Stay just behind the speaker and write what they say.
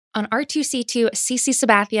On R2C2, Cece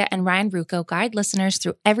Sabathia and Ryan Rucco guide listeners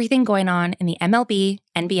through everything going on in the MLB,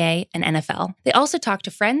 NBA, and NFL. They also talk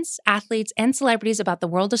to friends, athletes, and celebrities about the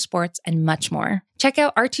world of sports and much more. Check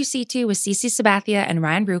out R2C2 with Cece Sabathia and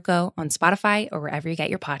Ryan Rucco on Spotify or wherever you get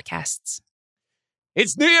your podcasts.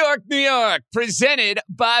 It's New York, New York, presented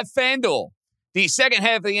by FanDuel. The second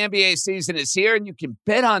half of the NBA season is here, and you can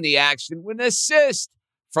bet on the action with an assist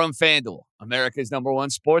from FanDuel, America's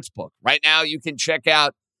 #1 sportsbook. Right now, you can check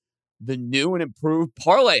out the new and improved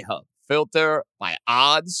Parlay Hub. Filter by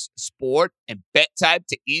odds, sport, and bet type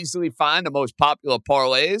to easily find the most popular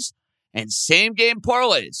parlays and same-game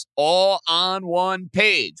parlays all on one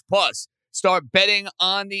page. Plus, start betting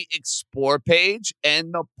on the Explore page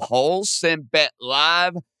and the Pulse and bet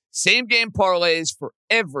live same-game parlays for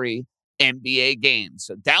every NBA game.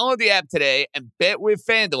 So download the app today and bet with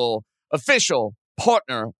FanDuel, official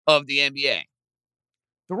partner of the NBA.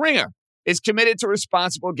 The Ringer is committed to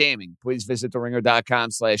responsible gaming. Please visit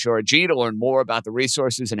theringer.com/RG to learn more about the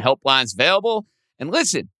resources and helplines available, and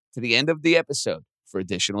listen to the end of the episode for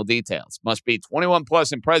additional details. Must be 21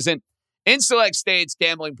 plus and present in select states.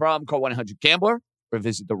 Gambling problem? Call 1-800-GAMBLER or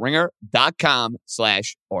visit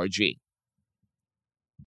theringer.com/RG.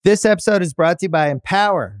 This episode is brought to you by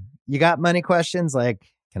Empower. You got money questions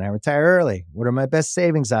like, can I retire early? What are my best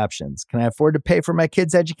savings options? Can I afford to pay for my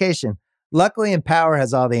kids' education? Luckily, Empower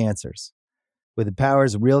has all the answers. With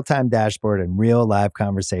Empower's real-time dashboard and real live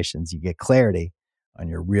conversations, you get clarity on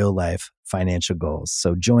your real-life financial goals.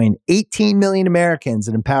 So join 18 million Americans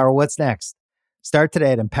and Empower what's next. Start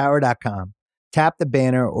today at empower.com. Tap the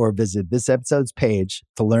banner or visit this episode's page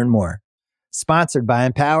to learn more. Sponsored by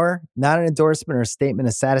Empower, not an endorsement or a statement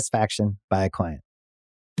of satisfaction by a client.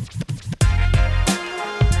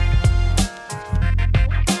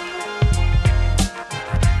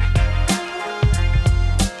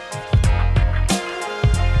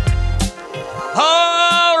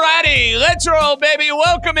 Alrighty, let's roll, baby.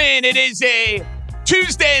 Welcome in. It is a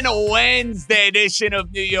Tuesday and a Wednesday edition of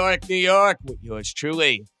New York, New York with yours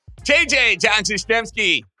truly, JJ John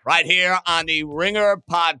Jastrzemski, right here on the Ringer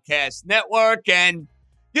Podcast Network. And,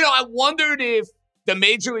 you know, I wondered if the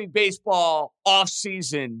Major League Baseball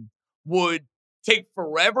offseason would take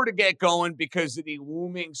forever to get going because of the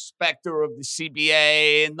looming specter of the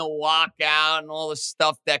CBA and the lockout and all the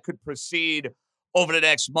stuff that could proceed over the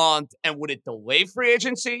next month. And would it delay free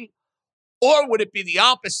agency? Or would it be the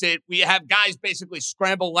opposite? We have guys basically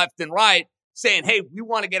scramble left and right saying, hey, we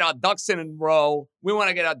want to get our ducks in a row. We want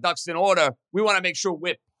to get our ducks in order. We want to make sure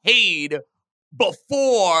we're paid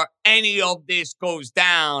before any of this goes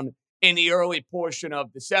down in the early portion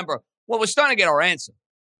of December. Well, we're starting to get our answer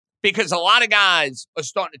because a lot of guys are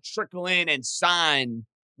starting to trickle in and sign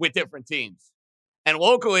with different teams. And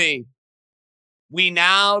locally, we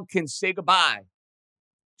now can say goodbye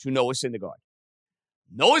to Noah Syndergaard.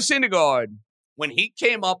 Noah Syndergaard, when he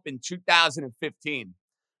came up in 2015,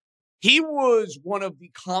 he was one of the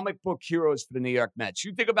comic book heroes for the New York Mets.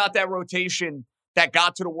 You think about that rotation that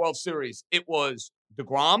got to the World Series. It was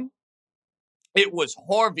DeGrom. It was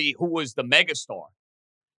Harvey, who was the megastar.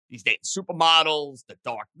 He's dating supermodels, the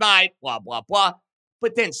Dark Knight, blah, blah, blah.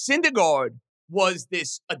 But then Syndergaard was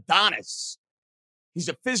this Adonis. He's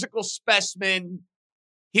a physical specimen.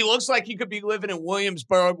 He looks like he could be living in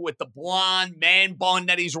Williamsburg with the blonde man bun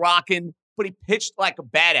that he's rocking, but he pitched like a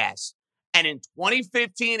badass. And in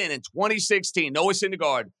 2015 and in 2016, Noah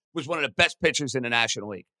Syndergaard was one of the best pitchers in the National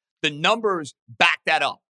League. The numbers back that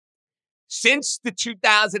up. Since the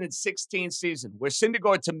 2016 season, where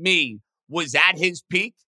Syndergaard, to me, was at his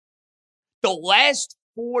peak, the last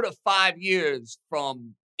 4 to 5 years,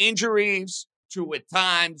 from injuries to at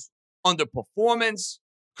times underperformance,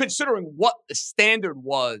 considering what the standard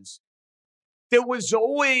was, there was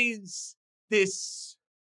always this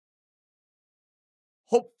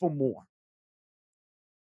hope for more.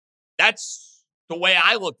 That's the way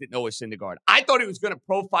I looked at Noah Syndergaard. I thought he was going to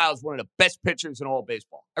profile as one of the best pitchers in all of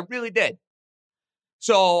baseball. I really did.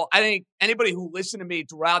 So I think anybody who listened to me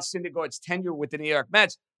throughout Syndergaard's tenure with the New York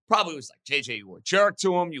Mets probably was like, JJ, you were a jerk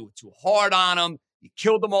to him. You were too hard on him. You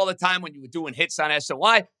killed him all the time when you were doing hits on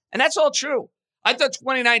SNY. And that's all true. I thought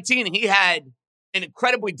 2019, he had an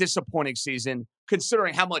incredibly disappointing season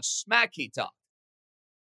considering how much smack he talked.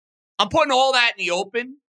 I'm putting all that in the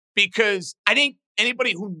open because I think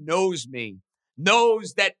anybody who knows me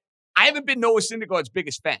knows that I haven't been Noah Syndergaard's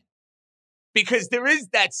biggest fan because there is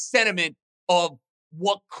that sentiment of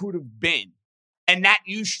what could have been and that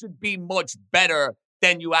you should be much better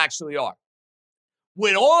than you actually are.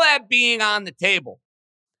 With all that being on the table,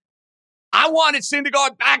 I wanted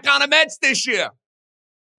Syndergaard back on the Mets this year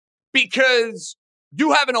because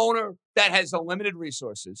you have an owner that has unlimited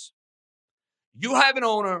resources. You have an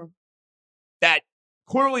owner that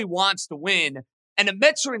clearly wants to win, and the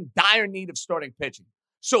Mets are in dire need of starting pitching.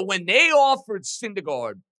 So when they offered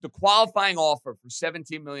Syndergaard the qualifying offer for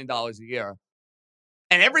 $17 million a year,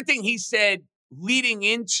 and everything he said leading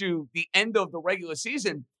into the end of the regular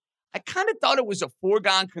season, I kind of thought it was a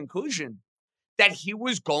foregone conclusion that he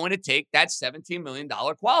was going to take that $17 million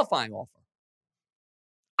qualifying offer.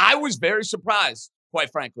 I was very surprised,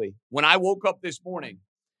 quite frankly, when I woke up this morning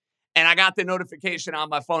and I got the notification on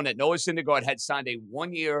my phone that Noah Syndergaard had signed a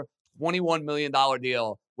 1-year, $21 million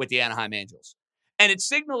deal with the Anaheim Angels. And it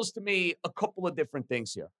signals to me a couple of different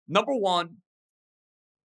things here. Number one,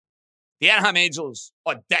 the Anaheim Angels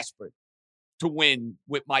are desperate to win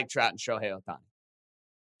with Mike Trout and Shohei Ohtani.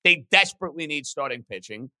 They desperately need starting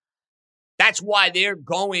pitching. That's why they're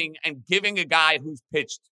going and giving a guy who's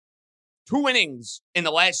pitched 2 innings in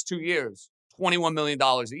the last 2 years, $21 million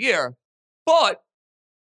a year. But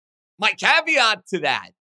my caveat to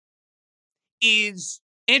that is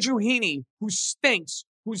Andrew Heaney, who stinks,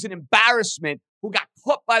 who's an embarrassment, who got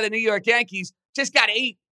cut by the New York Yankees, just got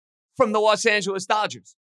 8 from the Los Angeles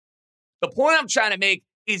Dodgers. The point I'm trying to make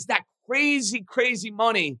is that crazy, crazy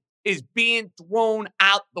money is being thrown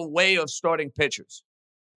out the way of starting pitchers.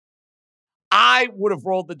 I would have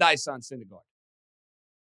rolled the dice on Syndergaard.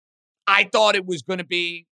 I thought it was going to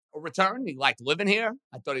be a return. He liked living here.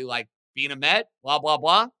 I thought he liked being a Met, blah, blah,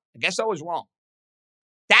 blah. I guess I was wrong.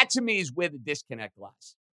 That, to me, is where the disconnect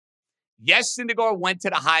lies. Yes, Syndergaard went to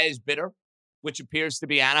the highest bidder, which appears to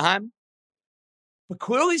be Anaheim. But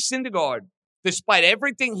clearly Syndergaard, despite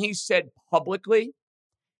everything he said publicly,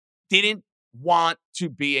 didn't want to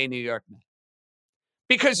be a New York Met.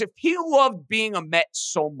 Because if he loved being a Met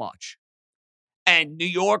so much, and New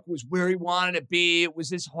York was where he wanted to be, it was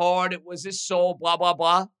his heart, it was his soul, blah, blah,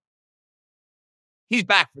 blah, he's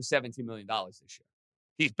back for $17 million this year.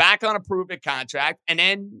 He's back on a prove-it contract, and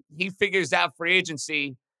then he figures out free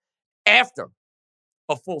agency after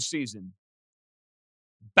a full season,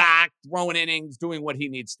 back, throwing innings, doing what he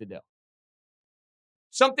needs to do.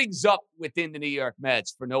 Something's up within the New York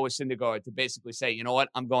Mets for Noah Syndergaard to basically say, you know what,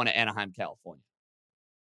 I'm going to Anaheim, California.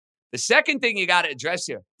 The second thing you got to address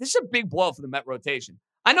here, this is a big blow for the Met rotation.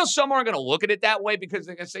 I know some aren't going to look at it that way because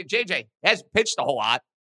they're going to say, JJ hasn't pitched a whole lot.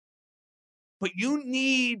 But you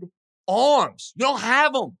need arms. You don't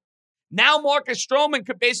have them. Now Marcus Stroman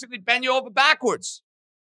could basically bend you over backwards.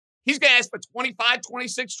 He's going to ask for $25,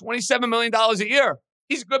 $26, $27 million a year.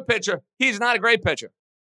 He's a good pitcher. He's not a great pitcher.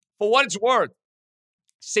 For what it's worth,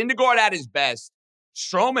 Syndergaard at his best,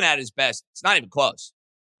 Stroman at his best, it's not even close.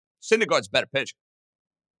 Syndergaard's a better pitcher.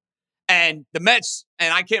 And the Mets,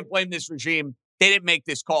 and I can't blame this regime, they didn't make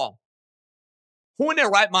this call. Who in their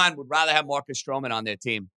right mind would rather have Marcus Stroman on their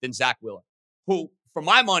team than Zach Wheeler, who, for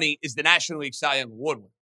my money, is the National League Cy Young Award winner?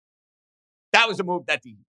 That was a move that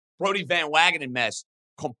the Brodie Van Wagenen mess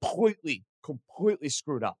completely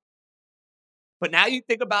screwed up. But now you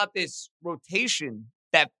think about this rotation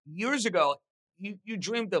that years ago, you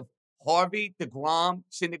dreamed of Harvey, DeGrom,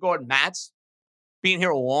 Syndergaard, Matz being here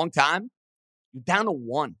a long time. You're down to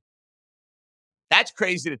 1. That's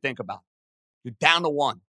crazy to think about. You're down to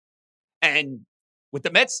 1. And with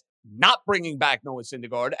the Mets not bringing back Noah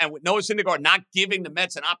Syndergaard, and with Noah Syndergaard not giving the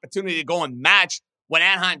Mets an opportunity to go and match what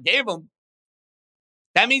Anaheim gave them,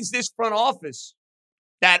 that means this front office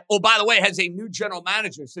that, oh, by the way, has a new general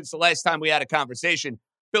manager since the last time we had a conversation,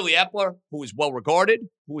 Billy Epler, who is well-regarded,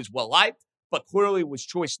 who is well-liked, but clearly was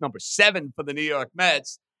choice number 7 for the New York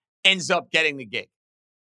Mets, ends up getting the gig.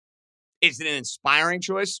 Is it an inspiring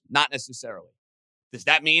choice? Not necessarily. Does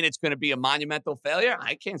that mean it's going to be a monumental failure?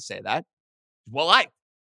 I can't say that. Well-liked.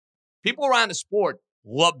 People around the sport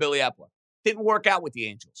love Billy Epler. Didn't work out with the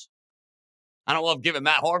Angels. I don't love giving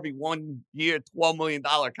Matt Harvey 1-year, $12 million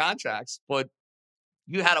contracts, but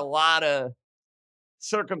you had a lot of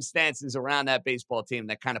circumstances around that baseball team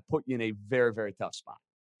that kind of put you in a very, very tough spot.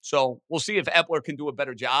 So we'll see if Epler can do a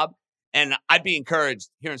better job. And I'd be encouraged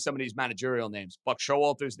hearing some of these managerial names. Buck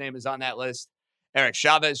Showalter's name is on that list. Eric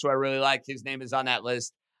Chavez, who I really like, his name is on that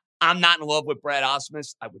list. I'm not in love with Brad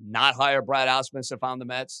Ausmus. I would not hire Brad Ausmus if I'm the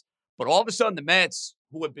Mets. But all of a sudden, the Mets,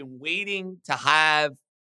 who have been waiting to have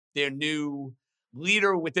their new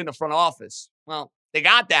leader within the front office, well, they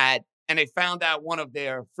got that, and they found out one of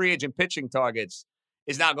their free agent pitching targets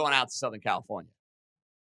is now going out to Southern California.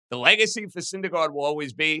 The legacy for Syndergaard will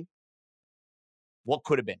always be what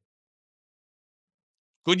could have been.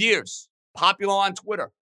 Good years. Popular on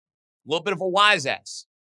Twitter. A little bit of a wise ass.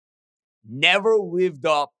 Never lived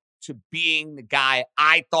up to being the guy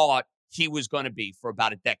I thought he was going to be for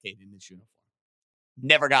about a decade in this uniform.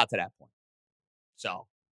 Never got to that point. So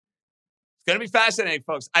going to be fascinating,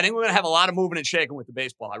 folks. I think we're going to have a lot of moving and shaking with the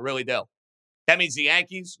baseball. I really do. That means the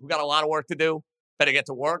Yankees, who got a lot of work to do, better get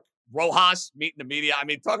to work. Rojas meeting the media. I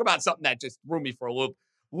mean, talk about something that just threw me for a loop.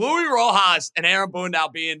 Louis Rojas and Aaron Boone now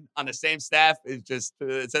being on the same staff is just,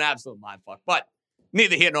 it's an absolute mindfuck. But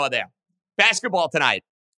neither here nor there. Basketball tonight.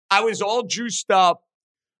 I was all juiced up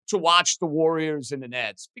to watch the Warriors and the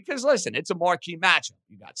Nets because, listen, it's a marquee matchup.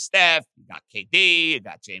 You got Steph, you got KD, you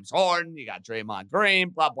got James Harden, you got Draymond Green,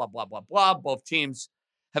 blah, blah, blah, blah, blah. Both teams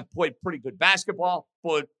have played pretty good basketball.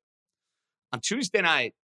 But on Tuesday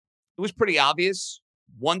night, it was pretty obvious.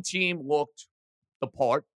 One team looked the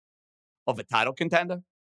part of a title contender.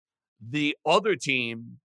 The other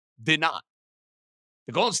team did not.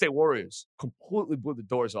 The Golden State Warriors completely blew the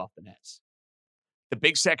doors off the Nets. The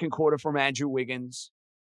big second quarter from Andrew Wiggins.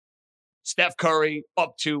 Steph Curry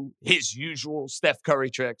up to his usual Steph Curry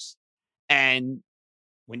tricks. And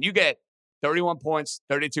when you get 31 points,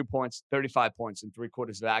 32 points, 35 points in 3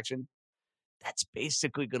 quarters of action, that's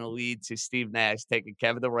basically going to lead to Steve Nash taking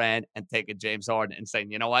Kevin Durant and taking James Harden and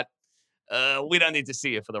saying, you know what? We don't need to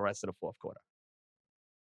see you for the rest of the fourth quarter.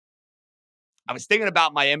 I was thinking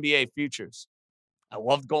about my NBA futures. I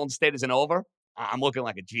loved Golden State as an over. I'm looking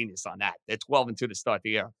like a genius on that. They're 12-2 to start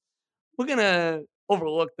the year. We're going to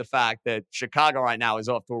overlook the fact that Chicago right now is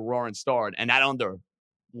off to a roaring start, and that under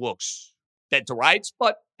looks dead to rights,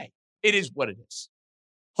 but hey, it is what it is.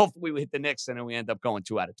 Hopefully we hit the Knicks, and then we end up going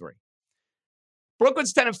 2 out of 3.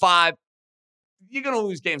 Brooklyn's 10-5. You're going to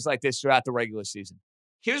lose games like this throughout the regular season.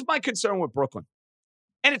 Here's my concern with Brooklyn.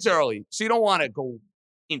 And it's early, so you don't want to go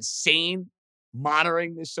insane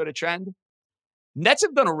monitoring this sort of trend. Nets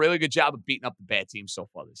have done a really good job of beating up the bad teams so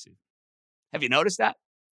far this season. Have you noticed that?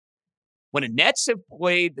 When the Nets have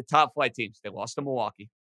played the top flight teams, they lost to Milwaukee.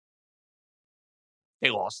 They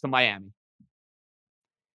lost to Miami.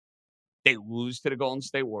 They lose to the Golden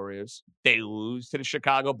State Warriors. They lose to the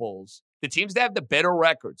Chicago Bulls. The teams that have the better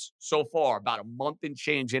records so far, about a month and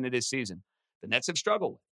change into this season, the Nets have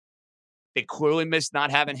struggled with. They clearly missed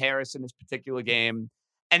not having Harris in this particular game.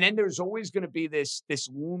 And then there's always going to be this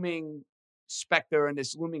looming specter and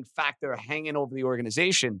this looming factor hanging over the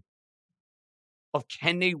organization of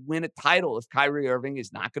can they win a title if Kyrie Irving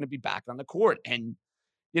is not going to be back on the court. And,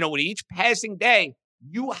 you know, with each passing day,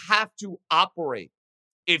 you have to operate.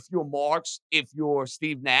 If you're Marks, if you're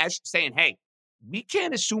Steve Nash, saying, hey, we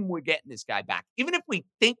can't assume we're getting this guy back. Even if we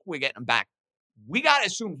think we're getting him back, we got to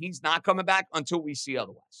assume he's not coming back until we see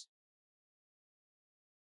otherwise.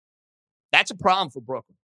 That's a problem for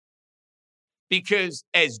Brooklyn. Because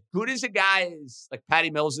as good as a guy is like Patty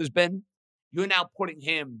Mills has been, you're now putting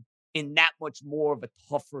him in that much more of a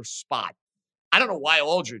tougher spot. I don't know why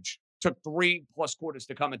Aldridge took 3+ quarters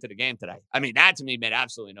to come into the game today. I mean, that to me made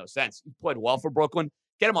absolutely no sense. He played well for Brooklyn.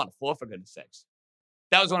 Get him on the floor, for goodness sakes.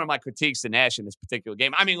 That was one of my critiques to Nash in this particular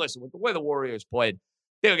game. I mean, listen, with the way the Warriors played,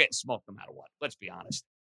 they were getting smoked no matter what. Let's be honest.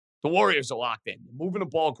 The Warriors are locked in. They're moving the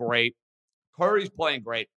ball great. Curry's playing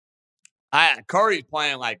great. Curry's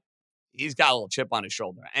playing like he's got a little chip on his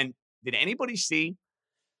shoulder. And did anybody see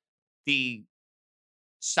the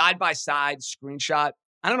side-by-side screenshot?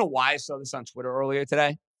 I don't know why I saw this on Twitter earlier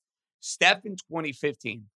today. Steph in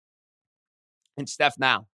 2015 and Steph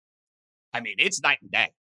now. I mean, it's night and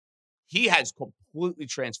day. He has completely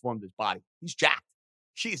transformed his body. He's jacked.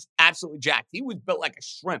 He's absolutely jacked. He was built like a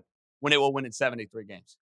shrimp when they were winning 73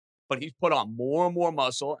 games. But he's put on more and more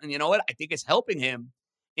muscle. And you know what? I think it's helping him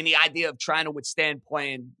in the idea of trying to withstand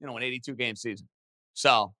playing, an 82-game season.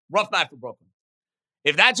 So, rough night for Brooklyn.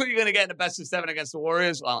 If that's what you're going to get in the best of 7 against the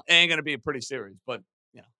Warriors, well, it ain't going to be a pretty series. But,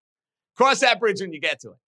 cross that bridge when you get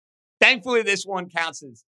to it. Thankfully, this one counts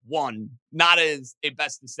as 1, not as a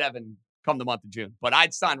best of 7 come the month of June. But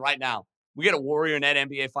I'd sign right now. We get a Warrior Net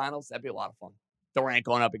NBA Finals. That'd be a lot of fun. Durant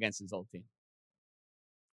going up against his old team.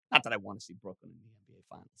 Not that I want to see Brooklyn in the NBA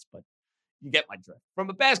Finals, but you get my drift. From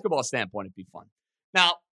a basketball standpoint, it'd be fun.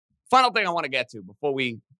 Now, final thing I want to get to before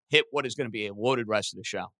we hit what is going to be a loaded rest of the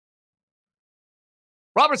show.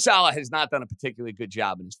 Robert Saleh has not done a particularly good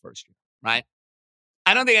job in his first year, right?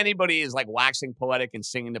 I don't think anybody is like waxing poetic and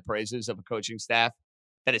singing the praises of a coaching staff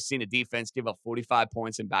that has seen a defense give up 45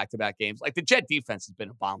 points in back-to-back games. Like the Jet defense has been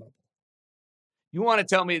abominable. You want to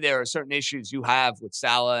tell me there are certain issues you have with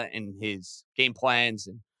Saleh and his game plans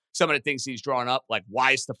and some of the things he's drawn up, like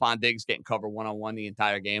why is Stephon Diggs getting covered one-on-one the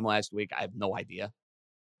entire game last week? I have no idea.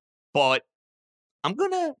 But I'm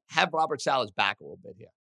going to have Robert Saleh's back a little bit here.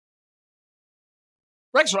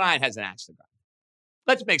 Rex Ryan has an axe to grind.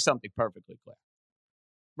 Let's make something perfectly clear.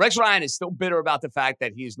 Rex Ryan is still bitter about the fact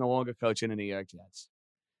that he is no longer coaching the New York Jets.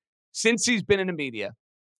 Since he's been in the media,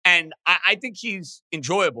 And I think he's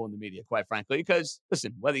enjoyable in the media, quite frankly, because,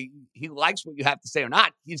 listen, whether he likes what you have to say or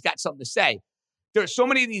not, he's got something to say. There are so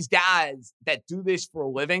many of these guys that do this for a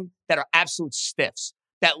living that are absolute stiffs,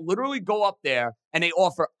 that literally go up there and they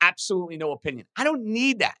offer absolutely no opinion. I don't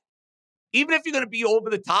need that. Even if you're going to be over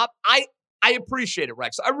the top, I appreciate it,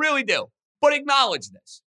 Rex. I really do. But acknowledge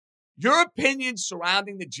this. Your opinions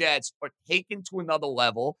surrounding the Jets are taken to another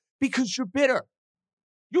level because you're bitter.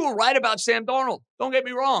 You were right about Sam Darnold. Don't get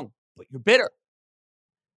me wrong, but you're bitter.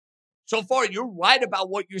 So far, you're right about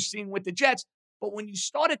what you're seeing with the Jets. But when you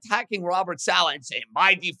start attacking Robert Saleh and saying,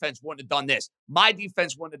 my defense wouldn't have done this, my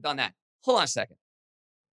defense wouldn't have done that. Hold on a second.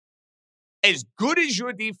 As good as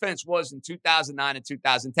your defense was in 2009 and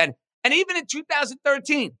 2010, and even in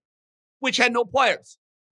 2013, which had no players,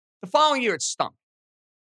 the following year it stunk.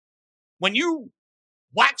 When you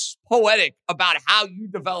wax poetic about how you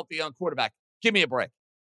developed the young quarterback, give me a break.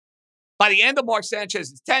 By the end of Mark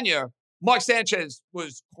Sanchez's tenure, Mark Sanchez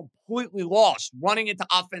was completely lost, running into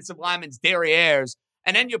offensive linemen's derrieres,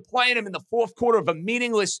 and then you're playing him in the fourth quarter of a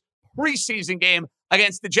meaningless preseason game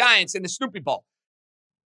against the Giants in the Snoopy Bowl.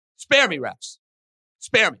 Spare me, Rex.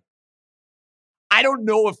 Spare me. I don't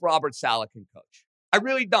know if Robert Saleh can coach. I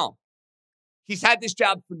really don't. He's had this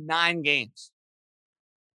job for 9 games.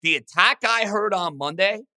 The attack I heard on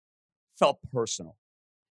Monday felt personal.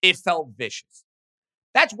 It felt vicious.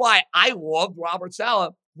 That's why I loved Robert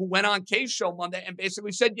Saleh, who went on Kay's show Monday and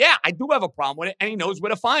basically said, yeah, I do have a problem with it, and he knows where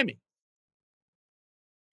to find me.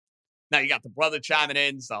 Now, you got the brother chiming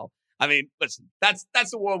in, so, I mean, listen, that's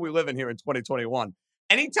the world we live in here in 2021.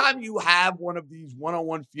 Anytime you have one of these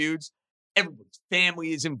one-on-one feuds, everybody's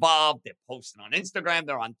family is involved. They're posting on Instagram.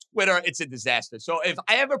 They're on Twitter. It's a disaster. So if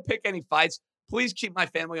I ever pick any fights, please keep my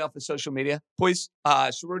family off of social media. Please,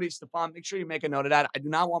 Cerruti, Stefan, make sure you make a note of that. I do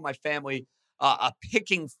not want my family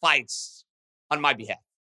picking fights on my behalf.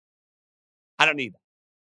 I don't need that.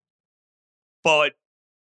 But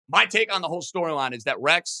my take on the whole storyline is that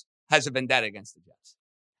Rex has a vendetta against the Jets.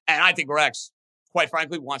 And I think Rex, quite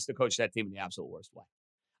frankly, wants to coach that team in the absolute worst way.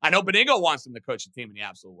 I know Benigno wants him to coach the team in the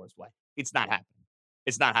absolute worst way. It's not happening.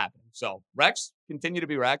 It's not happening. So Rex, continue to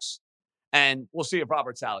be Rex, and we'll see if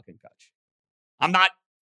Robert Saleh can coach. I'm not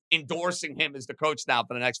endorsing him as the coach now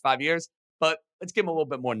for the next 5 years, but let's give him a little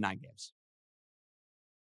bit more than 9 games.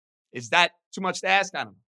 Is that too much to ask? I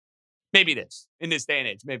don't know. Maybe it is. In this day and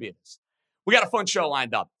age, maybe it is. We got a fun show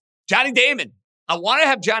lined up. Johnny Damon. I want to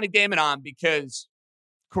have Johnny Damon on because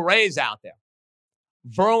Correa is out there.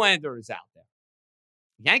 Verlander is out there.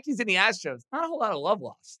 Yankees and the Astros, not a whole lot of love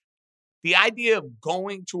lost. The idea of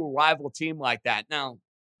going to a rival team like that, now,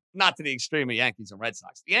 not to the extreme of Yankees and Red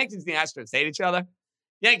Sox. The Yankees and the Astros hate each other.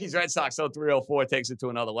 Yankees, Red Sox, 03-04 takes it to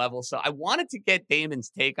another level. So I wanted to get Damon's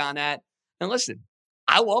take on that. And listen,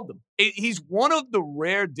 I loved him. He's one of the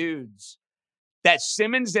rare dudes that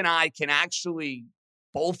Simmons and I can actually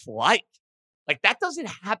both like. Like, that doesn't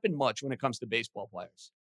happen much when it comes to baseball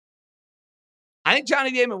players. I think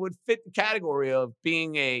Johnny Damon would fit the category of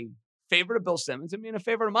being a favorite of Bill Simmons and being a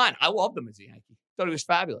favorite of mine. I loved him as a Yankee. Thought he was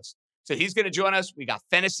fabulous. So he's going to join us. We got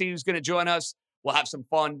Fennessy who's going to join us. We'll have some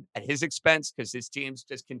fun at his expense because his teams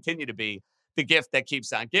just continue to be the gift that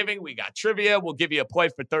keeps on giving. We got trivia. We'll give you a play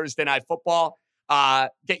for Thursday Night Football.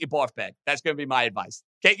 Get your barf bag. That's going to be my advice.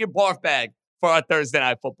 Get your barf bag for our Thursday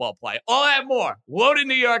Night Football play. All that more. Loaded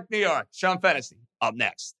New York, New York. Sean Fennessy up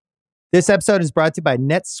next. This episode is brought to you by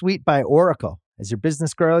NetSuite by Oracle. As your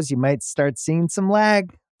business grows, you might start seeing some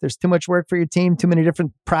lag. There's too much work for your team, too many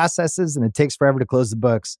different processes, and it takes forever to close the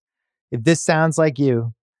books. If this sounds like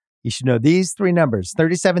you, you should know these 3 numbers: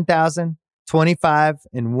 37,000, 25,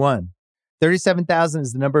 and 1. 37,000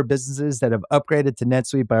 is the number of businesses that have upgraded to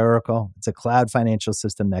NetSuite by Oracle. It's a cloud financial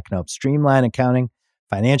system that can help streamline accounting,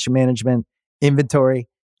 financial management, inventory,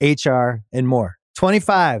 HR, and more.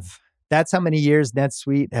 25, that's how many years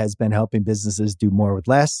NetSuite has been helping businesses do more with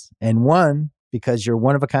less. And 1, because your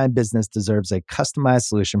one-of-a-kind business deserves a customized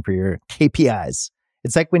solution for your KPIs.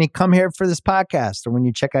 It's like when you come here for this podcast or when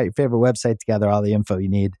you check out your favorite website to gather all the info you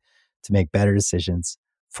need to make better decisions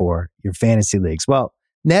for your fantasy leagues. Well,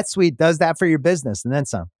 NetSuite does that for your business and then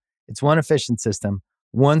some. It's one efficient system,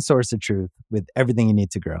 one source of truth with everything you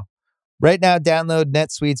need to grow. Right now, download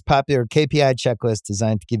NetSuite's popular KPI checklist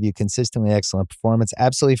designed to give you consistently excellent performance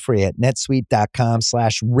absolutely free at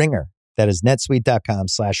netsuite.com/ringer. That is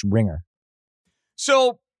netsuite.com/ringer.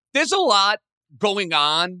 So there's a lot going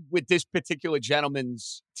on with this particular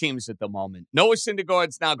gentleman's teams at the moment. Noah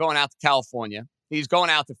Syndergaard's now going out to California. He's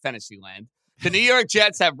going out to Fantasyland. The New York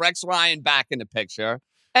Jets have Rex Ryan back in the picture.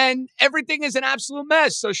 and everything is an absolute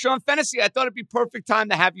mess. So, Sean Fennessy, I thought it'd be perfect time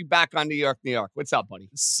to have you back on New York, New York. What's up, buddy?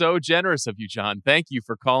 So generous of you, John. Thank you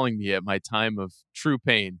for calling me at my time of true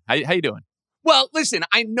pain. How you doing? Well, listen,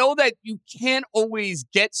 I know that you can't always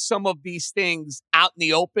get some of these things out in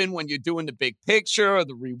the open when you're doing the big picture or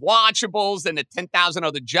the rewatchables and the 10,000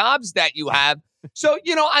 other jobs that you have. So,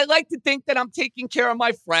 I like to think that I'm taking care of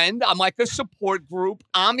my friend. I'm like a support group.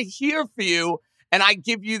 I'm here for you. And I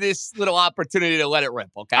give you this little opportunity to let it rip,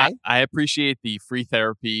 okay? I appreciate the free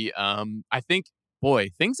therapy. I think, boy,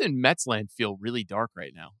 things in Mets land feel really dark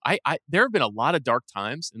right now. There have been a lot of dark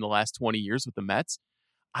times in the last 20 years with the Mets.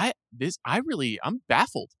 I'm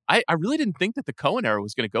baffled. I really didn't think that the Cohen era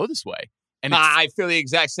was going to go this way. And I feel the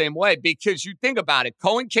exact same way because you think about it.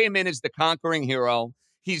 Cohen came in as the conquering hero.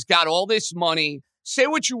 He's got all this money. Say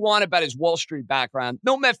what you want about his Wall Street background.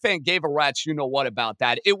 No Met fan gave a rat's you-know-what about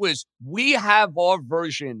that. It was, we have our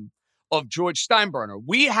version of George Steinbrenner.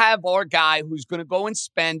 We have our guy who's going to go and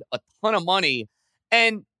spend a ton of money.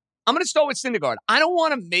 And I'm going to start with Syndergaard. I don't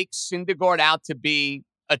want to make Syndergaard out to be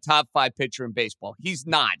a top 5 pitcher in baseball. He's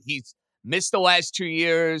not. He's missed the last 2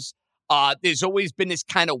 years. There's always been this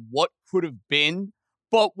kind of what could have been.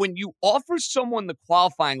 But when you offer someone the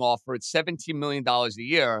qualifying offer at $17 million a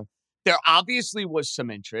year, there obviously was some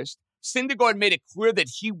interest. Syndergaard made it clear that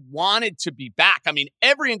he wanted to be back. I mean,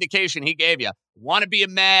 every indication he gave you, want to be a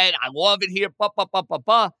Met, I love it here,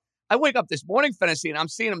 I wake up this morning, Fennessy, and I'm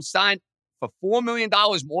seeing him sign for $4 million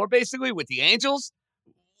more, basically, with the Angels.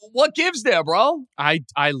 What gives there, bro? I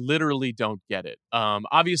literally don't get it.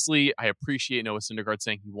 Obviously, I appreciate Noah Syndergaard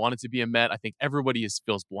saying he wanted to be a Met. I think everybody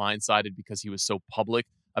feels blindsided because he was so public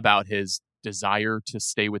about his desire to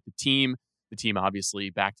stay with the team. The team obviously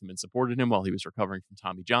backed him and supported him while he was recovering from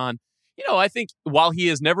Tommy John. I think while he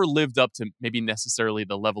has never lived up to maybe necessarily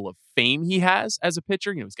the level of fame he has as a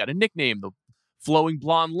pitcher, he's got a nickname, the flowing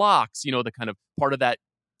blonde locks, the kind of part of that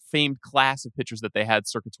famed class of pitchers that they had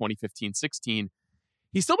circa 2015-16.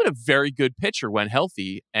 He's still been a very good pitcher when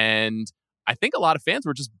healthy, and I think a lot of fans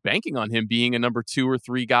were just banking on him being a number 2 or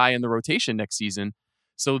 3 guy in the rotation next season.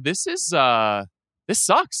 So this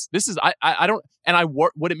sucks. This is I don't, and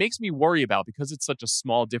what it makes me worry about, because it's such a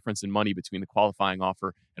small difference in money between the qualifying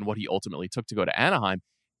offer and what he ultimately took to go to Anaheim.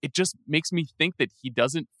 It just makes me think that he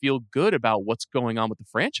doesn't feel good about what's going on with the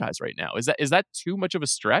franchise right now. Is that too much of a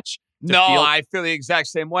stretch? I feel the exact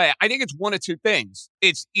same way. I think it's one of two things.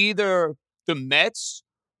 It's either the Mets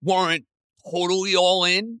weren't totally all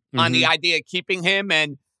in on the idea of keeping him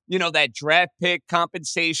and, that draft pick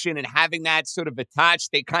compensation and having that sort of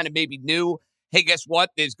attached. They kind of maybe knew, hey, guess what?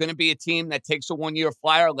 There's going to be a team that takes a 1-year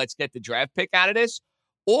flyer. Let's get the draft pick out of this.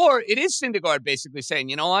 Or it is Syndergaard basically saying,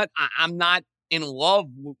 you know what? I'm not in love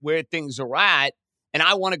with where things are at, and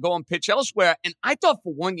I want to go and pitch elsewhere. And I thought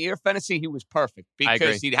for 1 year, Fennessy, he was perfect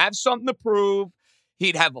because he'd have something to prove.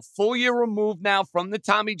 He'd have a full year removed now from the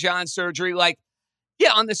Tommy John surgery.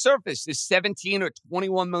 On the surface, is $17 or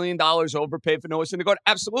 $21 million overpaid for Noah Syndergaard?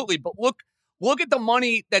 Absolutely. But look at the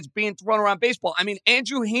money that's being thrown around baseball. I mean,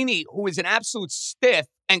 Andrew Heaney, who is an absolute stiff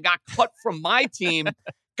and got cut from my team,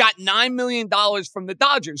 got $9 million from the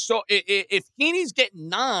Dodgers. So if Heaney's getting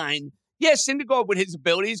 9, Syndergaard, with his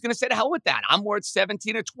ability, he's going to say, to hell with that. I'm worth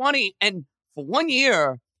 17 or 20. And for 1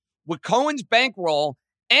 year, with Cohen's bankroll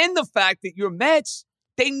and the fact that your Mets,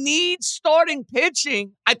 they need starting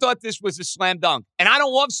pitching, I thought this was a slam dunk. And I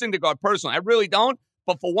don't love Syndergaard personally. I really don't.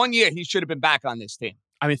 But for 1 year, he should have been back on this team.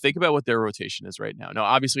 I mean, think about what their rotation is right now. Now,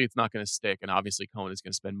 obviously, it's not going to stick, and obviously, Cohen is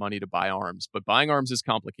going to spend money to buy arms. But buying arms is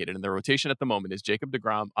complicated, and their rotation at the moment is Jacob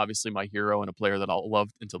deGrom, obviously my hero and a player that I'll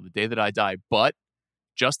love until the day that I die, but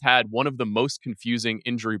just had one of the most confusing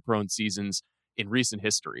injury-prone seasons in recent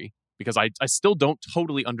history, because I still don't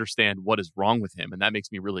totally understand what is wrong with him, and that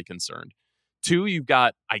makes me really concerned. 2, you've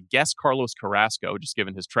got, I guess, Carlos Carrasco, just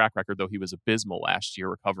given his track record, though he was abysmal last year,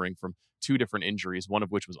 recovering from 2 different injuries, one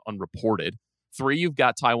of which was unreported. 3, you've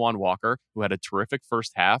got Taijuan Walker, who had a terrific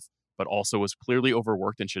first half, but also was clearly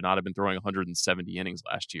overworked and should not have been throwing 170 innings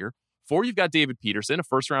last year. 4, you've got David Peterson, a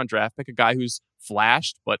first-round draft pick, a guy who's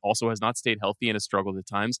flashed, but also has not stayed healthy and has struggled at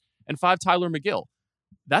times. And 5, Tyler McGill.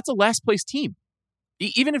 That's a last-place team.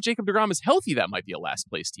 Even if Jacob deGrom is healthy, that might be a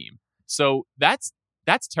last-place team. So that's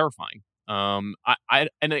terrifying. And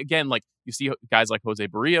again, you see guys like Jose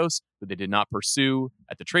Barrios, who they did not pursue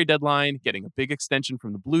at the trade deadline, getting a big extension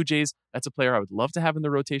from the Blue Jays. That's a player I would love to have in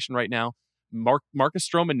the rotation right now. Marcus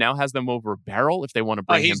Stroman now has them over a barrel if they want to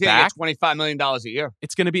bring him he's going back. to get $25 million a year.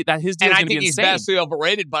 It's going to be that his deal is going to be insane. And I think he's vastly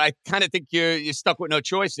overrated, but I kind of think you're stuck with no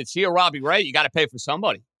choice. It's here, Robbie Ray. You got to pay for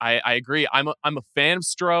somebody. I agree. I'm a fan of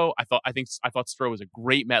Stroh. I thought Stroh was a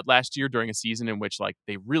great Met last year during a season in which like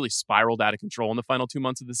they really spiraled out of control in the final 2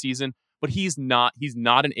 months of the season. But he's not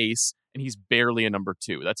an ace, and he's barely a number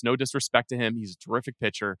 2. That's no disrespect to him. He's a terrific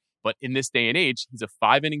pitcher, but in this day and age, he's a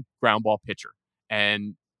 5-inning ground ball pitcher,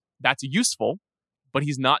 and that's useful. But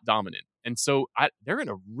he's not dominant. And so they're in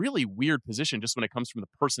a really weird position just when it comes from the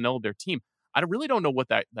personnel of their team. I really don't know what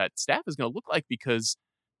that staff is going to look like because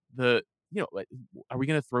are we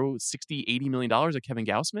going to throw $60, $80 million at Kevin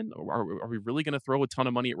Gausman? Or are we really going to throw a ton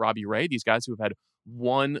of money at Robbie Ray? These guys who have had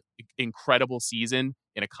one incredible season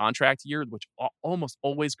in a contract year, which almost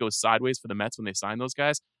always goes sideways for the Mets when they sign those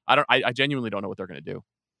guys. I genuinely don't know what they're going to do.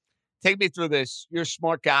 Take me through this. You're a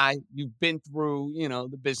smart guy. You've been through,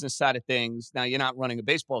 the business side of things. Now, you're not running a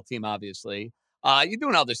baseball team, obviously. You're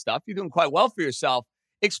doing other stuff. You're doing quite well for yourself.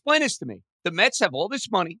 Explain this to me. The Mets have all this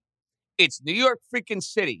money. It's New York freaking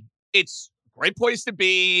City. It's a great place to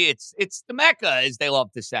be. It's the Mecca, as they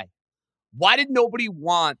love to say. Why did nobody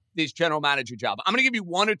want this general manager job? I'm going to give you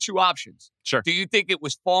one or two options. Sure. Do you think it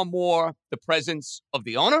was far more the presence of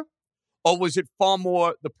the owner, or was it far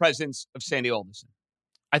more the presence of Sandy Alderson?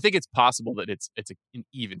 I think it's possible that it's an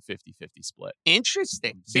even 50-50 split.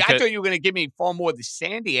 Interesting. See, I thought you were going to give me far more the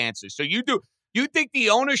Sandy answer. So you think the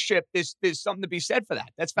ownership, there's something to be said for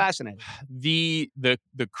that. That's fascinating. The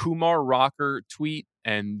Kumar Rocker tweet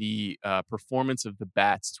and the performance of the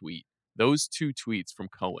Bats tweet, those two tweets from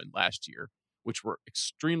Cohen last year, which were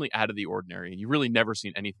extremely out of the ordinary. And you've really never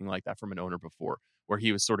seen anything like that from an owner before, where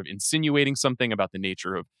he was sort of insinuating something about the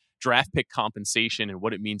nature of draft pick compensation and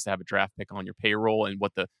what it means to have a draft pick on your payroll and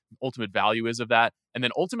what the ultimate value is of that. And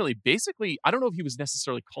then ultimately, basically, I don't know if he was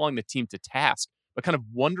necessarily calling the team to task, but kind of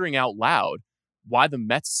wondering out loud why the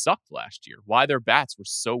Mets sucked last year, why their bats were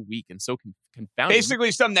so weak and so confounded.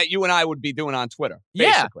 Basically something that you and I would be doing on Twitter.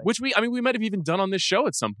 Basically. Yeah, basically. Which we might have even done on this show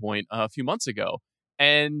at some point a few months ago.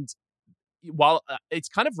 And while it's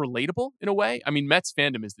kind of relatable in a way, I mean, Mets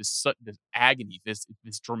fandom is this agony, this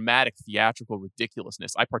dramatic, theatrical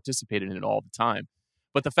ridiculousness. I participated in it all the time.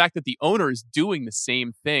 But the fact that the owner is doing the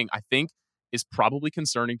same thing, I think, is probably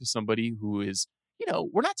concerning to somebody who is,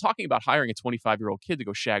 we're not talking about hiring a 25-year-old kid to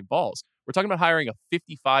go shag balls. We're talking about hiring a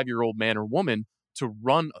 55-year-old man or woman to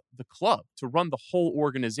run the club, to run the whole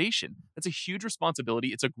organization. That's a huge responsibility.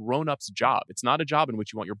 It's a grown-up's job. It's not a job in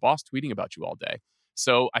which you want your boss tweeting about you all day.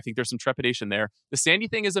 So I think there's some trepidation there. The Sandy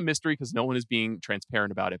thing is a mystery because no one is being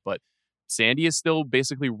transparent about it. But Sandy is still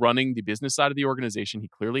basically running the business side of the organization. He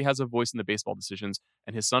clearly has a voice in the baseball decisions,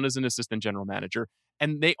 and his son is an assistant general manager.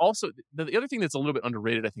 And they also, the other thing that's a little bit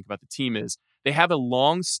underrated, I think, about the team is they have a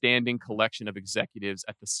long-standing collection of executives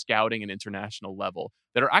at the scouting and international level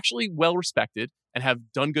that are actually well-respected and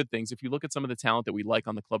have done good things. If you look at some of the talent that we like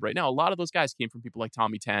on the club right now, a lot of those guys came from people like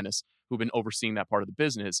Tommy Tanis, who've been overseeing that part of the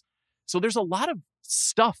business. So there's a lot of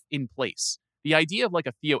stuff in place. The idea of like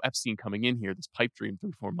a Theo Epstein coming in here, this pipe dream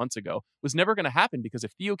 3-4 months ago, was never going to happen because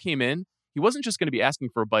if Theo came in, he wasn't just going to be asking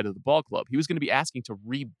for a bite of the ball club. He was going to be asking to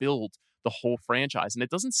rebuild the whole franchise. And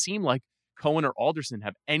it doesn't seem like Cohen or Alderson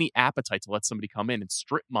have any appetite to let somebody come in and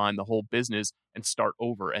strip mine the whole business and start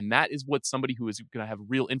over. And that is what somebody who is going to have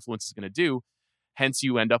real influence is going to do. Hence,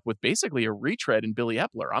 you end up with basically a retread in Billy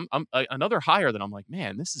Epler. I'm another hire that I'm like,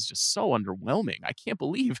 man, this is just so underwhelming. I can't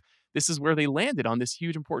believe this is where they landed on this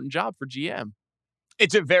huge, important job for GM.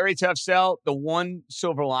 It's a very tough sell. The one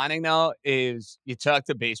silver lining, though, is you talk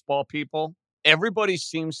to baseball people. Everybody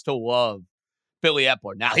seems to love Billy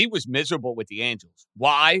Epler. Now, he was miserable with the Angels.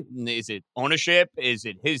 Why? Is it ownership? Is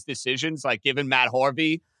it his decisions, like giving Matt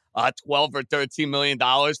Harvey $12 or $13 million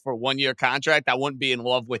for a one-year contract? I wouldn't be in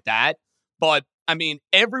love with that. But, I mean,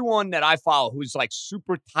 everyone that I follow who's, like,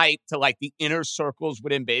 super tight to, like, the inner circles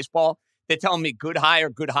within baseball, they're telling me good hire,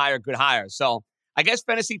 good hire, good hire. So I guess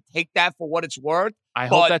fantasy, take that for what it's worth. I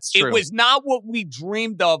hope that's true. It was not what we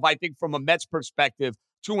dreamed of, I think, from a Mets perspective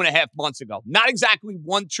 2.5 months ago. Not exactly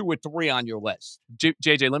 1, 2, or 3 on your list.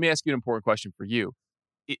 JJ, let me ask you an important question for you.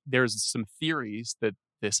 There's some theories that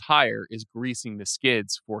this hire is greasing the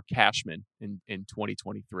skids for Cashman in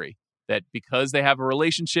 2023. That because they have a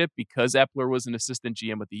relationship, because Epler was an assistant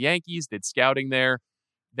GM with the Yankees, did scouting there,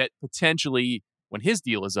 that potentially when his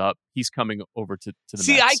deal is up, he's coming over to the Mets.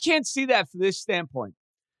 See, I can't see that from this standpoint.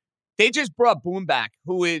 They just brought Boone back,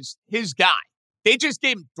 who is his guy. They just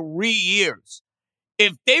gave him 3 years.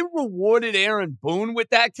 If they rewarded Aaron Boone with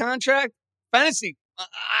that contract, fantasy,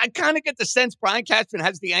 I kind of get the sense Brian Cashman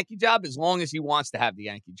has the Yankee job as long as he wants to have the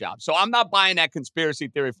Yankee job. So I'm not buying that conspiracy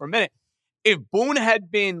theory for a minute. If Boone had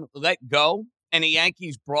been let go and the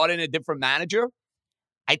Yankees brought in a different manager,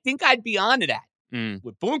 I think I'd be on to that.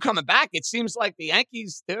 With Boone coming back, it seems like the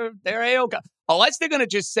Yankees, they're A-OK. Unless they're going to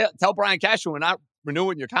just tell Brian Cashman we're not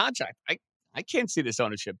renewing your contract. I can't see this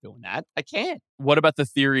ownership doing that. I can't. What about the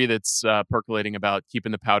theory that's percolating about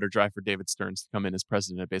keeping the powder dry for David Stearns to come in as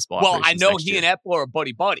president of baseball operations? Well, I know he and Epler are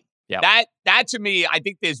buddy-buddy. Yeah. That to me, I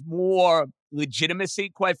think there's more legitimacy,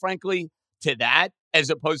 quite frankly, to that as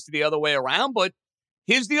opposed to the other way around. But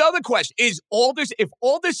here's the other question. If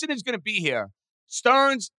Alderson is going to be here,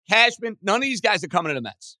 Stearns, Cashman, none of these guys are coming to the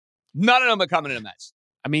Mets. None of them are coming to the Mets.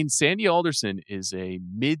 I mean, Sandy Alderson is a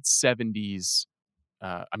mid-70s.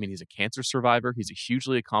 He's a cancer survivor. He's a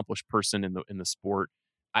hugely accomplished person in the sport.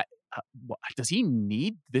 Does he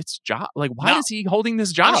need this job? Like, why is he holding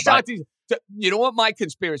this job? You know what my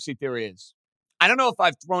conspiracy theory is? I don't know if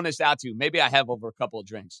I've thrown this out to you. Maybe I have over a couple of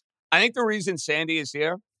drinks. I think the reason Sandy is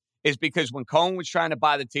here is because when Cohen was trying to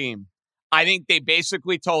buy the team, I think they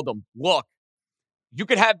basically told him, look, you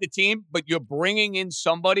could have the team, but you're bringing in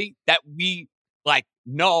somebody that we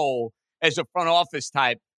know as a front office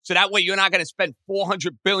type. So that way you're not going to spend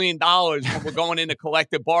 $400 billion when we're going into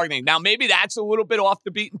collective bargaining. Now, maybe that's a little bit off the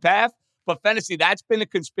beaten path, but Fantasy, that's been a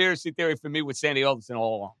conspiracy theory for me with Sandy Alderson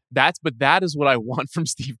all along. But that is what I want from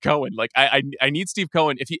Steve Cohen. Like, I need Steve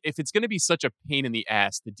Cohen. If it's going to be such a pain in the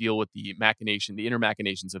ass to deal with the inner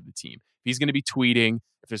machinations of the team, if he's going to be tweeting,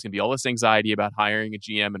 if there's going to be all this anxiety about hiring a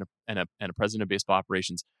GM and a president of baseball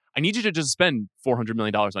operations, I need you to just spend $400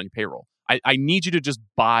 million on your payroll. I need you to just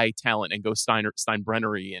buy talent and go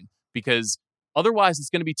Steinbrenner-y in, because otherwise it's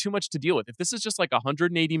going to be too much to deal with. If this is just like a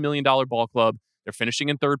 $180 million ball club, they're finishing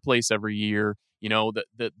in third place every year. You know,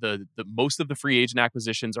 the most of the free agent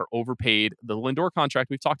acquisitions are overpaid. The Lindor contract,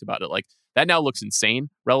 we've talked about it. Like, that now looks insane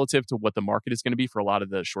relative to what the market is going to be for a lot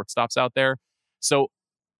of the shortstops out there. So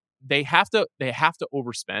they have to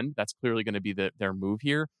overspend. That's clearly going to be their move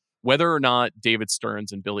here. Whether or not David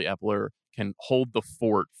Stearns and Billy Epler can hold the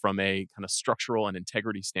fort from a kind of structural and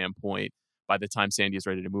integrity standpoint by the time Sandy is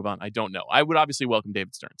ready to move on, I don't know. I would obviously welcome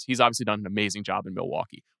David Stearns. He's obviously done an amazing job in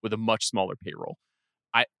Milwaukee with a much smaller payroll.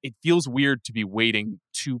 It feels weird to be waiting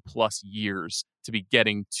 2+ years to be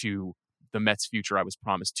getting to the Mets' future I was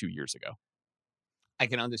promised 2 years ago. I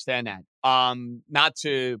can understand that. Not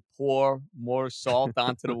to pour more salt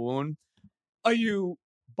onto the wound. Are you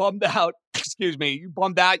bummed out? Excuse me. You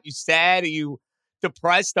bummed out? You sad? Are you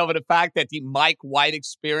depressed over the fact that the Mike White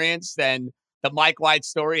experience and the Mike White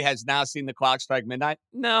story has now seen the clock strike midnight?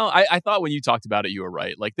 No, I thought when you talked about it, you were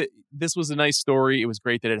right. Like, this was a nice story. It was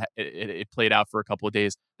great that it played out for a couple of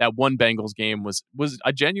days. That one Bengals game was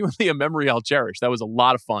genuinely a memory I'll cherish. That was a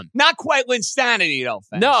lot of fun. Not quite Linsanity, though,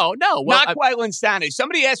 fans. No. Well, not quite Linsanity.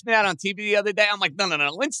 Somebody asked me that on TV the other day. I'm like, no.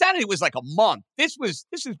 Linsanity was like a month. This is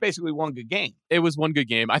basically one good game. It was one good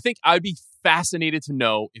game. I think I'd be fascinated to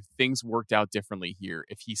know if things worked out differently here,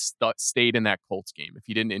 if he stayed in that Colts game, if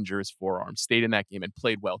he didn't injure his forearm, stayed in that game and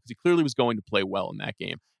played well, because he clearly was going to play well in that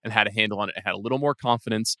game and had a handle on it and had a little more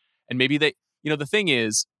confidence. And maybe the thing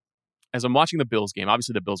is, as I'm watching the Bills game,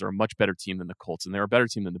 obviously the Bills are a much better team than the Colts, and they're a better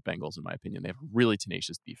team than the Bengals, in my opinion. They have a really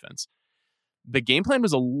tenacious defense. The game plan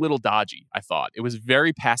was a little dodgy, I thought. It was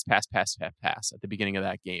very pass at the beginning of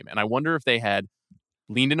that game. And I wonder if they had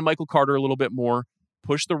leaned into Michael Carter a little bit more,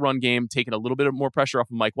 pushed the run game, taken a little bit more pressure off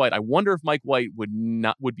of Mike White. I wonder if Mike White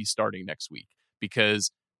would be starting next week,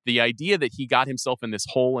 because the idea that he got himself in this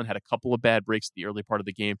hole and had a couple of bad breaks at the early part of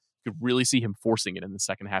the game, you could really see him forcing it in the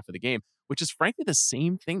second half of the game, which is frankly the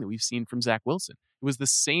same thing that we've seen from Zach Wilson. It was the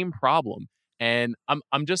same problem. And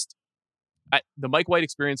the Mike White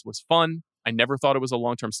experience was fun. I never thought it was a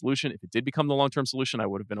long-term solution. If it did become the long-term solution, I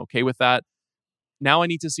would have been okay with that. Now I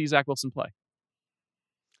need to see Zach Wilson play.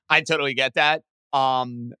 I totally get that. Are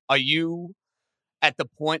you at the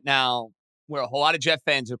point now where a whole lot of Jet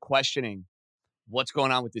fans are questioning what's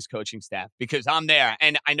going on with this coaching staff? Because I'm there,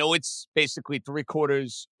 and I know it's basically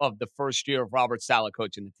 3/4 of the first year of Robert Saleh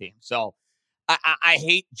coaching the team. So I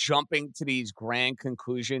hate jumping to these grand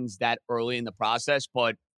conclusions that early in the process,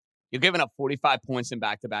 but you're giving up 45 points in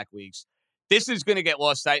back-to-back weeks. This is going to get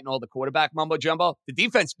lost sight in all the quarterback mumbo-jumbo. The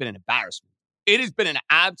defense has been an embarrassment. It has been an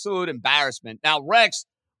absolute embarrassment. Now, Rex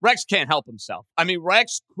can't help himself. I mean,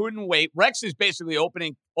 Rex couldn't wait. Rex is basically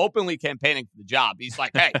openly campaigning for the job. He's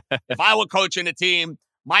like, hey, if I were coaching a team,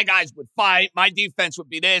 my guys would fight. My defense would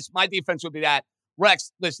be this. My defense would be that.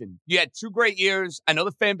 Rex, listen, you had 2 great years. I know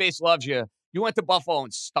the fan base loves you. You went to Buffalo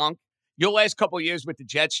and stunk. Your last couple of years with the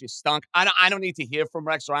Jets, you stunk. I don't need to hear from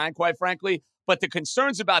Rex Ryan, quite frankly. But the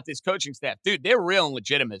concerns about this coaching staff, dude, they're real and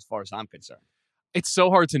legitimate as far as I'm concerned. It's so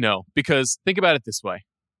hard to know, because think about it this way.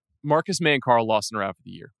 Marcus May and Carl Lawson are out for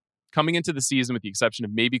the year. coming into the season, with the exception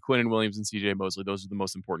of maybe Quinnen Williams and CJ Mosley, those are the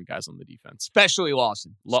most important guys on the defense. Especially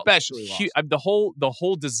Lawson. The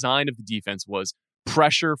whole design of the defense was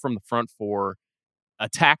pressure from the front four,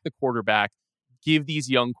 attack the quarterback, give these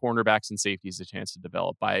young cornerbacks and safeties a chance to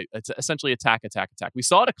develop by essentially attack. We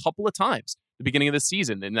saw it a couple of times at the beginning of the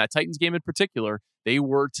season. In that Titans game in particular, they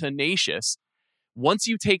were tenacious. Once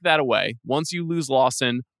you take that away, once you lose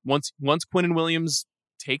Lawson, once Quinnen Williams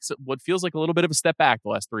takes what feels like a little bit of a step back the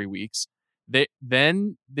last 3 weeks, this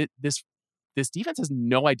defense has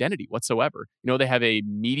no identity whatsoever. They have a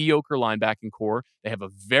mediocre linebacking core. They have a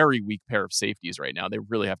very weak pair of safeties right now. They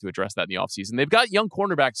really have to address that in the offseason. They've got young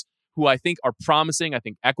cornerbacks who I think are promising. I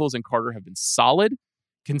think Echols and Carter have been solid,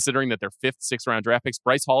 considering that they're 5th, 6th round draft picks.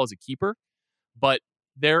 Bryce Hall is a keeper. But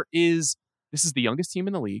this is the youngest team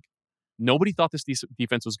in the league. Nobody thought this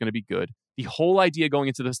defense was going to be good. The whole idea going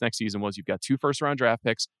into this next season was you've got 2 first-round draft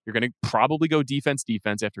picks. You're going to probably go defense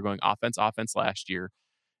after going offense last year.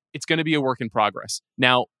 It's going to be a work in progress.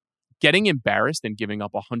 Now, getting embarrassed and giving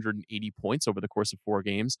up 180 points over the course of 4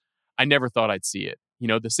 games, I never thought I'd see it.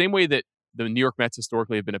 The same way that the New York Mets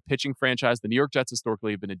historically have been a pitching franchise, the New York Jets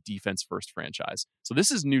historically have been a defense-first franchise. So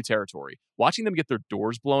this is new territory. Watching them get their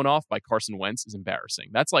doors blown off by Carson Wentz is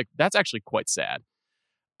embarrassing. That's actually quite sad.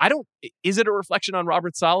 Is it a reflection on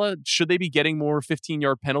Robert Saleh? Should they be getting more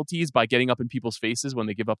 15-yard penalties by getting up in people's faces when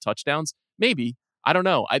they give up touchdowns? Maybe. I don't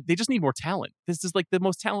know. They just need more talent. This is like the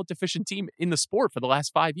most talent-deficient team in the sport for the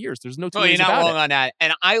last 5 years. There's no two ways about it. You're not wrong on that.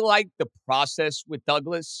 And I like the process with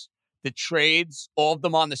Douglas. The trades, all of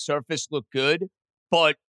them on the surface look good,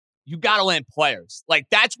 but you got to land players. Like,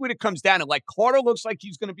 that's what it comes down to. Like, Carter looks like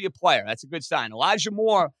he's going to be a player. That's a good sign. Elijah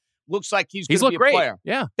Moore looks like he's going to be a player.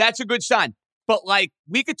 Yeah. That's a good sign. But, like,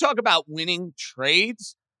 we could talk about winning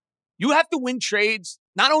trades. You have to win trades,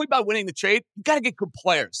 not only by winning the trade, you got to get good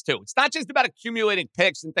players, too. It's not just about accumulating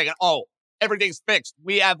picks and thinking, oh, everything's fixed.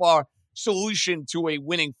 We have our solution to a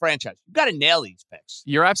winning franchise. You got to nail these picks.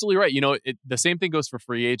 You're absolutely right. The same thing goes for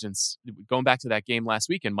free agents. Going back to that game last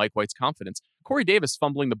week and Mike White's confidence, Corey Davis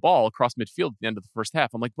fumbling the ball across midfield at the end of the first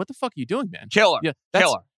half. I'm like, what the fuck are you doing, man? Killer. Yeah,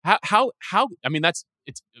 Killer. How? I mean, it's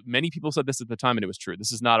many people said this at the time, and it was true.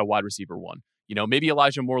 This is not a wide receiver 1. Maybe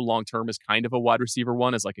Elijah Moore long term is kind of a wide receiver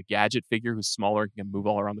 1, as like a gadget figure who's smaller and can move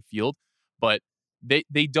all around the field. But they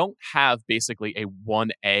don't have basically a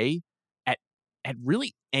 1A at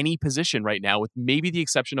really any position right now, with maybe the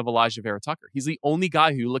exception of Elijah Vera Tucker. He's the only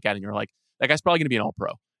guy who you look at and you're like, that guy's probably going to be an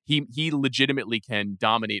all-pro. He legitimately can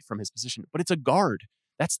dominate from his position, but it's a guard.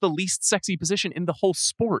 That's the least sexy position in the whole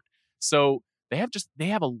sport. So they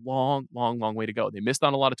have a long way to go. They missed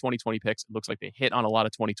on a lot of 2020 picks. It looks like they hit on a lot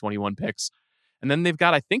of 2021 picks. And then they've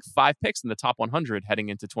got, I think, 5 picks in the top 100 heading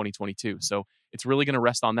into 2022. So it's really going to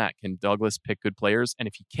rest on that. Can Douglas pick good players? And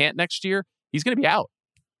if he can't next year, he's going to be out.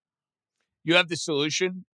 You have the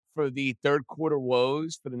solution for the third quarter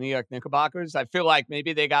woes for the New York Knickerbockers. I feel like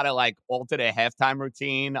maybe they got to alter their halftime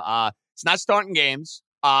routine. It's not starting games.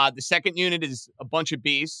 The second unit is a bunch of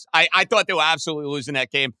beasts. I thought they were absolutely losing that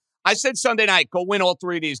game. I said Sunday night, go win all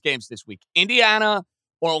 3 of these games this week. Indiana,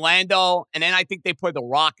 Orlando, and then I think they play the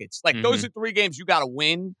Rockets. Those are 3 games you got to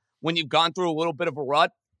win when you've gone through a little bit of a rut.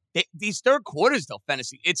 These third quarters, though,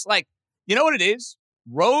 fantasy, it's like, you know what it is?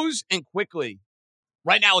 Rose and Quickly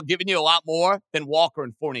right now are giving you a lot more than Walker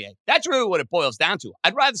and Fournier. That's really what it boils down to.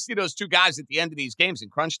 I'd rather see those 2 guys at the end of these games in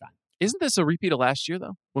crunch time. Isn't this a repeat of last year,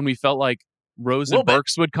 though? When we felt like Rose and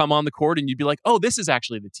Burks would come on the court and you'd be like, oh, this is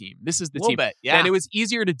actually the team. This is the team. Bit, yeah. And it was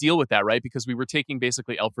easier to deal with that, right? Because we were taking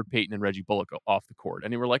basically Elfrid Payton and Reggie Bullock off the court.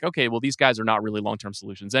 And we were like, okay, well, these guys are not really long-term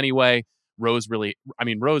solutions anyway. Rose,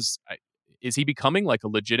 is he becoming like a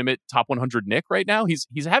legitimate top 100 Knick right now? He's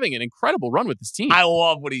having an incredible run with this team. I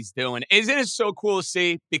love what he's doing. Isn't it so cool to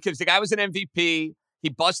see? Because the guy was an MVP. He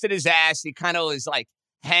busted his ass. He kind of was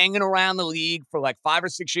hanging around the league for 5 or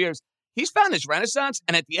 6 years. He's found his renaissance.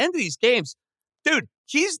 And at the end of these games, dude,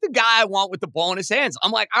 he's the guy I want with the ball in his hands.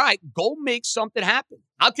 I'm like, all right, go make something happen.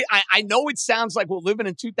 I know it sounds like we're living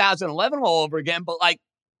in 2011 all over again, but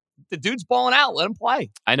the dude's balling out. Let him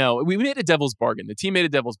play. I know. We made a devil's bargain. The team made a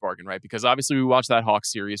devil's bargain, right? Because obviously we watched that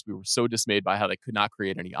Hawks series. We were so dismayed by how they could not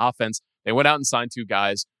create any offense. They went out and signed 2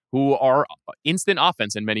 guys who are instant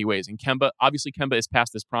offense in many ways. And Kemba is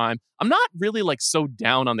past his prime. I'm not really so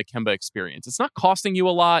down on the Kemba experience. It's not costing you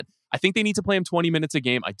a lot. I think they need to play him 20 minutes a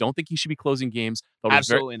game. I don't think he should be closing games.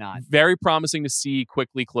 Absolutely not. Very promising to see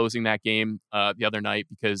Quickly closing that game the other night,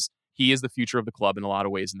 because he is the future of the club in a lot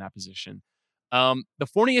of ways in that position. The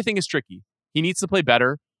Fournier thing is tricky. He needs to play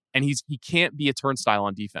better, and he can't be a turnstile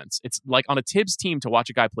on defense. It's like on a Tibbs team, to watch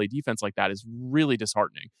a guy play defense like that is really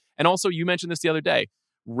disheartening. And also, you mentioned this the other day,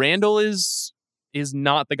 Randall is is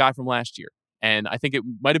not the guy from last year. And I think it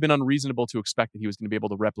might have been unreasonable to expect that he was going to be able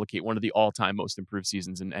to replicate one of the all-time most improved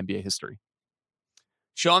seasons in NBA history.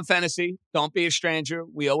 Sean Fennessy, don't be a stranger.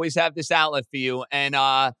 We always have this outlet for you. And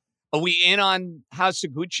are we in on House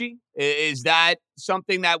of Gucci? Is that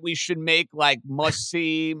something that we should make like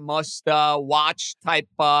must-see, must-watch type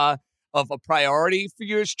of a priority for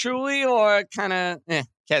yours truly, or kind of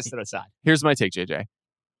cast it aside? Here's my take, JJ.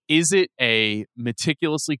 Is it a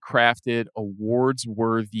meticulously crafted,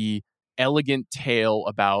 awards-worthy, elegant tale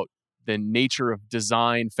about the nature of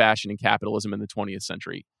design, fashion, and capitalism in the 20th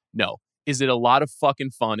century? No. Is it a lot of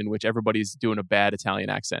fucking fun in which everybody's doing a bad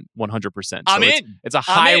Italian accent? 100%. I'm in. It's a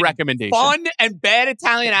high recommendation. Fun and bad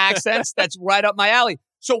Italian accents. That's right up my alley.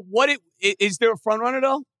 So is there a front runner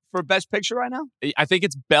though for Best Picture right now? I think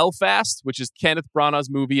it's Belfast, which is Kenneth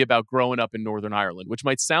Branagh's movie about growing up in Northern Ireland, which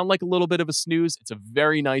might sound like a little bit of a snooze. It's a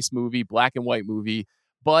very nice movie, black and white movie.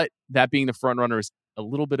 But that being the front runner is a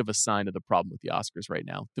little bit of a sign of the problem with the Oscars right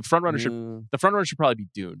now. The front runner should probably be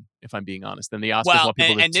Dune, if I'm being honest. And the Oscars want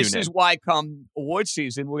people to tune in. And this is why come award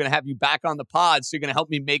season, we're going to have you back on the pod. So you're going to help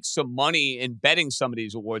me make some money in betting some of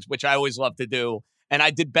these awards, which I always love to do. And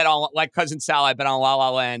I did bet on, like Cousin Sal, I bet on La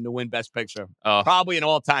La Land to win Best Picture. Probably an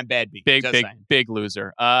all-time bad beat. Big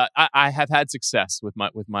loser. I have had success with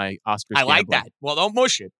my Oscars. I like that. Well, don't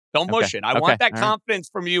mush it. Don't mush it. I want that confidence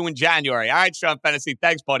from you in January. All right, Sean Fennessy.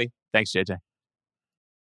 Thanks, buddy. Thanks, JJ.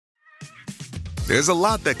 There's a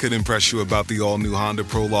lot that could impress you about the all-new Honda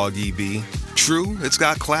Prologue EV. True, it's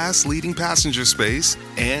got class-leading passenger space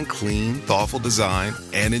and clean, thoughtful design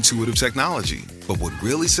and intuitive technology. But what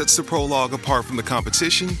really sets the Prologue apart from the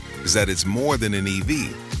competition is that it's more than an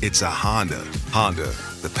EV. It's a Honda. Honda,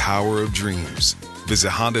 the power of dreams. Visit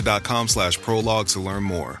honda.com/prologue to learn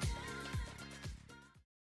more.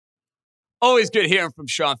 Always good hearing from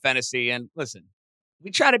Sean Fennessy. And listen, we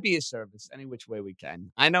try to be a service any which way we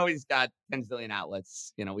can. I know he's got 10 zillion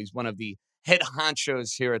outlets. You know, he's one of the head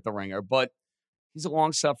honchos here at The Ringer, but he's a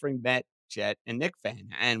long-suffering Met, Jet, and Knick fan.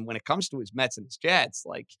 And when it comes to his Mets and his Jets,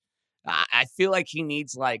 like, I feel like he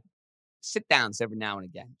needs, like, sit-downs every now and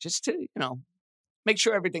again just to, make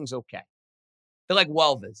sure everything's okay. They're like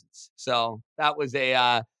well visits. So that was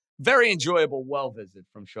a very enjoyable well visit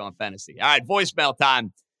from Sean Fennessy. All right, voicemail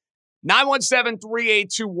time.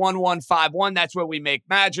 917-382-1151. That's where we make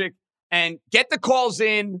magic. And get the calls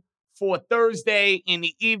in for Thursday in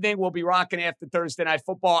the evening. We'll be rocking after Thursday Night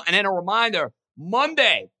Football. And then a reminder,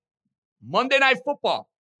 Monday Night Football,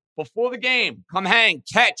 before the game, come hang,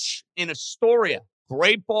 catch in Astoria.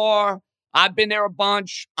 Great bar. I've been there a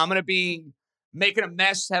bunch. I'm going to be making a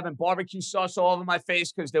mess, having barbecue sauce all over my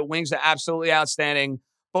face because their wings are absolutely outstanding.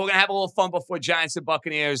 But we're going to have a little fun before Giants and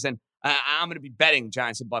Buccaneers. And I'm going to be betting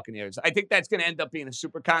Giants and Buccaneers. I think that's going to end up being a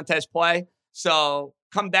super contest play. So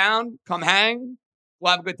come down, come hang.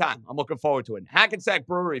 We'll have a good time. I'm looking forward to it. Hackensack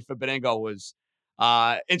Brewery for Bendigo was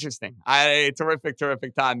interesting.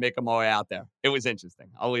 Terrific time making my way out there. It was interesting.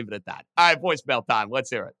 I'll leave it at that. All right, voicemail time. Let's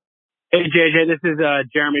hear it. Hey, JJ, this is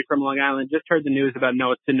Jeremy from Long Island. Just heard the news about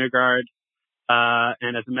Noah Syndergaard.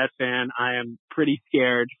 And as a Mets fan, I am pretty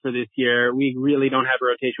scared for this year. We really don't have a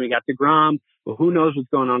rotation. We got DeGrom, but who knows what's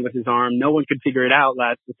going on with his arm? No one could figure it out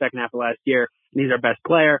the second half of last year. And he's our best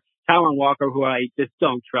player. Taijuan Walker, who I just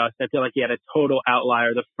don't trust. I feel like he had a total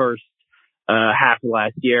outlier the first half of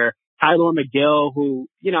last year. Tyler McGill, who,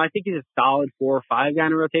 I think he's a solid 4 or 5 guy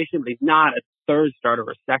in a rotation, but he's not a third starter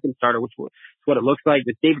or a second starter, which is what it looks like.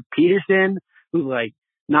 There's David Peterson, who's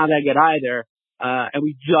not that good either. And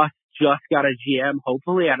we just got a GM,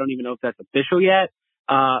 hopefully. I don't even know if that's official yet.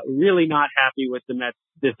 Really not happy with the Mets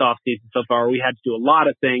this offseason so far. We had to do a lot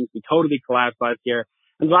of things. We totally collapsed last year.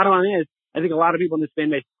 And the bottom line is, I think a lot of people in this fan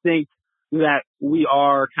base think that we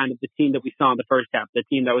are kind of the team that we saw in the first half, the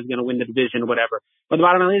team that was going to win the division or whatever. But the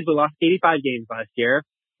bottom line is we lost 85 games last year.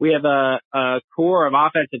 We have a core of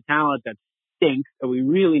offensive talent that stinks, and we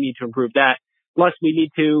really need to improve that. Plus, we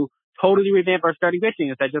need to totally revamp our starting pitching,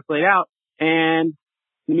 as I just laid out. And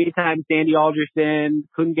in the meantime, Sandy Alderson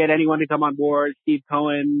couldn't get anyone to come on board. Steve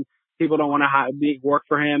Cohen, people don't want to work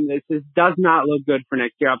for him. This does not look good for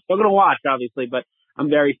next year. I'm still going to watch, obviously, but I'm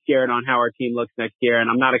very scared on how our team looks next year. And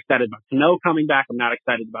I'm not excited about Sano coming back. I'm not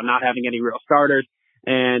excited about not having any real starters.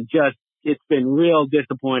 And it's been real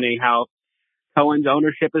disappointing how Cohen's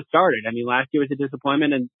ownership has started. I mean, last year was a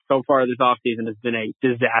disappointment, and so far this offseason has been a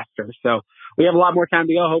disaster. So we have a lot more time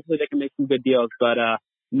to go. Hopefully they can make some good deals, but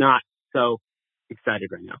not so excited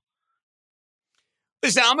right now.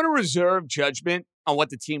 Listen, I'm going to reserve judgment on what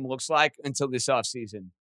the team looks like until this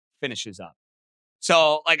offseason finishes up.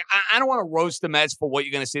 So, I don't want to roast the Mets for what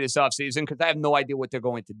you're going to see this offseason because I have no idea what they're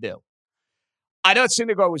going to do. I thought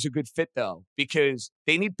Syndergaard was a good fit, though, because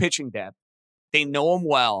they need pitching depth. They know him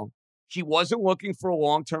well. He wasn't looking for a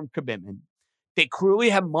long-term commitment. They clearly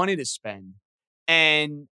have money to spend.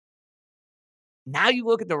 And now you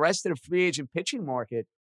look at the rest of the free agent pitching market,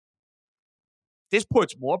 this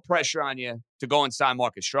puts more pressure on you to go and sign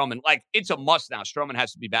Marcus Stroman. Like, it's a must now. Stroman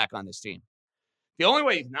has to be back on this team. The only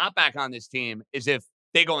way he's not back on this team is if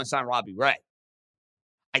they go and sign Robbie Ray.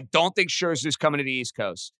 I don't think Scherzer's coming to the East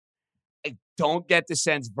Coast. I don't get the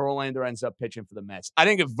sense Verlander ends up pitching for the Mets. I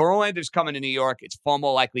think if Verlander's coming to New York, it's far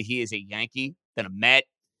more likely he is a Yankee than a Met.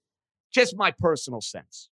 Just my personal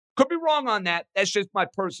sense. Could be wrong on that. That's just my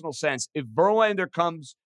personal sense. If Verlander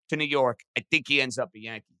comes to New York, I think he ends up a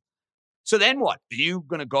Yankee. So then what? Are you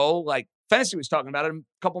going to go, like Fantasy was talking about it a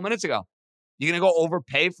couple minutes ago, you're going to go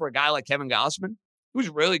overpay for a guy like Kevin Gausman, who was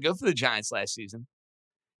really good for the Giants last season?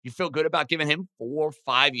 You feel good about giving him 4 or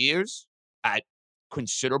 5 years at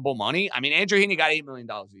considerable money? I mean, Andrew Heaney got $8 million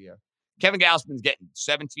a year. Kevin Gausman's getting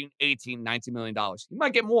 $17, $18, $19 million. He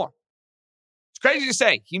might get more. It's crazy to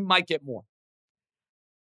say. He might get more.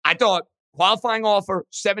 I thought qualifying offer,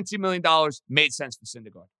 $17 million, made sense for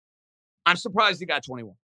Syndergaard. I'm surprised he got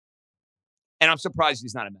 21. And I'm surprised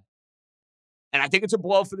he's not a Met. And I think it's a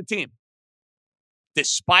blow for the team.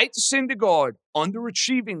 Despite Syndergaard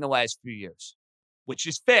underachieving the last few years, which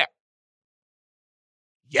is fair.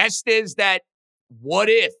 Yes, there's that what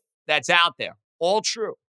if that's out there. All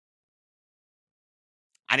true.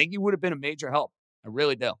 I think he would have been a major help. I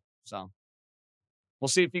really do. So we'll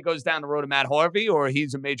see if he goes down the road of Matt Harvey or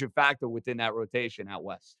he's a major factor within that rotation out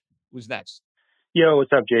west. Who's next? Yo,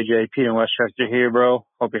 what's up, JJ? Pete in Westchester here, bro.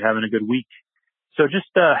 Hope you're having a good week. So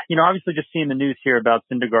just, obviously just seeing the news here about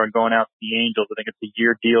Syndergaard going out to the Angels. I think it's a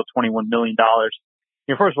year deal, $21 million.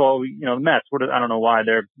 First of all, the Mets, I don't know why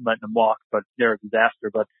they're letting them walk, but they're a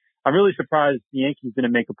disaster. But I'm really surprised the Yankees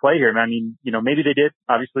didn't make a play here. I mean, maybe they did.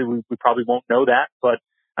 Obviously, we probably won't know that. But,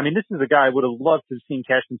 I mean, this is a guy I would have loved to have seen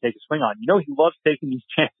Cashman take a swing on. He loves taking these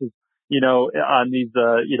chances, on these,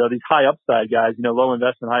 these high upside guys, low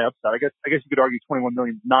investment, high upside. I guess you could argue 21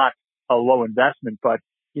 million is not a low investment, but,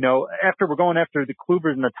 after we're going after the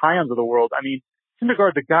Klubers and the Tyons of the world, I mean,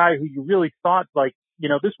 Syndergaard, the guy who you really thought, like,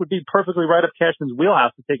 this would be perfectly right up Cashman's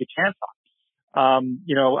wheelhouse to take a chance on.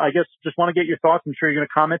 I guess just want to get your thoughts. I'm sure you're going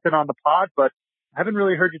to comment it on the pod, but I haven't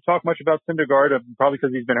really heard you talk much about Syndergaard, probably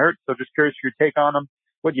because he's been hurt. So just curious for your take on him,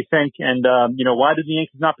 what you think, and, why did the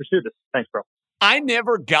Yankees not pursue this? Thanks, bro. I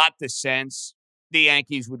never got the sense the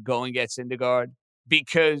Yankees would go and get Syndergaard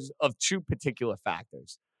because of two particular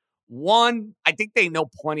factors. One, I think they know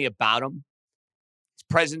plenty about him. His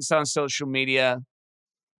presence on social media.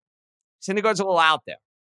 Syndergaard's a little out there.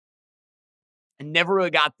 I never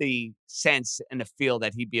really got the sense and the feel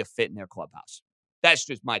that he'd be a fit in their clubhouse. That's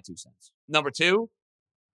just my 2 cents. Number two,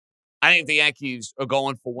 I think the Yankees are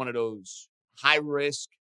going for one of those high risk,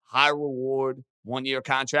 high reward, 1-year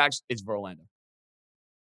contracts. It's Verlander.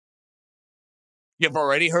 You've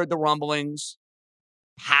already heard the rumblings.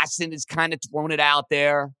 Passan has kind of thrown it out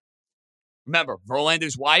there. Remember,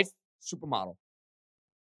 Verlander's wife, supermodel.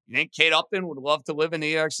 You think Kate Upton would love to live in New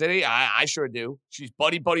York City? I sure do. She's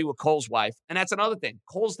buddy-buddy with Cole's wife. And that's another thing.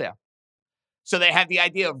 Cole's there. So they have the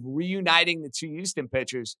idea of reuniting the two Houston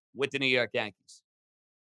pitchers with the New York Yankees.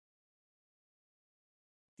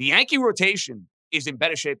 The Yankee rotation is in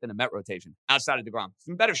better shape than the Met rotation outside of DeGrom. It's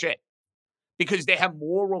in better shape because they have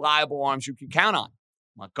more reliable arms you can count on.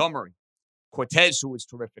 Montgomery, Cortez, who was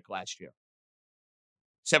terrific last year.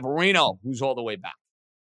 Severino, who's all the way back.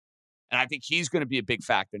 And I think he's going to be a big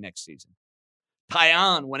factor next season.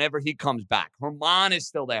 Taillon, whenever he comes back. Herman is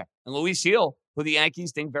still there. And Luis Gil, who the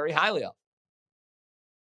Yankees think very highly of.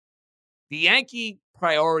 The Yankee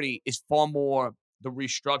priority is far more the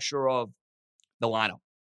restructure of the lineup.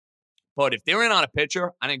 But if they're in on a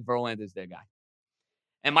pitcher, I think Verlander's their guy.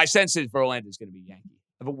 And my sense is Verlander's going to be Yankee.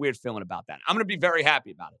 I have a weird feeling about that. I'm going to be very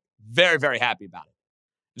happy about it. Very, very happy about it.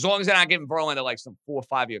 As long as they're not giving Verlander like some 4 or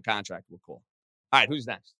 5 year contract, we're cool. All right, who's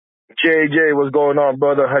next? JJ, what's going on,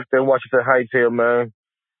 brother? Hector in Washington Heights here, man.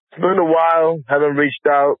 It's been a while. Haven't reached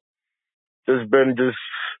out.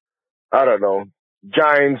 I don't know.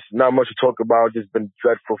 Giants, not much to talk about. Just been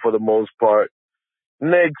dreadful for the most part.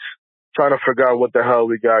 Knicks, trying to figure out what the hell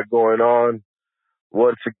we got going on.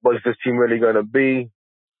 What's this team really going to be?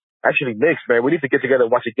 Actually, Knicks, man. We need to get together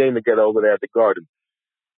and watch a game together over there at the Garden.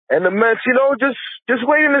 And the Mets, just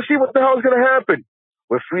waiting to see what the hell is going to happen.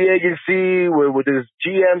 With free agency, with this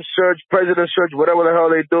GM search, president search, whatever the hell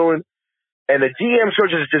they're doing. And the GM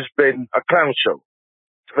search has just been a clown show.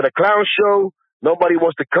 It's been a clown show. Nobody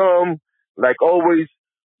wants to come. Like always,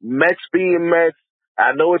 Mets being Mets.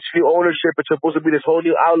 I know it's new ownership. It's supposed to be this whole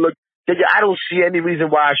new outlook. I don't see any reason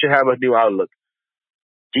why I should have a new outlook.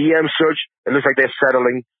 GM search, it looks like they're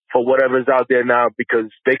settling for whatever's out there now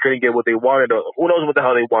because they couldn't get what they wanted, or who knows what the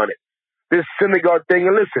hell they wanted. This Syndergaard thing,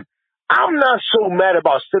 and listen, I'm not so mad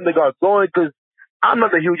about Syndergaard going because I'm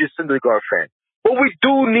not the hugest Syndergaard fan. But we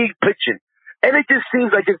do need pitching. And it just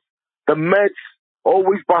seems like it's the Mets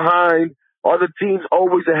always behind, other teams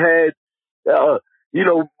always ahead,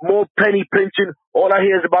 more penny pinching. All I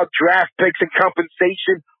hear is about draft picks and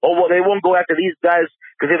compensation. Oh, well, they won't go after these guys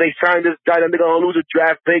because if they sign this guy, then they're going to lose a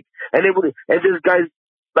draft pick. And this guy's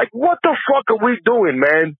like, what the fuck are we doing,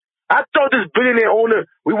 man? I thought this billionaire owner,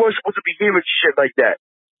 we weren't supposed to be hearing shit like that.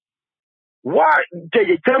 Why?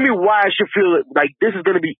 JJ, tell me why I should feel like this is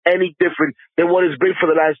going to be any different than what it's been for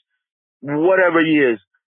the last whatever years.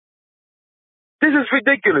 This is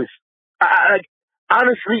ridiculous.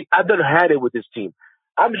 Honestly, I've done had it with this team.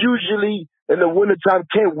 I'm usually in the wintertime,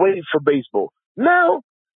 can't wait for baseball. Now,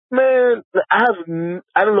 man, I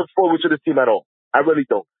don't look forward to this team at all. I really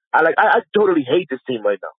don't. I totally hate this team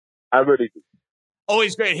right now. I really do.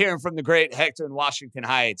 Always great hearing from the great Hector in Washington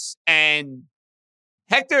Heights. And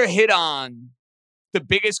Hector hit on the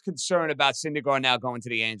biggest concern about Syndergaard now going to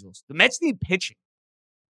the Angels. The Mets need pitching.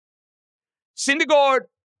 Syndergaard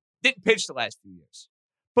didn't pitch the last few years.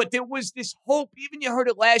 But there was this hope, even you heard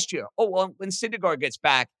it last year. Oh, well, when Syndergaard gets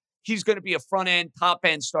back, he's going to be a front-end,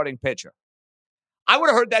 top-end starting pitcher. I would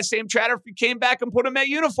have heard that same chatter if he came back and put a Met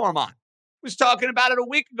uniform on. Was talking about it a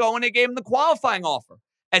week ago when they gave him the qualifying offer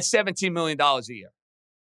at $17 million a year.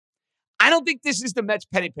 I don't think this is the Mets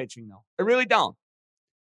penny pitching, though. I really don't.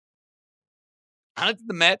 I don't think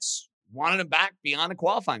the Mets wanted him back beyond the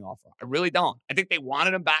qualifying offer. I really don't. I think they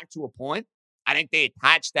wanted him back to a point. I think they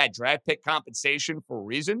attached that draft pick compensation for a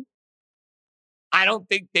reason. I don't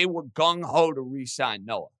think they were gung-ho to re-sign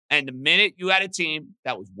Noah. And the minute you had a team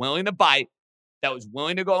that was willing to bite, that was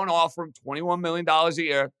willing to go and offer him $21 million a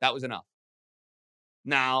year, that was enough.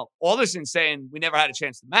 Now, all this in saying we never had a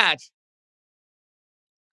chance to match,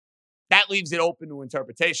 that leaves it open to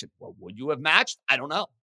interpretation. Well, would you have matched? I don't know.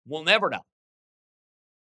 We'll never know.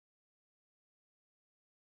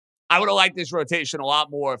 I would have liked this rotation a lot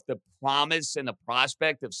more if the promise and the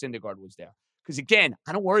prospect of Syndergaard was there. Because, again,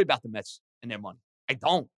 I don't worry about the Mets and their money. I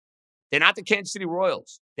don't. They're not the Kansas City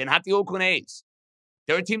Royals. They're not the Oakland A's.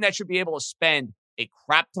 They're a team that should be able to spend a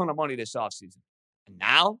crap ton of money this offseason. And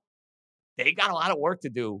now, they got a lot of work to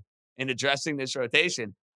do in addressing this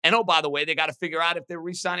rotation. And, oh, by the way, they got to figure out if they're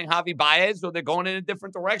re-signing Javi Baez or they're going in a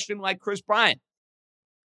different direction like Chris Bryant.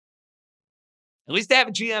 At least they have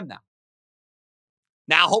a GM now.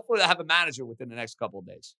 Now, hopefully, they'll have a manager within the next couple of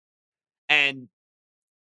days. And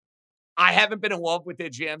I haven't been in love with their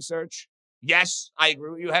GM search. Yes, I agree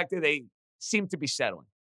with you, Hector. They seem to be settling.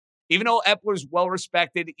 Even though Epler's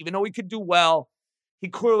well-respected, even though he could do well, he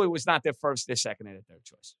clearly was not their first, their second, and their third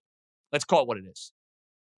choice. Let's call it what it is.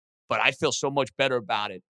 But I feel so much better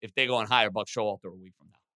about it if they go and hire Buck Showalter a week from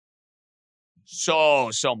now. So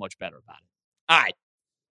much better about it. All right.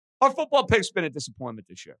 Our football pick's been a disappointment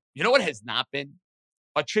this year. You know what has not been?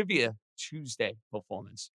 Our Trivia Tuesday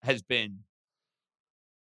performance has been,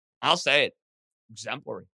 I'll say it,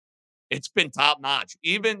 exemplary. It's been top-notch.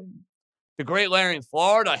 Even the great Larry in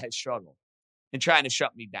Florida has struggled in trying to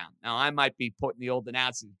shut me down. Now, I might be putting the old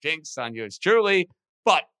announcing jinx on yours truly,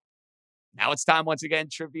 but now it's time once again,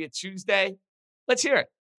 Trivia Tuesday. Let's hear it.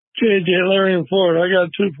 JJ, Larry in Florida. I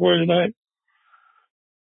got two for you tonight.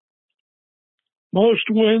 Most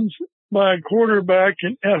wins by a quarterback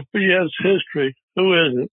in FBS history. Who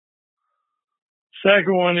is it?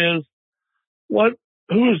 Second one is,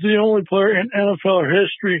 who is the only player in NFL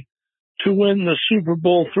history to win the Super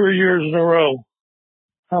Bowl 3 years in a row?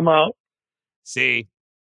 I'm out. See,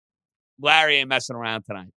 Larry ain't messing around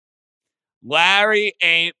tonight. Larry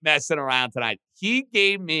ain't messing around tonight. He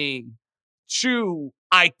gave me two,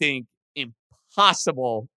 I think,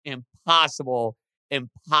 impossible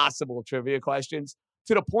trivia questions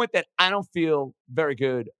to the point that I don't feel very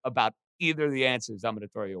good about either of the answers I'm going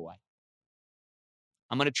to throw you away.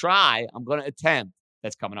 I'm going to attempt.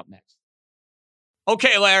 That's coming up next.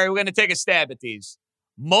 Okay, Larry, we're going to take a stab at these.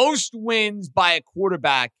 Most wins by a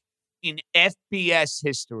quarterback in FBS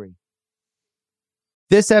history.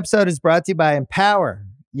 This episode is brought to you by Empower.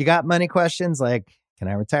 You got money questions like, can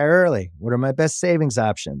I retire early? What are my best savings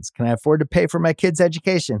options? Can I afford to pay for my kids'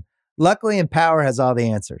 education? Luckily, Empower has all the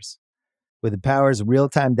answers. With Empower's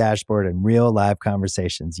real-time dashboard and real live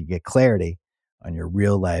conversations, you get clarity on your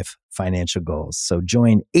real-life financial goals. So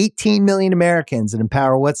join 18 million Americans and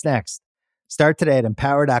Empower what's next. Start today at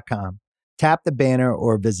empower.com. Tap the banner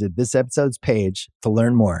or visit this episode's page to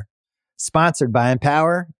learn more. Sponsored by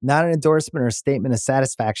Empower, not an endorsement or a statement of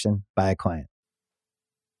satisfaction by a client.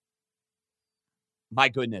 My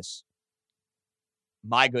goodness.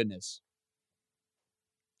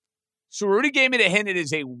 So Rudy gave me the hint it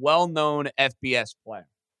is a well-known FBS player.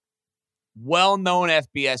 Well-known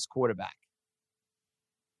FBS quarterback.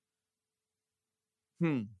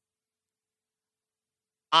 I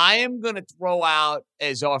am going to throw out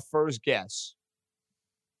as our first guess.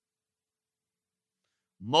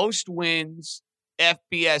 Most wins,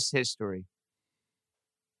 FBS history.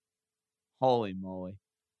 Holy moly.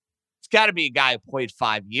 It's got to be a guy who played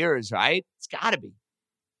 5 years, right? It's got to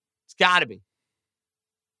be.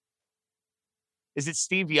 Is it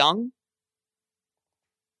Steve Young?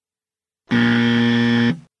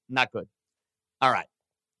 Not good. All right.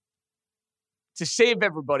 To save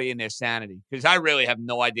everybody in their sanity, because I really have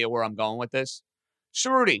no idea where I'm going with this.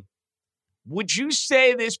 So, Rudy, would you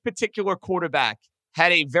say this particular quarterback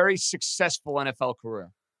had a very successful NFL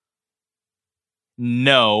career?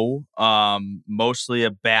 No, mostly a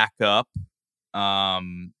backup.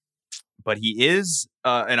 But he is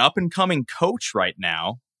an up-and-coming coach right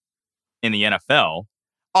now in the NFL.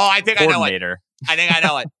 Oh, I think I know it. I think I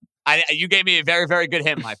know it. You gave me a very, very good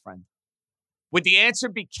hint, my friend. Would the answer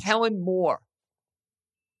be Kellen Moore?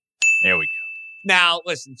 There we go. Now,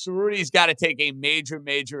 listen, so Rudy's got to take a major,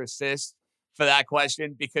 major assist for that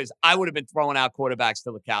question because I would have been throwing out quarterbacks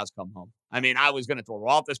till the cows come home. I mean, I was going to throw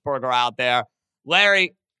Roethlisberger out there.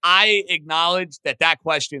 Larry, I acknowledge that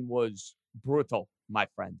question was brutal, my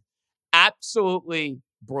friend. Absolutely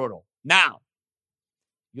brutal. Now,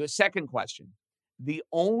 your second question. The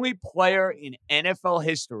only player in NFL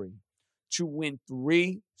history to win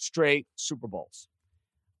 3 straight Super Bowls.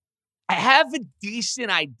 I have a decent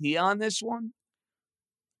idea on this one.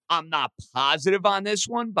 I'm not positive on this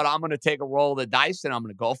one, but I'm going to take a roll of the dice and I'm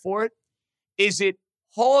going to go for it. Is it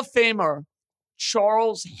Hall of Famer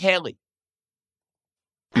Charles Haley?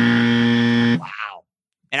 Wow.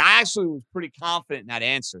 And I actually was pretty confident in that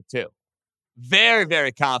answer, too. Very,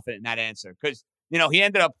 very confident in that answer because, he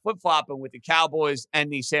ended up flip-flopping with the Cowboys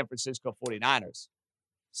and the San Francisco 49ers.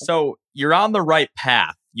 So you're on the right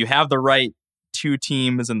path. You have the right 2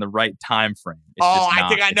 teams in the right time frame. I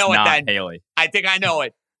think I know it then. Haley. I think I know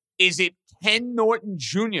it. Is it Ken Norton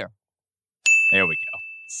Jr.? There we go.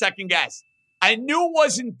 Second guess. I knew it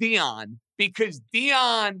wasn't Deion because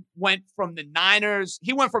Deion went from the Niners.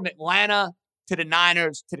 He went from Atlanta to the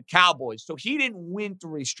Niners to the Cowboys. So he didn't win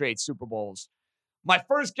 3 straight Super Bowls. My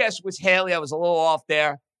first guess was Haley. I was a little off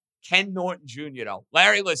there. Ken Norton Jr., though.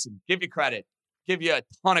 Larry, listen, give you credit. Give you a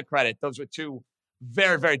ton of credit. Those were 2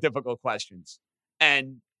 very, very difficult questions.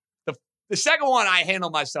 And the second one, I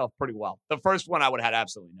handled myself pretty well. The first one, I would have had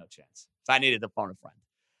absolutely no chance. So I needed to phone a friend.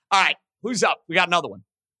 All right, who's up? We got another one.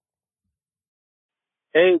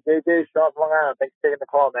 Hey, JJ, Sean from Long Island. Thanks for taking the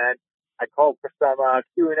call, man. I called for some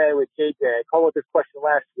Q&A with JJ. I called with this question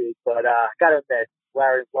last week, but I got to admit,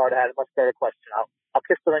 Larry in Florida had a much better question. I'll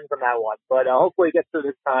kiss the rings on that one, but hopefully he gets through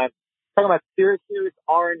this time. Talking about Syracuse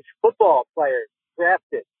Orange football players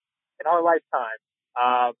drafted in our lifetime.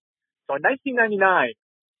 So in 1999,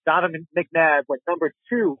 Donovan McNabb went number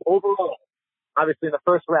 2 overall, obviously in the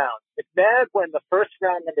first round. McNabb went the first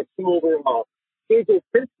round, number 2 overall. JJ,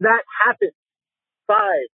 since that happened, 5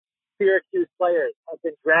 Syracuse players have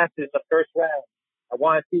been drafted in the first round. I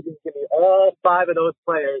want to see you give me all 5 of those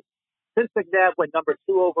players. Since McNabb went number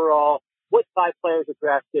 2 overall, what 5 players were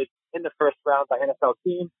drafted in the first round by NFL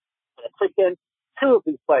teams? And a quick hint, 2 of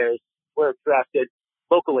these players were drafted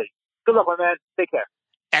locally. Good luck, my man. Take care.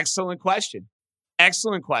 Excellent question.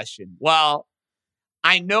 Well,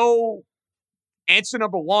 I know answer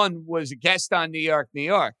number 1 was a guest on New York, New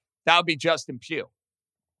York. That would be Justin Pugh.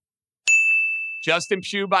 Justin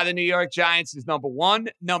Pugh by the New York Giants is number 1.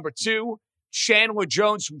 Number 2, Chandler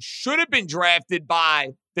Jones, who should have been drafted by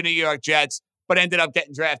the New York Jets, but ended up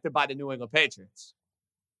getting drafted by the New England Patriots.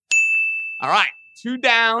 All right, 2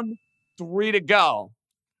 down, 3 to go.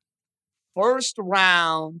 First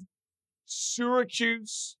round,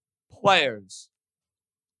 Syracuse players.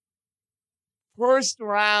 First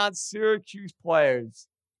round, Syracuse players.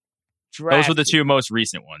 Drafted. Those were the 2 most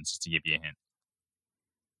recent ones, just to give you a hint.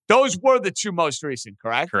 Those were the 2 most recent,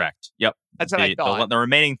 correct? Correct. Yep. That's what I thought. The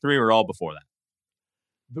remaining 3 were all before that.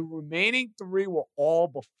 The remaining 3 were all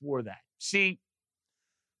before that. See,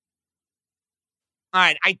 all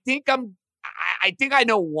right, I think I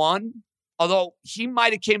know one, although he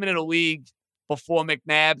might have came into the league before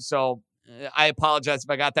McNabb, so I apologize if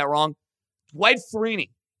I got that wrong. Dwight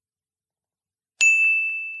Freeney.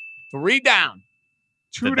 3 down,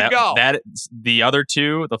 2 to go. The other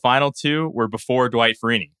 2, the final 2, were before Dwight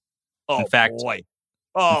Freeney. Oh, in fact, boy.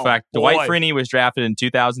 Oh, in fact, boy. Dwight Freeney was drafted in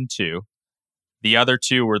 2002. The other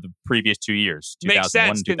two were the previous 2 years, 2001 Makes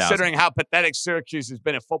sense and 2000. considering how pathetic Syracuse has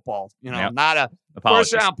been at football. Yep. Not a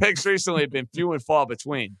Apologies. first-round picks recently have been few and far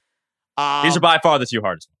between. These are by far the two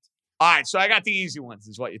hardest ones. All right, so I got the easy ones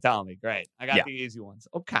is what you're telling me. Great. I got Yeah. the easy ones.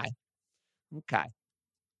 Okay.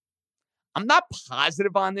 I'm not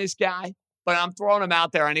positive on this guy, but I'm throwing him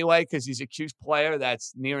out there anyway because he's a cute player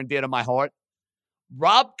that's near and dear to my heart.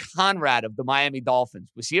 Rob Conrad of the Miami Dolphins.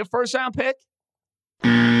 Was he a first-round pick? He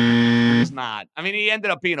was not. I mean, he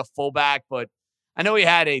ended up being a fullback, but I know he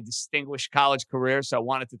had a distinguished college career, so I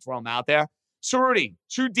wanted to throw him out there. Cerruti,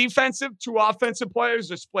 2 defensive, 2 offensive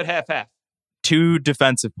players, or split half-half? 2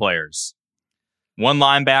 defensive players. 1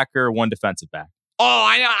 linebacker, 1 defensive back. Oh,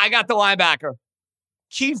 I got the linebacker.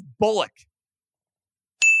 Keith Bullock.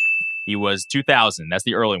 He was 2000. That's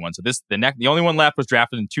the early one. So the only one left was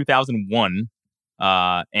drafted in 2001,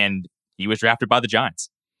 and he was drafted by the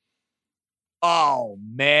Giants. Oh,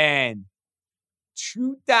 man.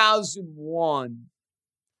 2001.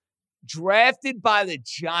 Drafted by the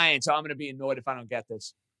Giants. I'm going to be annoyed if I don't get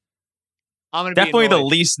this. I'm going to Definitely be the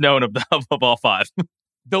least known of all 5.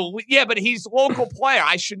 Yeah, but he's a local player.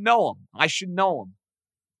 I should know him.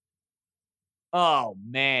 Oh,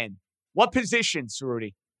 man. What position,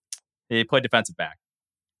 Cerruti? He played defensive back.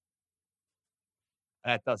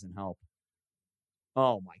 That doesn't help.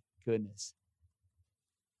 Oh, my goodness.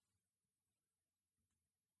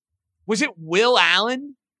 Was it Will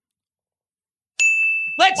Allen?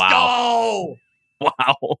 Let's go!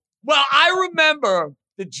 Wow. Well, I remember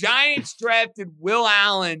the Giants drafted Will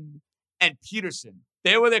Allen and Peterson.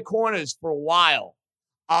 They were their corners for a while.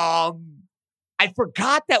 I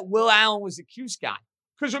forgot that Will Allen was a Cuse guy.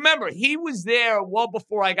 Because remember, he was there well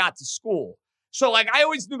before I got to school. So, I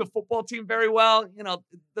always knew the football team very well.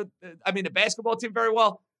 The basketball team very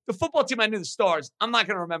well. The football team, I knew the stars. I'm not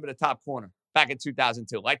going to remember the top corner back in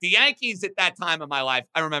 2002. Like the Yankees at that time of my life,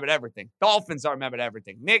 I remembered everything. Dolphins, I remembered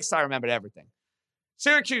everything. Knicks, I remembered everything.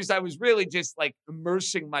 Syracuse, I was really just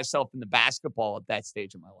immersing myself in the basketball at that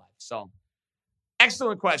stage of my life. So,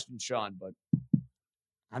 excellent question, Sean, but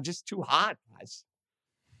I'm just too hot, guys.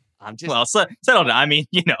 Well, settle down. I mean,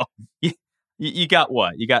 you got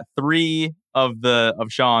what? You got 3 of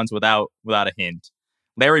Sean's without a hint.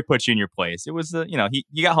 Larry put you in your place. It was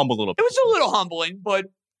you got humbled a little bit. It was a little humbling, but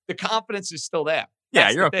the confidence is still there.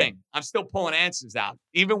 That's you're the okay. thing. I'm still pulling answers out.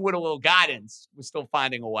 Even with a little guidance, we're still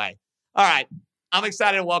finding a way. All right. I'm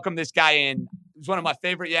excited to welcome this guy in. He's one of my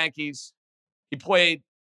favorite Yankees. He played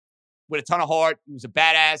with a ton of heart. He was a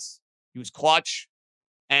badass. He was clutch.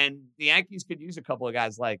 And the Yankees could use a couple of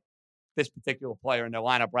guys like this particular player in their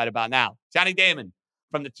lineup right about now. Johnny Damon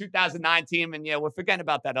from the 2009 team. And, we're forgetting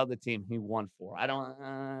about that other team he won for.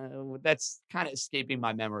 That's kind of escaping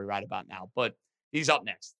my memory right about now. But he's up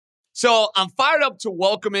next. So I'm fired up to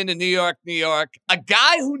welcome into New York, a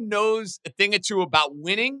guy who knows a thing or two about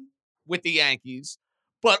winning with the Yankees,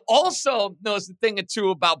 but also knows a thing or two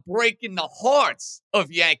about breaking the hearts of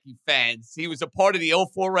Yankee fans. He was a part of the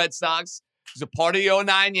 2004 Red Sox. He was a part of the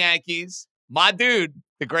 2009 Yankees. My dude,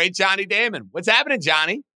 the great Johnny Damon. What's happening,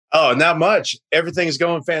 Johnny? Oh, not much. Everything's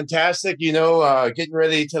going fantastic. Getting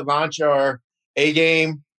ready to launch our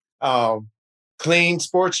A-game clean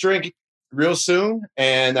sports drink real soon.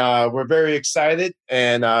 And we're very excited.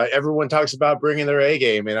 And everyone talks about bringing their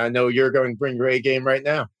A-game. And I know you're going to bring your A-game right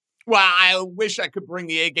now. Well, I wish I could bring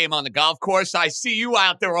the A-game on the golf course. I see you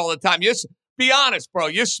out there all the time. Be honest, bro.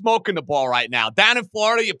 You're smoking the ball right now. Down in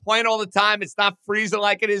Florida, you're playing all the time. It's not freezing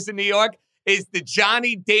like it is in New York. Is the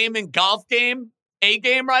Johnny Damon golf game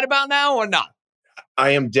A-game right about now or not?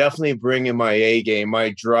 I am definitely bringing my A-game.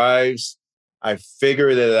 My drives, I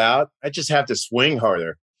figured it out. I just have to swing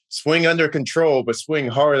harder. Swing under control, but swing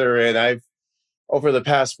harder. And over the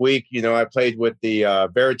past week, I played with the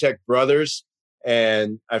Veritek brothers.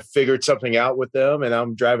 And I figured something out with them, and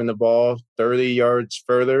I'm driving the ball 30 yards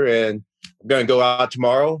further, and I'm going to go out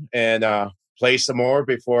tomorrow and play some more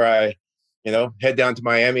before I, head down to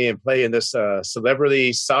Miami and play in this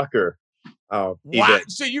celebrity soccer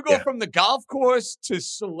event. So you go from the golf course to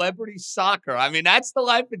celebrity soccer. I mean, that's the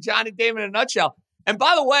life of Johnny Damon in a nutshell. And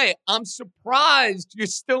by the way, I'm surprised you're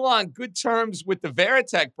still on good terms with the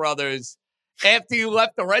Veritek brothers after you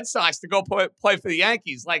left the Red Sox to go play for the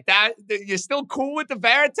Yankees. Like that, you're still cool with the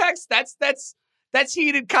Veriteks? That's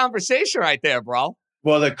heated conversation right there, bro.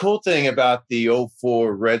 Well, the cool thing about the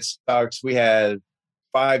 2004 Red Sox, we had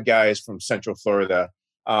 5 guys from Central Florida.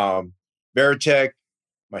 Veritek,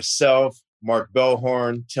 myself, Mark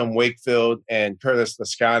Bellhorn, Tim Wakefield, and Curtis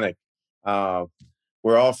Laskanik.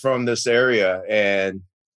 We're all from this area. And,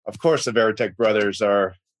 of course, the Veritek brothers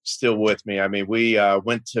are still with me. I mean, we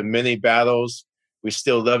went to many battles. We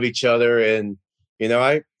still love each other. And, you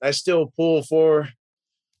know, I still pull for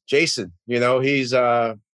Jason. You know, he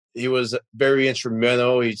was very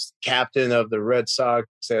instrumental. He's captain of the Red Sox.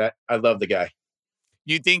 And I love the guy.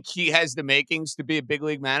 You think he has the makings to be a big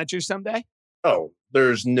league manager someday? Oh,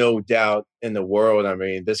 there's no doubt in the world. I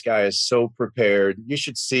mean, this guy is so prepared. You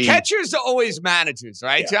should see. Catchers are always managers,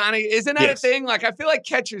 right, Yeah. Johnny? Isn't that a thing? Like, I feel like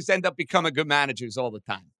catchers end up becoming good managers all the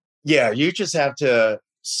time. Yeah, you just have to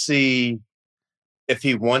see if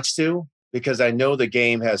he wants to, because I know the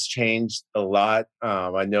game has changed a lot.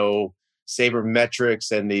 I know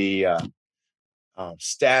sabermetrics and the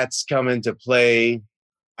stats come into play.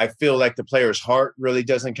 I feel like the player's heart really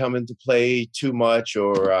doesn't come into play too much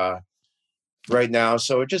or right now.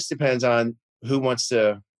 So it just depends on who wants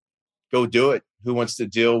to go do it, who wants to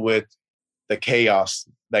deal with the chaos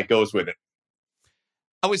that goes with it.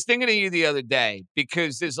 I was thinking of you the other day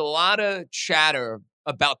because there's a lot of chatter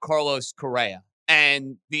about Carlos Correa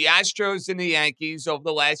and the Astros and the Yankees over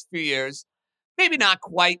the last few years. Maybe not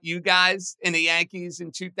quite you guys in the Yankees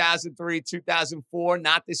in 2003, 2004,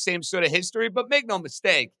 not the same sort of history, but make no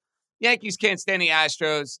mistake, Yankees can't stand the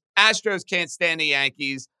Astros. Astros can't stand the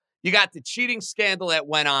Yankees. You got the cheating scandal that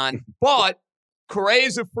went on, but Correa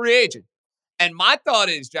is a free agent. And my thought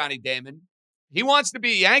is, Johnny Damon, he wants to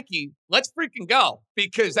be a Yankee. Let's freaking go.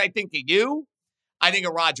 Because I think of you. I think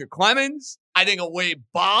of Roger Clemens. I think of Wade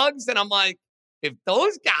Boggs. And I'm like, if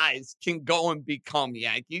those guys can go and become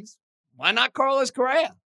Yankees, why not Carlos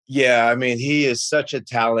Correa? Yeah, I mean, he is such a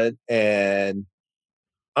talent, and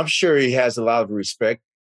I'm sure he has a lot of respect.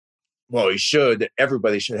 Well, he should.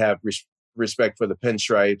 Everybody should have respect for the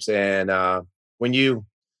pinstripes. And when you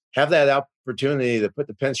have that opportunity to put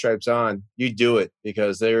the pinstripes on, you do it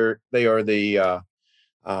because they are the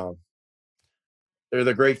they're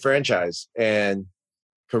the great franchise. And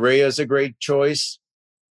Correa is a great choice.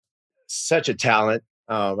 Such a talent.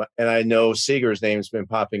 And I know Seager's name's been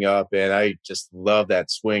popping up, and I just love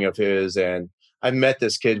that swing of his. And I met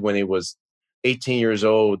this kid when he was 18 years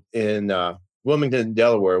old in Wilmington,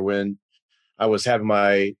 Delaware, when I was having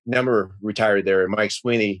my number retired there. And Mike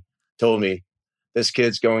Sweeney told me, this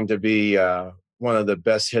kid's going to be one of the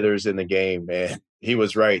best hitters in the game. And he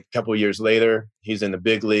was right. A couple of years later, he's in the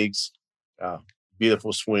big leagues.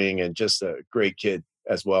 Beautiful swing and just a great kid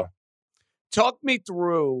as well. Talk me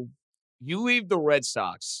through, you leave the Red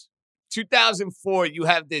Sox. 2004, you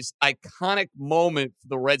have this iconic moment for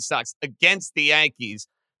the Red Sox against the Yankees.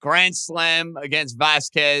 Grand slam against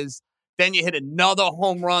Vasquez. Then you hit another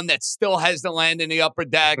home run that still has to land in the upper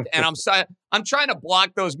deck. And I'm trying to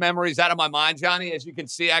block those memories out of my mind, Johnny. As you can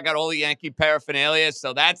see, I got all the Yankee paraphernalia.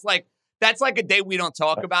 So that's like a day we don't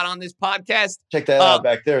talk about on this podcast. Check that out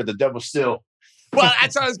back there, the double still. Well,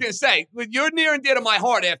 that's what I was going to say. You're near and dear to my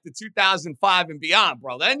heart after 2005 and beyond,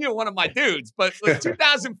 bro. Then you're one of my dudes. But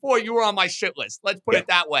 2004, you were on my shit list. Let's put it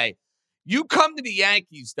that way. You come to the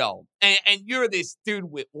Yankees, though, and you're this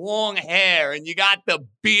dude with long hair, and you got the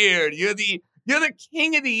beard. You're the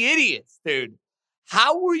king of the idiots, dude.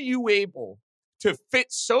 How were you able to fit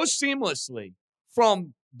so seamlessly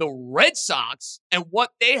from the Red Sox and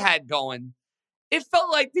what they had going? It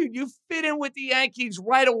felt like, dude, you fit in with the Yankees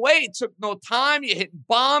right away. It took no time. You're hitting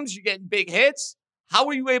bombs. You're getting big hits. How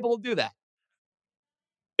were you able to do that?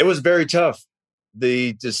 It was very tough.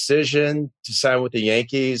 The decision to sign with the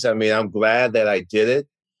Yankees, I mean, I'm glad that I did it,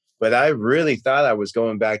 but I really thought I was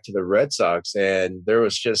going back to the Red Sox, and there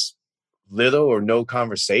was just little or no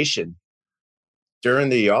conversation during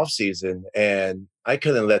the offseason, and I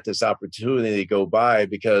couldn't let this opportunity go by,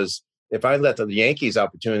 because if I let the Yankees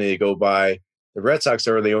opportunity go by, the Red Sox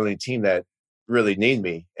are the only team that really need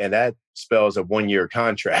me, and that spells a 1-year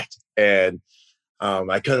contract, and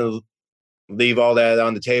I couldn't leave all that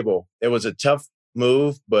on the table. It was a tough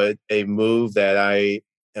move, but a move that I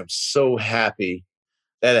am so happy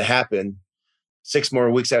that it happened. 6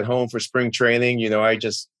 more weeks at home for spring training. You know, I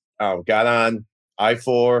just got on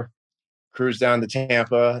I-4, cruised down to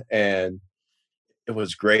Tampa, and it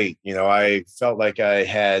was great. You know, I felt like I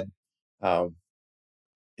had, you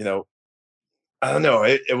know, I don't know.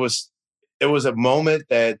 It was a moment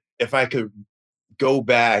that if I could go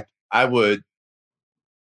back, I would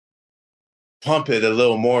pump it a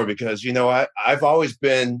little more, because, you know, I've always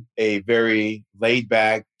been a very laid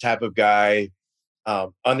back type of guy,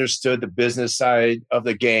 understood the business side of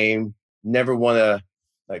the game, never want to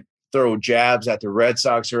like throw jabs at the Red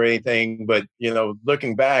Sox or anything. But, you know,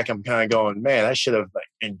 looking back, I'm kind of going, man, I should have like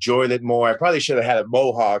enjoyed it more. I probably should have had a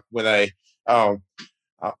mohawk when I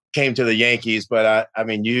came to the Yankees. But I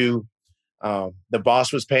mean, the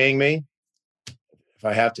boss was paying me if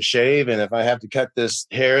I have to shave and if I have to cut this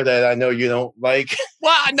hair that I know you don't like.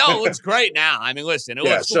 Well, no, it's great now. I mean, listen.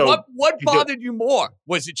 So what bothered you more?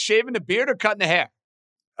 Was it shaving the beard or cutting the hair?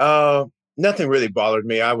 Nothing really bothered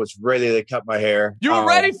me. I was ready to cut my hair. You were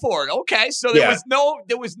ready for it. Okay. So there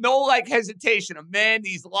was no like hesitation of, man,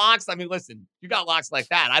 these locks. I mean, listen, you got locks like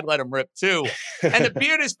that. I'd let them rip too. And the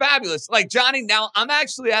beard is fabulous. Like, Johnny, now I'm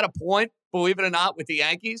actually at a point, believe it or not, with the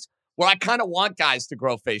Yankees where I kind of want guys to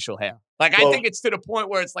grow facial hair. Like, I think it's to the point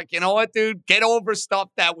where it's like, you know what, dude, get over stuff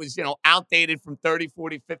that was, outdated from 30,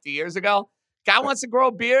 40, 50 years ago. Guy wants to grow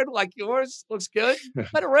a beard like yours, looks good.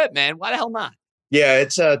 Let it rip, man. Why the hell not? Yeah,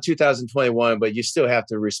 it's 2021, but you still have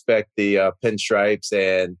to respect the pinstripes,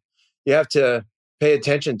 and you have to pay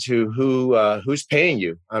attention to who's paying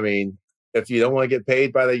you. I mean, if you don't want to get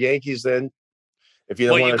paid by the Yankees, then if you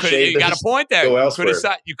don't want to shave, you got a point there. Go elsewhere.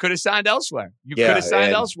 You could have signed elsewhere.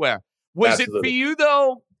 Was absolutely. It for you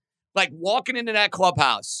though? Like walking into that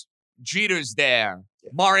clubhouse, Jeter's there,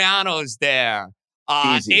 Mariano's there,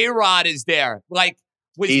 A-Rod is there. Like,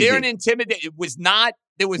 was there an intimidation? It was not.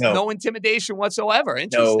 There was no intimidation whatsoever.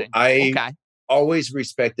 Interesting. No, I always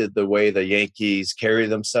respected the way the Yankees carry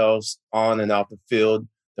themselves on and off the field,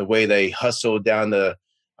 the way they hustled down the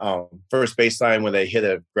first baseline when they hit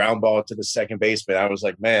a ground ball to the second baseman. I was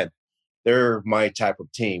like, man, they're my type of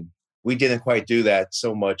team. We didn't quite do that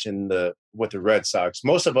so much with the Red Sox.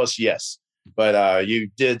 Most of us, yes. But you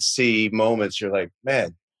did see moments you're like,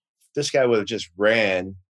 man, this guy would have just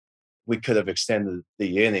ran. We could have extended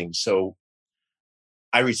the inning. So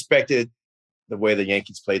I respected the way the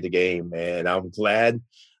Yankees played the game, and I'm glad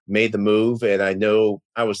made the move. And I know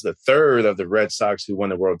I was the third of the Red Sox who won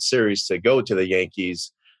the World Series to go to the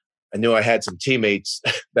Yankees. I knew I had some teammates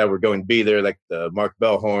that were going to be there, like the Mark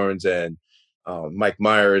Bellhorns and Mike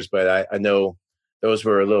Myers, but I know those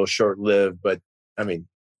were a little short-lived. But, I mean,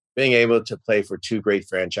 being able to play for two great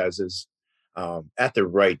franchises at the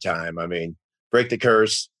right time, I mean, break the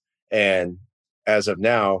curse. And as of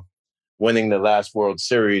now, winning the last World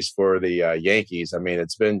Series for the Yankees. I mean,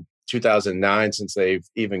 it's been 2009 since they've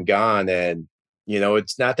even gone. And,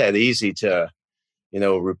 it's not that easy to,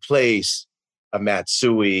 replace a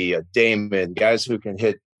Matsui, a Damon, guys who can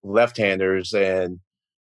hit left-handers, and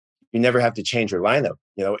you never have to change your lineup.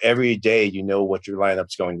 Every day you know what your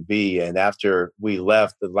lineup's going to be. And after we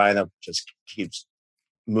left, the lineup just keeps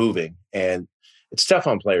moving. And it's tough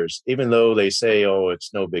on players, even though they say, oh,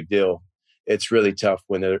 it's no big deal. It's really tough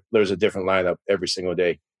when there's a different lineup every single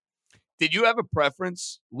day. Did you have a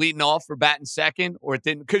preference leading off for batting second, or it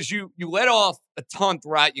didn't? Because you led off a ton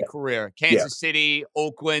throughout your career. Kansas City,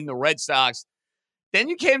 Oakland, the Red Sox. Then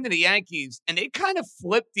you came to the Yankees, and they kind of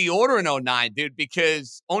flipped the order in 2009, dude,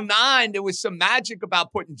 because 2009, there was some magic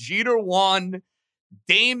about putting Jeter 1,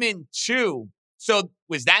 Damon 2. So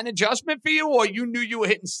was that an adjustment for you, or you knew you were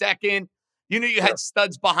hitting second? You knew you had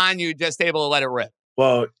studs behind you, just able to let it rip?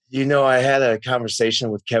 Well, I had a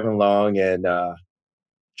conversation with Kevin Long and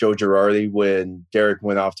Joe Girardi when Derek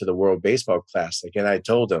went off to the World Baseball Classic. And I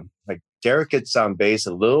told him, like, Derek gets on base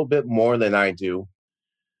a little bit more than I do.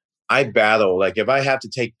 I battle. Like, if I have to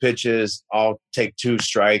take pitches, I'll take 2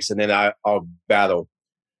 strikes and then I'll battle.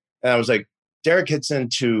 And I was like, Derek hits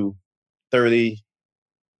into 30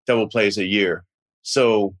 double plays a year.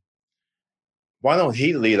 So why don't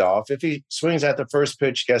he lead off? If he swings at the first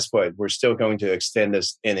pitch, guess what? We're still going to extend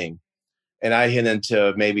this inning. And I hit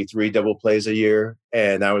into maybe 3 double plays a year.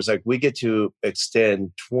 And I was like, we get to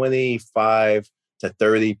extend 25 to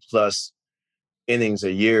 30 plus innings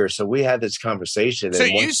a year. So we had this conversation. So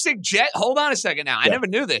you hold on a second now. I never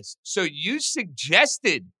knew this. So you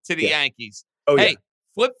suggested to the Yankees, hey,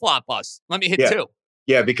 flip-flop us. Let me hit 2.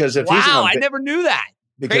 Yeah, because if I never knew that.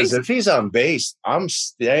 Because if he's on base, I'm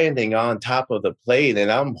standing on top of the plate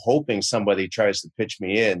and I'm hoping somebody tries to pitch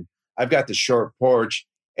me in. I've got the short porch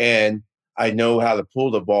and I know how to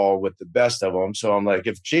pull the ball with the best of them. So I'm like,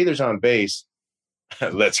 if Jeter's on base,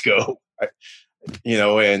 let's go.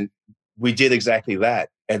 And we did exactly that.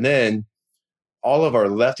 And then all of our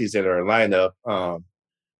lefties in our lineup,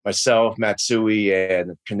 myself, Matsui,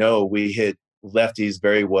 and Cano, we hit lefties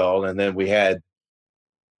very well. And then we had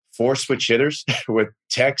 4 switch hitters with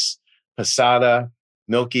Tex, Posada,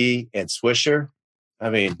 Milky, and Swisher. I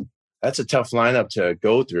mean, that's a tough lineup to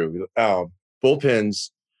go through. Bullpens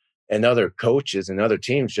and other coaches and other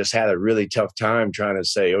teams just had a really tough time trying to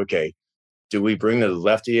say, okay, do we bring the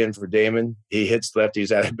lefty in for Damon? He hits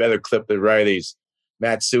lefties at a better clip than righties.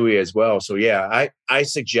 Matsui as well. So, yeah, I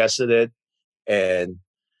suggested it. And,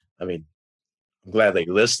 I mean, I'm glad they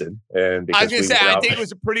listened. And because I was going to say, I think it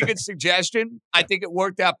was a pretty good suggestion. I think it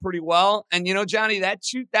worked out pretty well. And, Johnny, that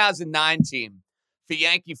 2009 team for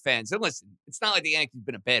Yankee fans. And listen, it's not like the Yankees have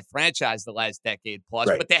been a bad franchise the last decade plus,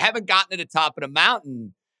 Right. but they haven't gotten to the top of the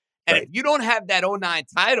mountain. And Right. if you don't have that 09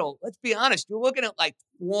 title, let's be honest, you're looking at like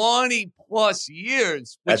 20 plus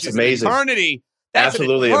years, which That's is amazing. an eternity. That's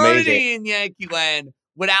Absolutely an eternity amazing. in Yankee land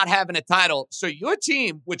without having a title. So your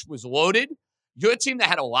team, which was loaded, your team that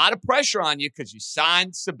had a lot of pressure on you because you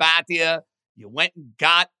signed Sabathia, you went and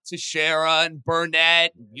got Teixeira and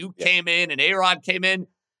Burnett, and you came in, and A-Rod came in.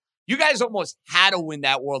 You guys almost had to win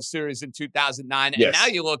that World Series in 2009. And Yes. now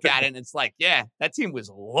you look at it, and it's like, yeah, that team was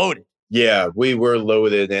loaded. Yeah, we were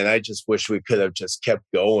loaded, and I just wish we could have just kept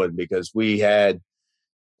going because we had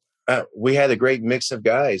a great mix of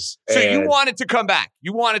guys. So you And- wanted to come back.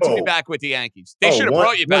 You wanted to be Oh. back with the Yankees. They Oh, should have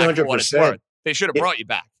brought you back for what it's 100%. worth. They should have brought you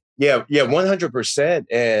back. Yeah, 100%.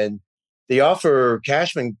 And the offer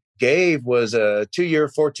Cashman gave was a 2-year,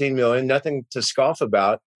 $14 million, nothing to scoff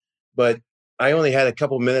about. But I only had a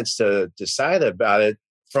couple minutes to decide about it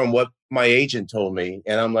from what my agent told me.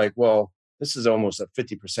 And I'm like, well, this is almost a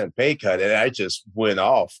 50% pay cut. And I just went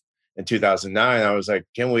off in 2009. I was like,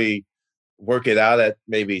 can we work it out at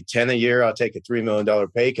maybe 10 a year? I'll take a $3 million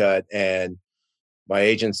pay cut. And my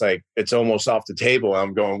agent's like, it's almost off the table.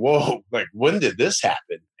 I'm going, whoa, like, when did this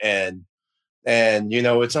happen? And you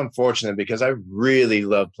know, it's unfortunate because I really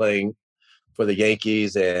love playing for the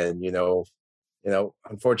Yankees. And,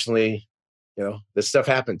 unfortunately, this stuff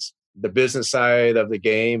happens. The business side of the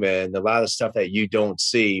game and a lot of stuff that you don't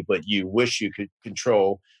see, but you wish you could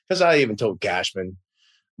control. Because I even told Cashman,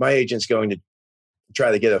 my agent's going to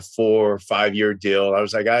try to get a 4 or 5 year deal. I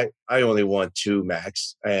was like, I only want 2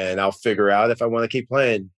 max, and I'll figure out if I want to keep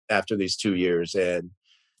playing after these 2 years. And,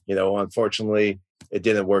 unfortunately, it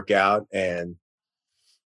didn't work out, and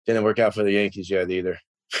didn't work out for the Yankees yet either.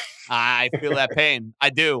 I feel that pain.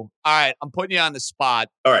 I do. All right, I'm putting you on the spot.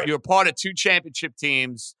 All right. You're part of 2 championship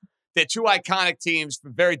teams. They're 2 iconic teams for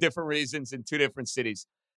very different reasons in 2 different cities.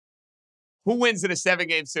 Who wins in a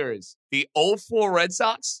 7-game series? The 04 Red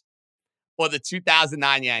Sox or the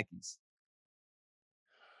 2009 Yankees?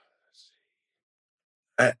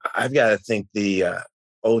 I've got to think the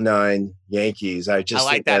 09 Yankees. I I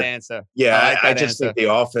like think that answer. Yeah, I I just think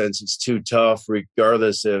the offense is too tough,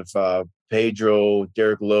 regardless if Pedro,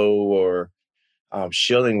 Derek Lowe, or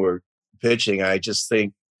Schilling were pitching. I just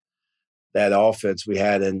think that offense we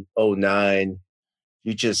had in 09,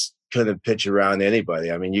 you just couldn't pitch around anybody.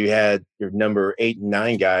 I mean, you had your number 8 and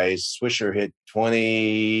 9 guys. Swisher hit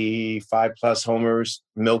 25 plus homers.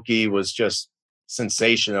 Milky was just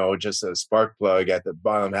sensational, just a spark plug at the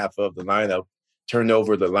bottom half of the lineup, turned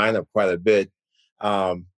over the lineup quite a bit.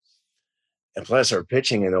 And plus our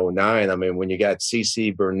pitching in 09, I mean, when you got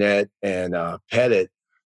CC, Burnett, and Pettit,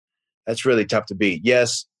 that's really tough to beat.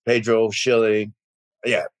 Yes, Pedro, Schilling.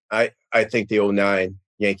 Yeah, I think the 09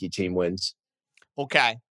 Yankee team wins.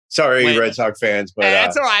 Okay. Sorry, Wait. Red Sox fans, but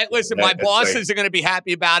That's all right. Listen, my that's bosses are going to be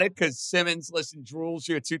happy about it because Simmons listened drools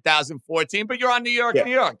here 2014, but you're on New York, Yeah.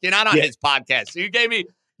 New York. You're not on Yeah. his podcast. So you gave me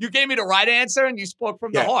the right answer and you spoke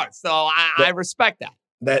from the Yeah. heart. So I respect that.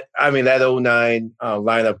 that 09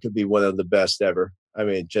 lineup could be one of the best ever. I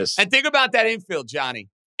mean, just And think about that infield, Johnny.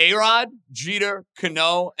 A-Rod, Jeter,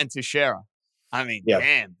 Cano, and Teixeira. I mean, Yeah.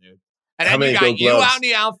 damn, dude. And How then many you got Gold you Gloves? out in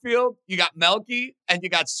the outfield. You got Melky, and you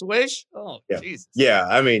got Swish. Oh, Yeah. Jesus. yeah.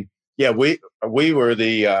 I mean, yeah, we were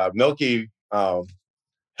the Milky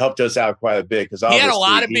helped us out quite a bit because He had a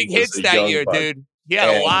lot of big hits that year, buck. dude. He had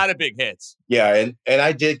a And- lot of big hits. Yeah, and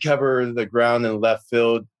I did cover the ground in left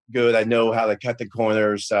field good. I know how to cut the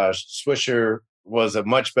corners. Swisher was a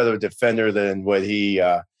much better defender than what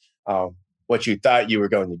what you thought you were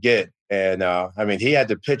going to get. And I mean, he had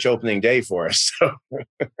to pitch opening day for us. So.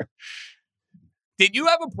 Did you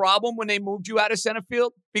have a problem when they moved you out of center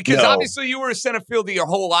field? Because No. obviously you were a center fielder your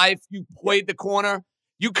whole life. You played the corner.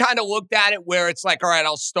 You kind of looked at it where it's like, all right,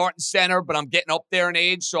 I'll start in center, but I'm getting up there in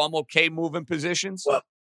age, so I'm okay moving positions. Well,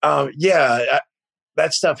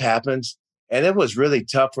 that stuff happens. And it was really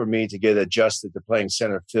tough for me to get adjusted to playing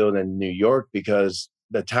center field in New York because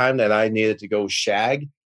the time that I needed to go shag,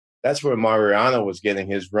 that's where Mariano was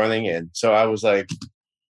getting his running in. So I was like,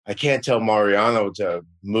 I can't tell Mariano to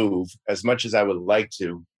move as much as I would like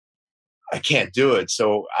to. I can't do it.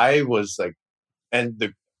 So I was like,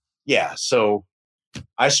 so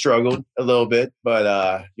I struggled a little bit,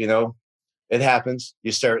 but it happens.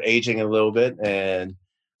 You start aging a little bit, and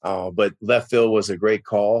but left field was a great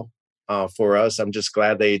call for us. I'm just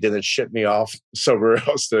glad they didn't ship me off somewhere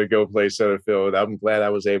else to go play center field. I'm glad I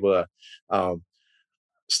was able to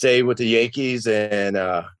stay with the Yankees and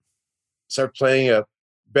start playing a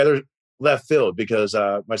better left field because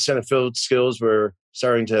my center field skills were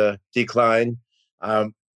starting to decline.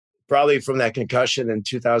 probably from that concussion in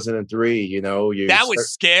 2003, that was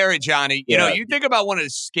scary, Johnny. You know, you think about one of the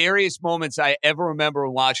scariest moments I ever remember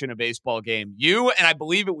watching a baseball game. You and I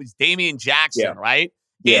believe it was Damian Jackson, right?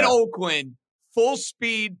 In Oakland, full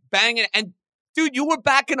speed, banging. And, dude, you were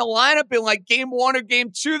back in the lineup in like game 1 or game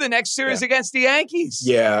 2 the next series against the Yankees.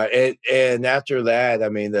 Yeah, and after that, I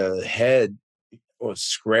mean, the head was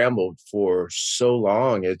scrambled for so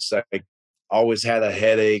long. It's like always had a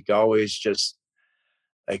headache, always just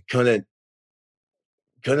I couldn't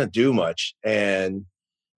do much. And,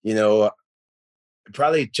 it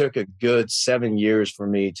probably took a good 7 years for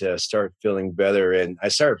me to start feeling better. And I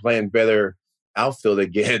started playing better outfield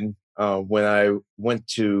again when I went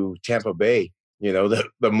to Tampa Bay. The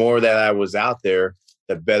more that I was out there,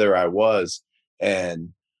 the better I was.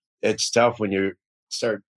 And it's tough when you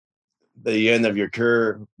start the end of your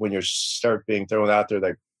career, when you start being thrown out there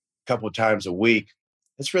like a couple of times a week.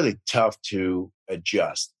 It's really tough to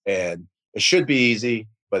adjust, and it should be easy,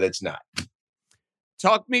 but it's not.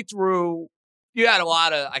 Talk me through. You had a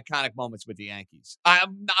lot of iconic moments with the Yankees.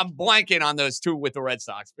 I'm blanking on those 2 with the Red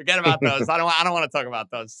Sox. Forget about those. I don't want to talk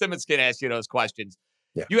about those. Simmons can ask you those questions.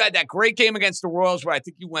 Yeah. You had that great game against the Royals where I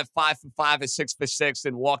think you went 5 for 5 or 6 for 6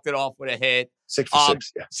 and walked it off with a hit. 6 for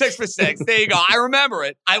 6. Yeah. 6 for 6. There you go. I remember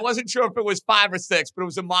it. I wasn't sure if it was 5 or 6, but it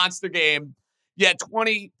was a monster game. You had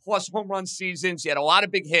 20-plus home run seasons. You had a lot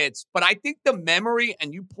of big hits. But I think the memory,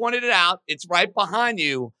 and you pointed it out, it's right behind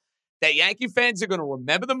you, that Yankee fans are going to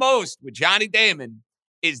remember the most with Johnny Damon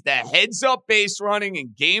is the heads-up base running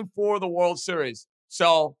in Game 4 of the World Series.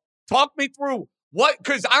 So talk me through what,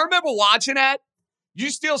 because I remember watching that. You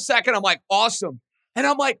steal second. I'm like, awesome. And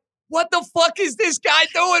I'm like, what the fuck is this guy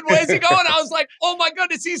doing? Where's he going? I was like, oh, my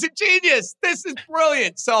goodness, he's a genius. This is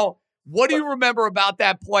brilliant. So what do you remember about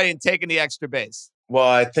that play and taking the extra base? Well,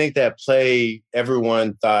 I think that play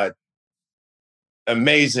everyone thought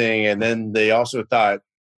amazing. And then they also thought,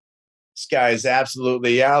 this guy is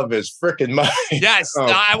absolutely out of his freaking mind. Yes,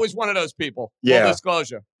 I was one of those people. Full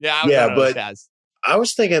disclosure. Yeah, I was one of those guys. I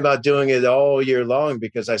was thinking about doing it all year long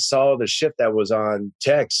because I saw the shift that was on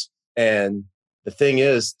Tex. And the thing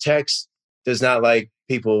is, Tex does not like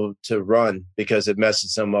people to run because it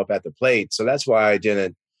messes them up at the plate. So that's why I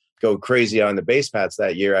didn't go crazy on the base paths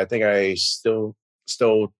that year. I think I still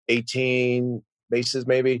stole 18 bases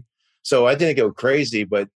maybe. So I didn't go crazy,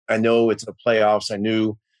 but I know it's the playoffs. I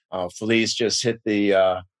knew Feliz just hit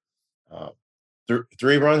the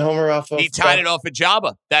 3-run homer off of. He tied it off of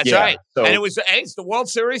Jabba. That's right. So, and it's the World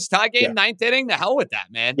Series tie game, 9th inning. The hell with that,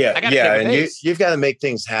 man. Yeah, and you've got to make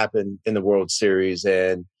things happen in the World Series.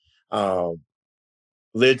 And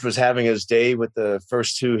Lidge was having his day with the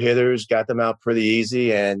first 2 hitters, got them out pretty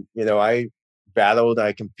easy. And, I battled,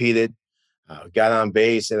 I competed, got on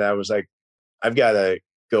base, and I was like, I've got to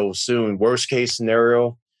go soon. Worst case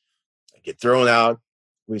scenario, I get thrown out.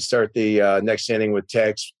 We start the next inning with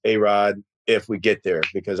Tex, A-Rod, if we get there,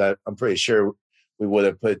 because I'm pretty sure we would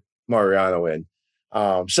have put Mariano in.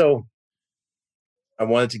 So I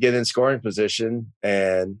wanted to get in scoring position,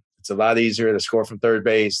 and it's a lot easier to score from third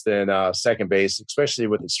base than second base, especially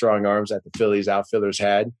with the strong arms that the Phillies outfielders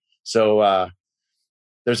had. So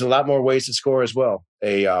there's a lot more ways to score as well.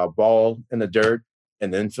 A ball in the dirt,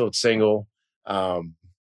 an infield single.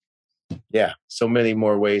 So many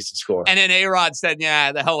more ways to score. And then A-Rod said,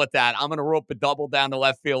 the hell with that. I'm going to rope a double down the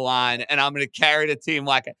left field line, and I'm going to carry the team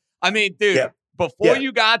like it. I mean, dude, before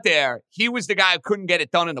you got there, he was the guy who couldn't get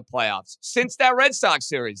it done in the playoffs. Since that Red Sox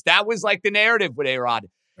series, that was like the narrative with A-Rod.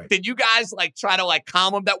 Right. Did you guys try to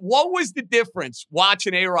calm him? What was the difference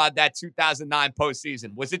watching A-Rod that 2009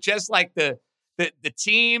 postseason? Was it just like the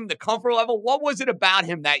team, the comfort level? What was it about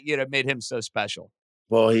him that year that made him so special?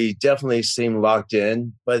 Well, he definitely seemed locked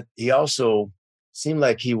in, but he also seemed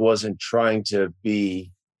like he wasn't trying to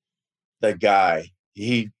be the guy.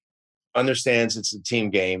 He understands it's a team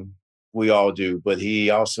game. We all do, but he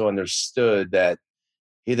also understood that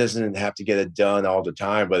he doesn't have to get it done all the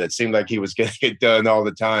time, but it seemed like he was getting it done all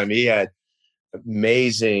the time. He had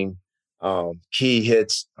amazing key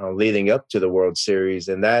hits leading up to the World Series,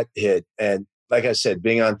 and that hit. And like I said,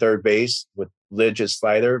 being on third base with Lidge's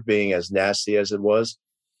slider being as nasty as it was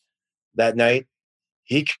that night,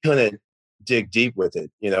 he couldn't dig deep with it.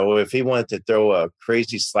 If he wanted to throw a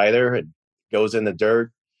crazy slider and goes in the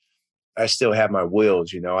dirt, I still have my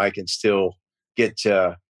wheels. I can still get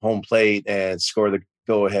to home plate and score the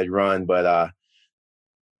go-ahead run. But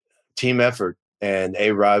team effort, and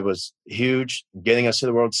A-Rod was huge getting us to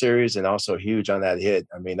the World Series and also huge on that hit.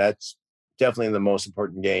 I mean, that's definitely the most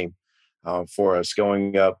important game for us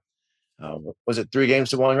going up. Was it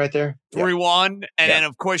 3-1 right there? 3-1. And then,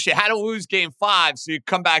 of course, you had to lose game 5, so you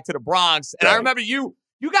come back to the Bronx. And I remember you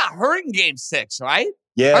You got hurt in Game 6, right?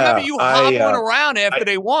 Yeah. I remember you hobbling around after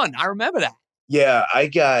they won. I remember that. Yeah, I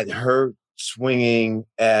got hurt swinging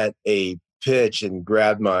at a pitch and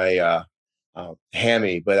grabbed my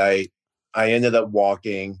hammy, but I ended up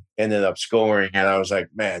walking, ended up scoring, and I was like,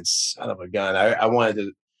 man, son of a gun. I wanted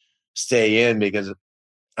to stay in because,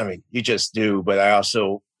 I mean, you just do, but I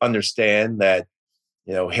also understand that,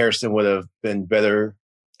 Hairston would have been better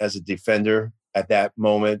as a defender at that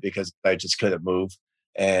moment because I just couldn't move.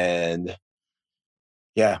 And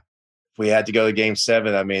yeah, if we had to go to Game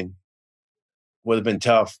 7, I mean, would have been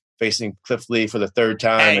tough facing Cliff Lee for the third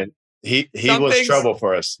time. And he was trouble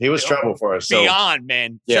for us. He was trouble for us. Beyond,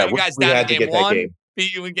 man. Yeah, you guys we down had to in Game get that 1, game.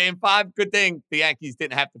 beat you in Game 5. Good thing the Yankees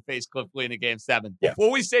didn't have to face Cliff Lee in a Game 7. Yeah.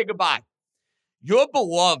 Before we say goodbye, you're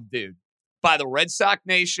beloved, dude, by the Red Sox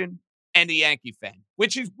Nation and the Yankee fan,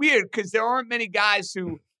 which is weird because there aren't many guys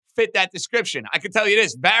who fit that description. I can tell you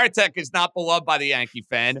this, Varitek is not beloved by the Yankee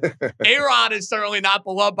fan. A-Rod is certainly not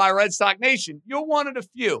beloved by Red Sox Nation. You're one of the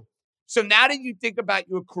few. So now that you think about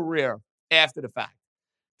your career after the fact,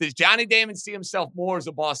 does Johnny Damon see himself more as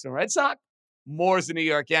a Boston Red Sox, more as a New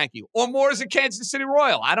York Yankee, or more as a Kansas City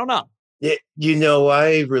Royal? I don't know. Yeah,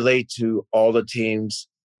 I relate to all the teams.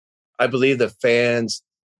 I believe the fans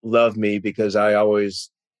love me because I always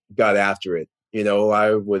got after it.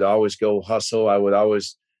 I would always go hustle. I would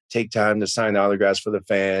always take time to sign autographs for the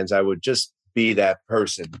fans. I would just be that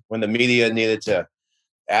person. When the media needed to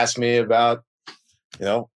ask me about,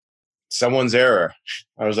 someone's error,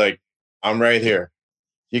 I was like, I'm right here.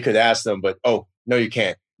 You could ask them, but, oh, no, you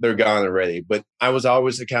can't. They're gone already. But I was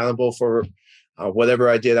always accountable for whatever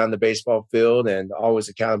I did on the baseball field and always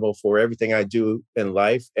accountable for everything I do in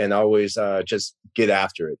life and always just get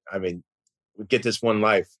after it. I mean, we get this one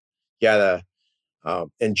life. You got to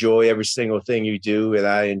enjoy every single thing you do. And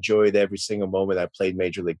I enjoyed every single moment I played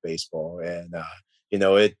Major League Baseball. And,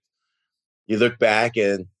 you look back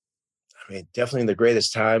and, I mean, definitely the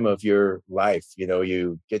greatest time of your life.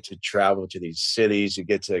 You get to travel to these cities. You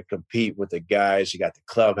get to compete with the guys. You got the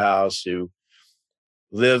clubhouse. You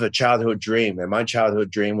live a childhood dream. And my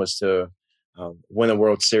childhood dream was to win a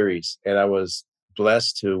World Series. And I was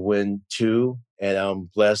blessed to win 2. And I'm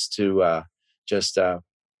blessed to just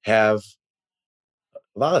have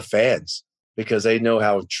a lot of fans because they know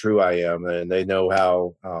how true I am. And they know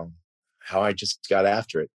how I just got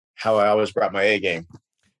after it, how I always brought my A game.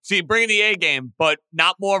 So you bring in the A game, but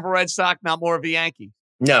not more of a Red Sox, not more of a Yankee.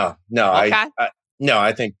 No. Okay.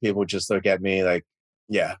 I think people just look at me like,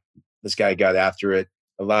 yeah, this guy got after it.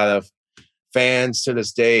 A lot of fans to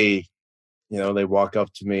this day, they walk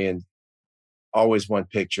up to me and always want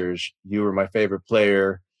pictures. You were my favorite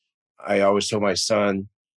player. I always told my son,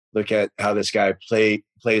 look at how this guy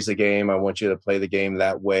plays the game. I want you to play the game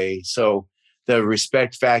that way. So the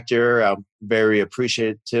respect factor, I'm very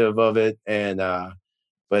appreciative of it. And,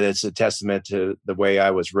 but it's a testament to the way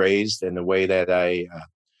I was raised and the way that I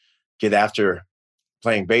get after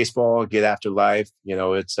playing baseball, get after life.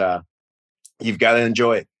 It's you've got to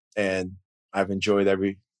enjoy it. And I've enjoyed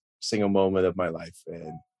every single moment of my life.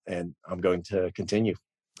 And I'm going to continue.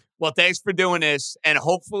 Well, thanks for doing this. And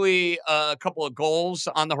hopefully a couple of goals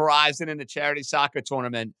on the horizon in the charity soccer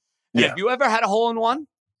tournament. And have you ever had a hole-in-one?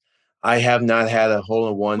 I have not had a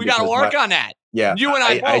hole-in-one. We got to work on that. Yeah, you and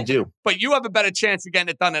I both. I do. But you have a better chance of getting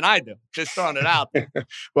it done than I do. Just throwing it out there.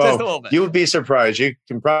 Well, just a little bit. You would be surprised. You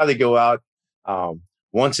can probably go out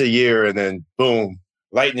once a year and then boom,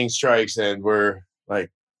 lightning strikes and we're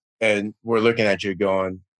looking at you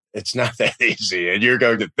going, it's not that easy. And you're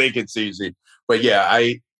going to think it's easy. But yeah,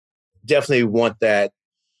 I definitely want that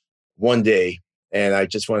one day. And I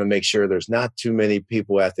just want to make sure there's not too many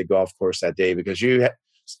people at the golf course that day because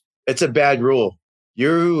it's a bad rule.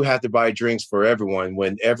 You have to buy drinks for everyone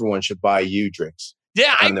when everyone should buy you drinks.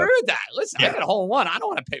 Yeah, I agree with that. Listen, I got a hole-in-one. I don't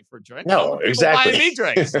want to pay for a drink. No, exactly. Buying me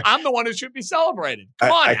drinks. I'm the one who should be celebrated.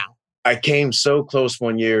 Come on now. I came so close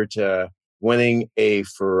one year to winning a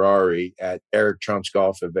Ferrari at Eric Trump's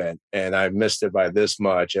golf event, and I missed it by this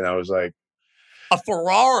much. And I was like, a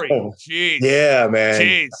Ferrari? Oh, jeez. Yeah, man.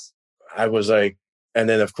 Jeez. I was like, and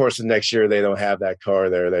then of course the next year they don't have that car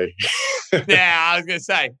there. Yeah, I was gonna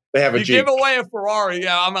say they have a you Jeep. give away a Ferrari.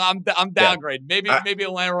 Yeah, I'm downgrading. Maybe a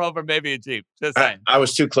Land Rover, maybe a Jeep. Just saying. I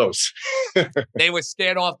was too close. They were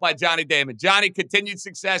scared off by Johnny Damon. Johnny, continued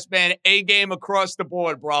success, man. A game across the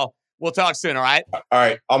board, bro. We'll talk soon. All right. All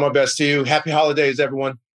right. All my best to you. Happy holidays,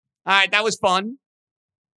 everyone. All right, that was fun.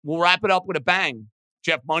 We'll wrap it up with a bang.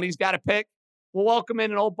 Jeff Money's got a pick. We'll welcome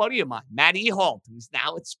in an old buddy of mine, Matt Ehalt, who's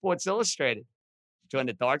now at Sports Illustrated. Joined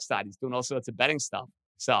the dark side. He's doing all sorts of betting stuff.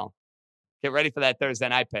 So get ready for that Thursday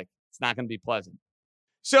night pick. It's not going to be pleasant.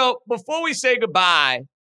 So before we say goodbye,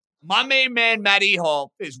 my main man, Matt Ehalt,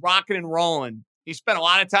 is rocking and rolling. He spent a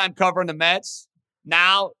lot of time covering the Mets.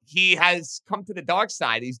 Now he has come to the dark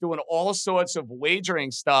side. He's doing all sorts of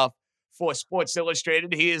wagering stuff for Sports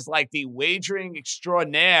Illustrated. He is like the wagering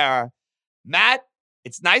extraordinaire. Matt,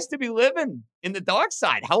 it's nice to be living in the dark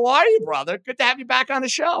side. How are you, brother? Good to have you back on the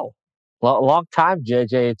show. Well, a long time,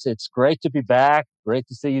 JJ. It's great to be back. Great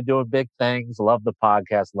to see you doing big things. Love the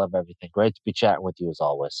podcast. Love everything. Great to be chatting with you as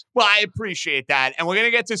always. Well, I appreciate that. And we're going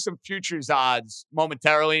to get to some futures odds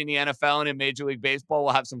momentarily in the NFL and in Major League Baseball.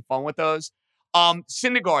 We'll have some fun with those.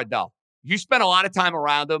 Syndergaard, though, you spent a lot of time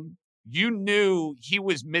around him. You knew he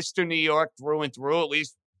was Mr. New York through and through, at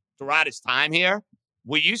least throughout his time here.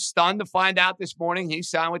 Were you stunned to find out this morning he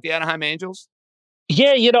signed with the Anaheim Angels?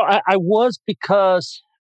 Yeah, I was, because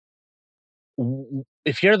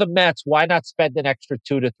if you're the Mets, why not spend an extra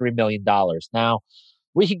 $2 to $3 million? Now,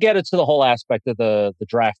 we can get into the whole aspect of the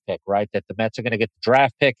draft pick, right? That the Mets are going to get the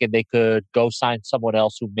draft pick and they could go sign someone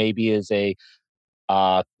else who maybe is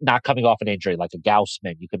not coming off an injury, like a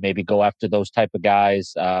Gaussman. You could maybe go after those type of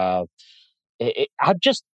guys.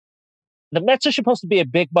 The Mets are supposed to be a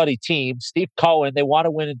big money team. Steve Cohen, they want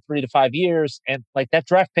to win in 3 to 5 years. And like that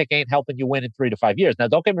draft pick ain't helping you win in 3 to 5 years. Now,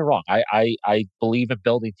 don't get me wrong. I believe in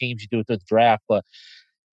building teams. You do it through the draft, but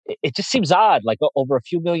it just seems odd. Like over a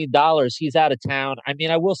few $1 million, he's out of town. I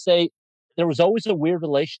mean, I will say there was always a weird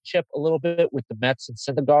relationship a little bit with the Mets and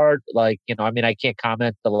Syndergaard. Like, I can't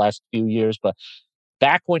comment the last few years, but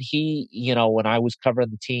back when when I was covering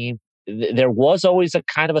the team, there was always a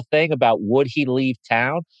kind of a thing about would he leave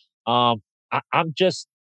town? I'm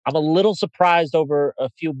a little surprised over a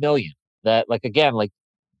few million that, the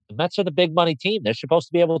Mets are the big money team. They're supposed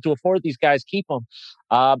to be able to afford these guys, keep them.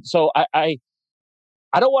 So I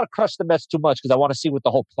don't want to crush the Mets too much because I want to see what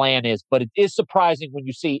the whole plan is, but it is surprising when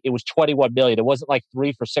you see it was 21 million. It wasn't like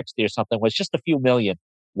 3 for 60 or something. It was just a few million.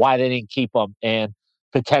 Why they didn't keep them and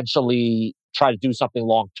potentially try to do something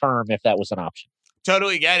long-term if that was an option.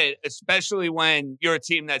 Totally get it, especially when you're a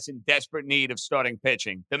team that's in desperate need of starting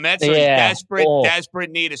pitching. The Mets are in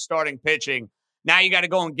desperate need of starting pitching. Now you got to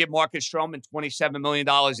go and give Marcus Stroman $27 million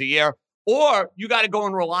a year, or you got to go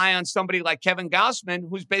and rely on somebody like Kevin Gaussman,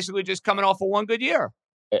 who's basically just coming off of one good year.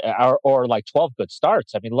 Or like 12 good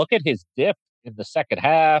starts. I mean, look at his dip in the second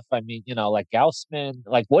half. I mean, like Gaussman,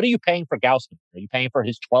 like what are you paying for Gaussman? Are you paying for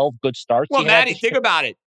his 12 good starts? Well, Matty, think about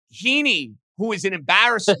it. Heaney, who is an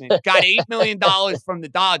embarrassment, got $8 million from the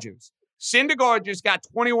Dodgers. Syndergaard just got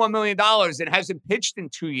 $21 million and hasn't pitched in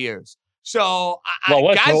 2 years. So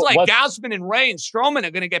guys like Gaussman and Ray and Stroman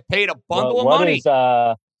are going to get paid a bundle of money.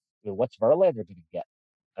 What's Verlander going to get?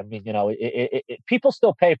 I mean, people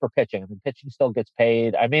still pay for pitching. I mean, pitching still gets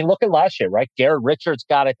paid. I mean, look at last year, right? Garrett Richards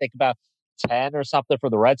got, I think, about 10 or something for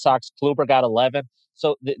the Red Sox. Kluber got 11.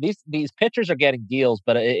 So these pitchers are getting deals,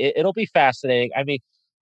 but it'll be fascinating. I mean,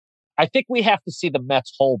 I think we have to see the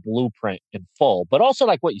Mets' whole blueprint in full. But also,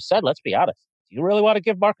 like what you said, let's be honest. Do you really want to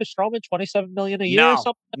give Marcus Stroman $27 million a year or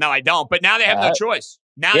something? No, I don't. But now they have no choice.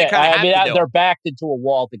 Now they kind of have to they're backed into a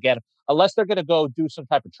wall to get him. Unless they're going to go do some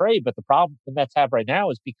type of trade. But the problem the Mets have right now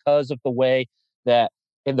is because of the way that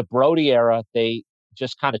in the Brody era, they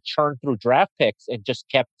just kind of churned through draft picks and just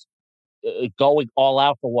kept going all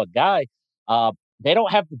out for one guy. They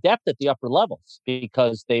don't have the depth at the upper levels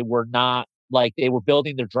because they were not like they were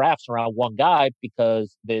building their drafts around one guy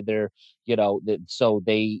because so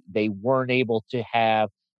they weren't able to have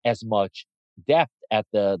as much depth at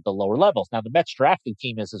the lower levels. Now the Mets drafting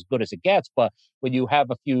team is as good as it gets, but when you have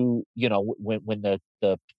a few, when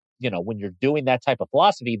you're doing that type of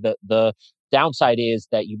philosophy, the downside is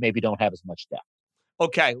that you maybe don't have as much depth.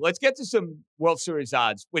 Okay, let's get to some World Series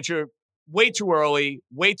odds, which are way too early,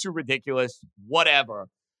 way too ridiculous, whatever.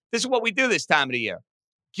 This is what we do this time of the year.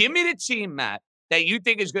 Give me the team, Matt, that you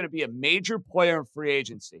think is going to be a major player in free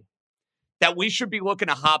agency that we should be looking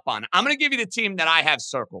to hop on. I'm going to give you the team that I have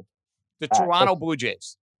circled, the Toronto Blue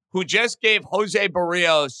Jays, who just gave Jose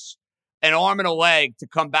Barrios an arm and a leg to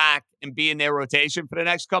come back and be in their rotation for the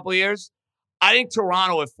next couple of years. I think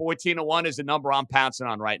Toronto at 14-1 is the number I'm pouncing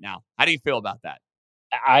on right now. How do you feel about that?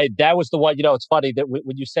 That was the one, it's funny that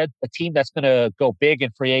when you said a team that's going to go big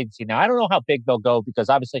in free agency. Now, I don't know how big they'll go because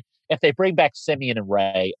obviously if they bring back Simeon and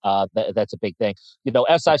Ray, that's a big thing. SI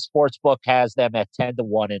Sportsbook has them at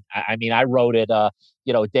 10-1. And I wrote it, a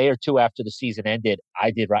day or two after the season ended.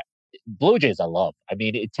 I did right. Blue Jays, I love.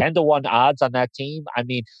 10-1 odds on that team.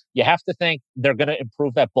 You have to think they're going to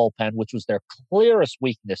improve that bullpen, which was their clearest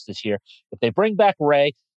weakness this year. If they bring back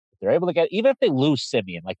Ray, they're able to even if they lose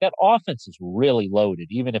Simeon, like that offense is really loaded,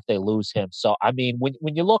 even if they lose him. So,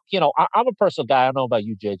 when you look, I'm a personal guy. I don't know about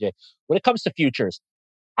you, JJ. When it comes to futures,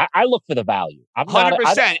 I look for the value. I'm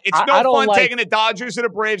 100%. It's no fun like, taking the Dodgers or the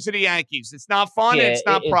Braves or the Yankees. It's not fun. And it's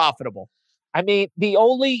not profitable. I mean, the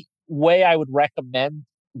only way I would recommend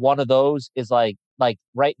one of those is like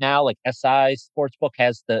right now, like SI Sportsbook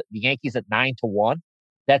has the Yankees at 9-1.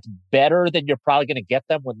 That's better than you're probably going to get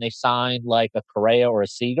them when they sign like a Correa or a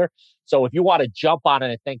Seager. So if you want to jump on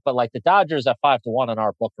it, I think, but like the Dodgers at 5-1 on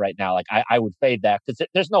our book right now, like I would fade that because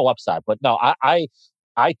there's no upside. But no, I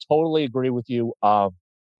totally agree with you.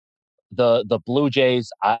 The Blue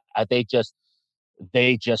Jays, they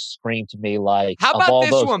just scream to me like. How about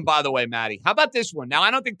this one, by the way, Matty? How about this one? Now,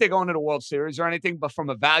 I don't think they're going to the World Series or anything, but from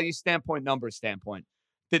a value standpoint, number standpoint,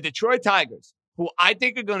 the Detroit Tigers, who I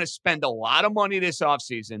think are going to spend a lot of money this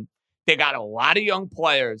offseason, they got a lot of young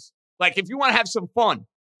players. Like, if you want to have some fun,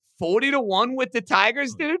 40-1 with the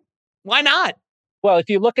Tigers, dude, why not? Well, if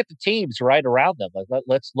you look at the teams right around them, like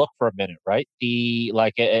let's look for a minute, right? In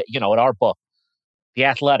our book, the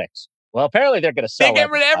Athletics. Well, apparently they're going to sell. They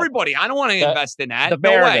get rid of everybody. I don't want to invest in that. The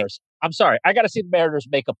Mariners. I'm sorry. I got to see the Mariners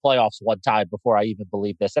make a playoffs one time before I even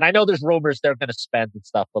believe this. And I know there's rumors they're going to spend and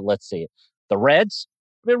stuff, but let's see it. The Reds.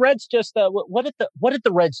 I mean, Reds just what did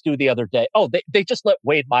the Reds do the other day? Oh, they just let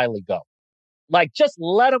Wade Miley go. Like, just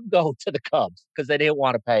let him go to the Cubs because they didn't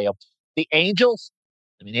want to pay him. The Angels.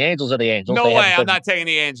 I mean, the Angels are the Angels. No way. I'm not taking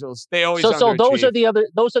the Angels. They always so those are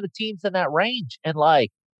the teams in that range. And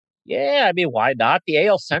like, yeah, I mean, why not? The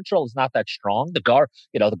AL Central is not that strong. The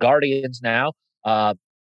Guardians now,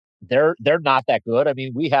 they're not that good. I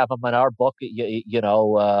mean, we have them in our book,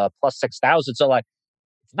 plus 6,000. So like,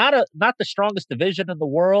 it's not the strongest division in the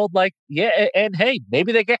world. Like, yeah, and hey,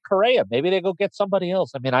 maybe they get Correa, maybe they go get somebody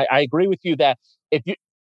else. I mean, I agree with you that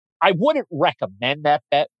I wouldn't recommend that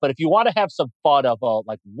bet, but if you want to have some fun of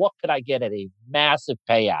like, what could I get at a massive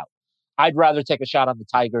payout? I'd rather take a shot on the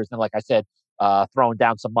Tigers than, like I said, throwing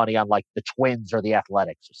down some money on like the Twins or the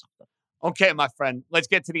Athletics or something. Okay, my friend, let's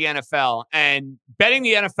get to the NFL. And betting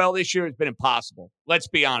the NFL this year has been impossible. Let's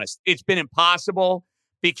be honest. It's been impossible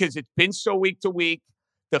because it's been so week to week.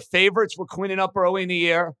 The favorites were cleaning up early in the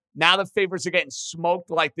year. Now the favorites are getting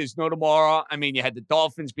smoked like there's no tomorrow. I mean, you had the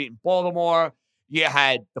Dolphins beating Baltimore. You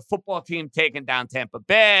had the football team taking down Tampa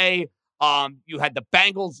Bay. You had the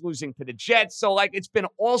Bengals losing to the Jets. So, like, it's been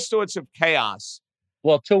all sorts of chaos.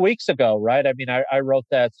 Well, 2 weeks ago, right? I mean, I wrote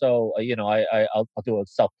that. So, I'll do a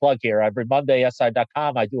self-plug here. Every Monday,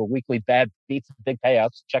 SI.com, I do a weekly bad beats and big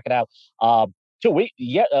payouts. Check it out. 2 weeks,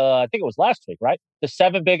 I think it was last week, right? The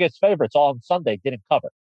 7 biggest favorites all on Sunday didn't cover.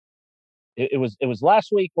 It was last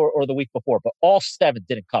week or the week before, but all 7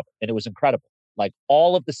 didn't cover. And it was incredible. Like,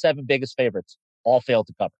 all of the 7 biggest favorites all failed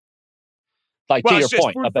to cover. Like, well, to your it's just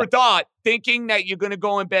point, food for thought, thinking that you're going to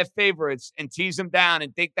go and bet favorites and tease them down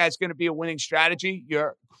and think that's going to be a winning strategy.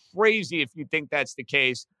 You're crazy if you think that's the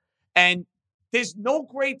case. And there's no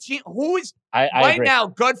great team. Who is right agree. Now,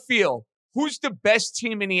 gut feel, who's the best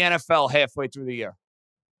team in the NFL halfway through the year?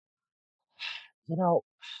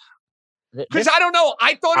 Because I don't know.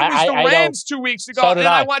 I thought it was the Rams 2 weeks ago, and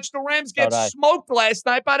I watched the Rams get smoked last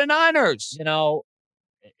night by the Niners.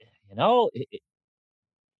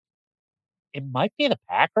 It might be the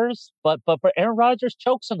Packers, but Aaron Rodgers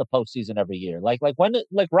chokes in the postseason every year.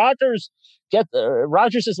 Rodgers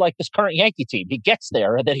is like this current Yankee team. He gets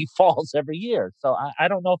there and then he falls every year. So I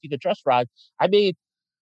don't know if you could trust Rodgers. I mean,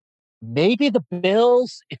 maybe the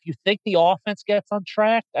Bills if you think the offense gets on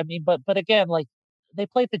track. I mean, but again, like, they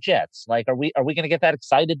played the Jets. Like, are we going to get that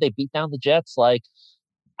excited? They beat down the Jets. Like,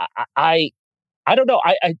 I don't know.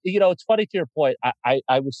 It's funny to your point.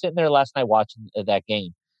 I was sitting there last night watching that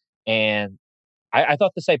game, and I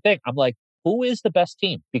thought the same thing. I'm like, who is the best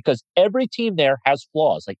team? Because every team there has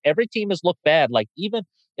flaws. Like, every team has looked bad. Like, even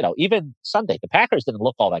Sunday, the Packers didn't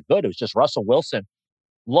look all that good. It was just Russell Wilson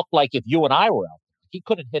looked like if you and I were out there. He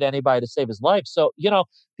couldn't hit anybody to save his life. So,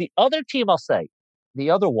 the other team, I'll say, the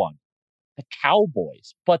other one, the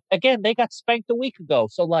Cowboys. But again, they got spanked a week ago.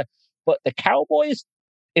 So, but the Cowboys,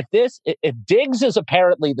 if Diggs is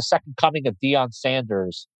apparently the second coming of Deion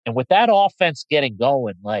Sanders, and with that offense getting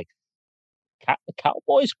going, like, the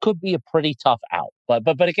Cowboys could be a pretty tough out.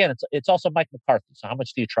 But again, it's also Mike McCarthy. So how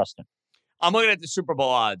much do you trust him? I'm looking at the Super Bowl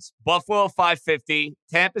odds. Buffalo 550,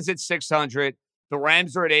 Tampa's at 600, the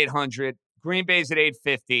Rams are at 800, Green Bay's at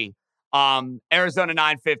 850, Arizona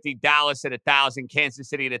 950, Dallas at 1,000, Kansas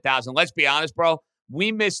City at 1,000. Let's be honest, bro.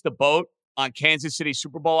 We missed the boat on Kansas City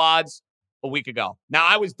Super Bowl odds a week ago. Now,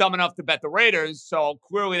 I was dumb enough to bet the Raiders, so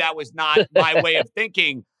clearly that was not my way of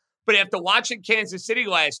thinking. But after watching Kansas City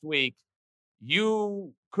last week,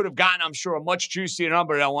 you could have gotten, I'm sure, a much juicier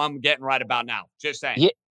number than what I'm getting right about now. Just saying.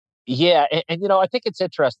 Yeah. And I think it's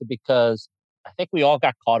interesting because I think we all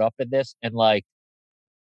got caught up in this. And, like,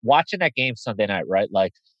 watching that game Sunday night, right?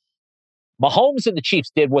 Like Mahomes and the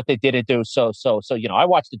Chiefs did what they didn't do. So, I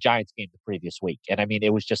watched the Giants game the previous week, and I mean,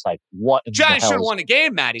 it was just like, what in Giants the should hell have won the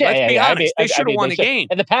game, Matty. Yeah, Let's be I honest. mean, They should have won the game.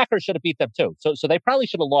 And the Packers should have beat them too. So they probably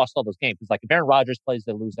should have lost all those games. Because like if Aaron Rodgers plays,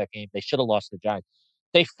 they lose that game. They should have lost the Giants.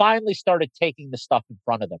 They finally started taking the stuff in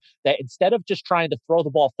front of them. That instead of just trying to throw the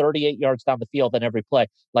ball 38 yards down the field on every play,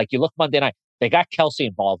 like you look Monday night, they got Kelsey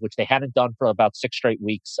involved, which they hadn't done for about 6 straight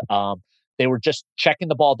weeks. They were just checking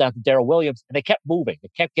the ball down to Darrell Williams, and they kept moving. They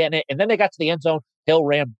kept getting it. And then they got to the end zone. Hill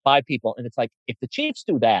ran by people. And it's like, if the Chiefs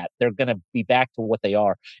do that, they're going to be back to what they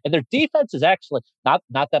are. And their defense is actually, not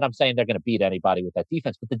that I'm saying they're going to beat anybody with that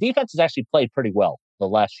defense, but the defense has actually played pretty well the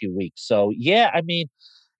last few weeks. So, yeah, I mean,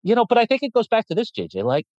 but I think it goes back to this, JJ.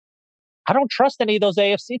 Like, I don't trust any of those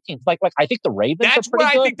AFC teams. Like I think the Ravens That's are pretty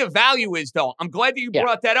where good. I think the value is, though. I'm glad that you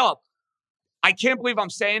brought that up. I can't believe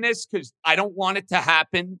I'm saying this because I don't want it to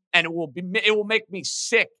happen, and it will make me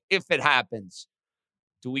sick if it happens.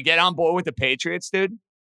 Do we get on board with the Patriots, dude?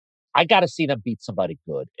 I got to see them beat somebody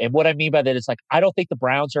good. And what I mean by that is, like, I don't think the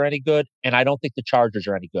Browns are any good, and I don't think the Chargers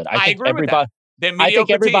are any good. I think agree with that. They're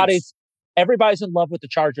mediocre I think teams. everybody's in love with the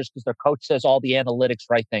Chargers because their coach says all the analytics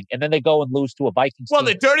right thing, and then they go and lose to a Vikings team. Well,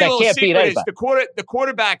 the dirty that little can't beat secret is anybody. the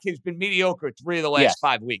quarterback has been mediocre 3 of the last Yes.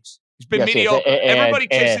 5 weeks. He's been Yes, he is. mediocre. Everybody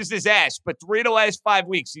And- kisses his ass, but 3 of the last 5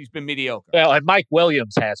 weeks, he's been mediocre. Well, and Mike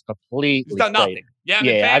Williams has completely He's done nothing. played. Yeah, in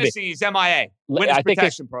fantasy, he's MIA. Winners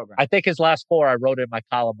protection program. I think his last 4, I wrote it in my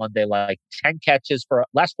column Monday, like 10 catches for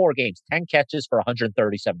last 4 games, 10 catches for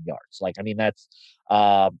 137 yards. Like, I mean, that's,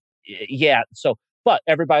 yeah. So, but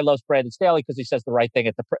everybody loves Brandon Staley because he says the right thing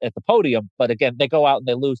at the podium. But again, they go out and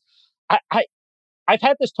they lose. I've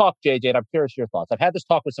had this talk, JJ, and I'm curious your thoughts. I've had this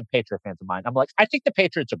talk with some Patriot fans of mine. I'm like, I think the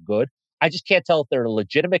Patriots are good. I just can't tell if they're a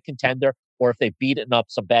legitimate contender or if they've beaten up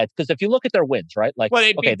some bad. Because if you look at their wins, right? Like, Well,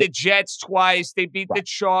 they beat the Jets twice. They beat the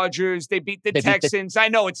Chargers. They beat the Texans. I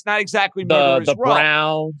know it's not exactly murderer's the row.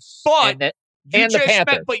 Browns, But and you the just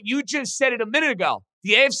Panthers. but you just said it a minute ago.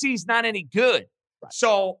 The AFC is not any good. Right.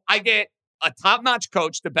 So I get a top-notch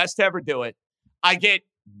coach, the best to ever do it. I get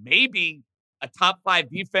maybe a top 5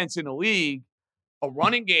 defense in the league, a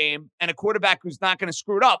running game, and a quarterback who's not going to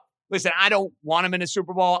screw it up. Listen, I don't want them in a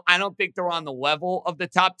Super Bowl. I don't think they're on the level of the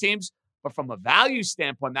top teams. But from a value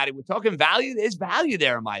standpoint, Matty, we're talking value. There's value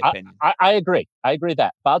there, in my opinion. I agree. I agree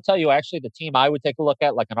that. But I'll tell you, actually, the team I would take a look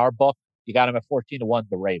at, like in our book, you got them at 14-1,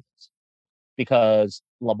 the Ravens. Because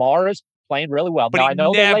Lamar is playing really well. But now, he I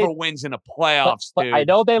know never wins in the playoffs, but dude. I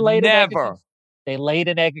know they laid an egg never. they laid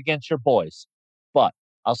an egg against your boys. But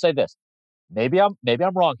I'll say this. Maybe I'm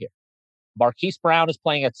wrong here. Marquise Brown is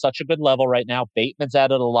playing at such a good level right now. Bateman's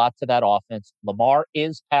added a lot to that offense. Lamar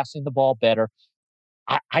is passing the ball better.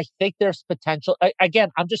 I think there's potential. Again,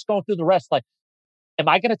 I'm just going through the rest. Like, am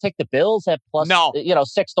I going to take the Bills at plus,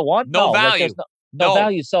 6-1? No value. Like, there's no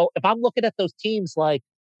value. So if I'm looking at those teams like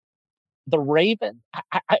the Ravens,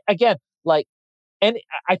 again, like, and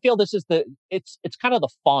I feel this is it's kind of the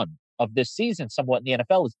fun of this season somewhat in the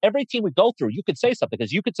NFL is every team we go through, you could say something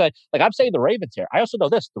because you could say, like I'm saying the Ravens here. I also know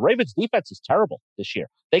this, the Ravens defense is terrible this year.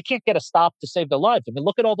 They can't get a stop to save their lives. I mean,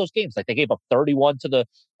 look at all those games. Like they gave up 31 to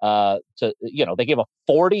they gave up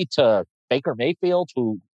 40 to Baker Mayfield,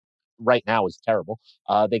 who right now is terrible.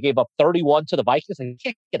 They gave up 31 to the Vikings and they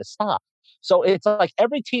can't get a stop. So it's like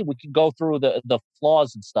every team we can go through the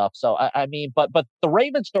flaws and stuff. So I mean, but the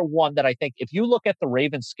Ravens are one that I think if you look at the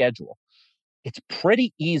Ravens schedule, it's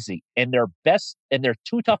pretty easy, and their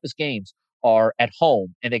 2 toughest games are at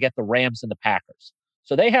home, and they get the Rams and the Packers.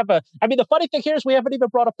 So they have the funny thing here is we haven't even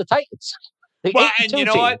brought up the Titans. Well, and you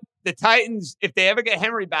know what? The Titans, if they ever get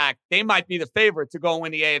Henry back, they might be the favorite to go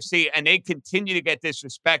win the AFC, and they continue to get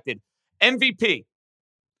disrespected. MVP.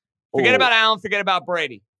 Forget about Allen. Forget about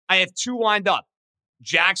Brady. I have 2 lined up.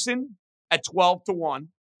 Jackson at 12-1.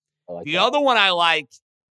 The other one I like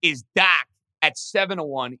is Dak at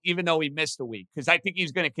 7-1, even though he missed a week, because I think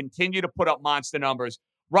he's going to continue to put up monster numbers.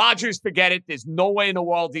 Rodgers, forget it. There's no way in the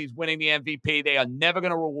world he's winning the MVP. They are never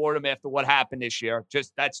going to reward him after what happened this year.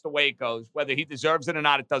 Just that's the way it goes. Whether he deserves it or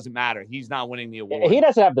not, it doesn't matter. He's not winning the award. He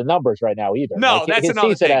doesn't have the numbers right now either. No, that's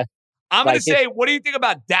another thing. I'm going to say, what do you think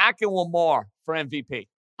about Dak and Lamar for MVP?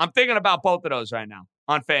 I'm thinking about both of those right now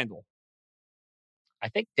on FanDuel. I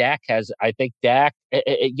think Dak,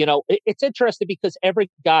 it's interesting because every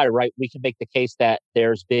guy, right, we can make the case that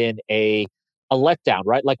there's been a letdown,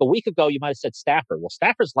 right? Like a week ago, you might have said Stafford. Well,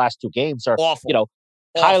 Stafford's last 2 games are, awful.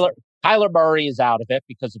 Kyler Murray is out of it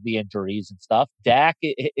because of the injuries and stuff. Dak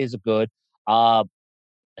is good. I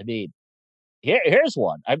mean, here's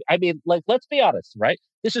one. I mean, like, let's be honest, right?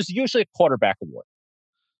 This is usually a quarterback award.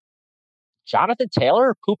 Jonathan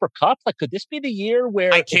Taylor, Cooper Kupp? Like, could this be the year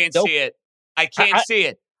where I can't see it? I can't see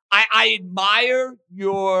it. I admire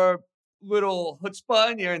your little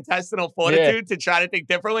chutzpah and your intestinal fortitude to try to think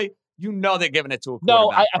differently. You know they're giving it to a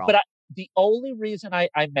quarterback. No, the only reason I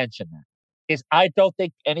mention that is I don't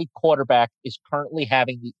think any quarterback is currently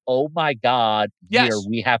having the oh my God year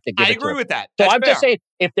we have to give it to. I agree with that. So That's I'm just saying,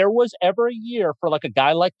 if there was ever a year for like a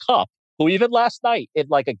guy like Kupp, who even last night in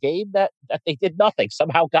like a game that they did nothing,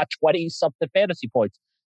 somehow got 20-something fantasy points,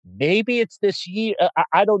 maybe it's this year.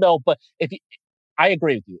 I don't know, but I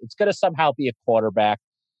agree with you. It's going to somehow be a quarterback.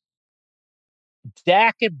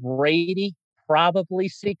 Dak and Brady probably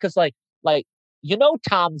see, because like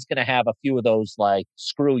Tom's going to have a few of those like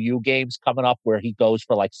screw you games coming up where he goes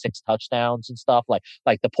for like 6 touchdowns and stuff. Like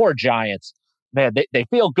the poor Giants, man, they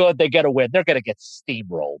feel good. They get a win. They're going to get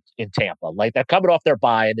steamrolled in Tampa. Like they're coming off their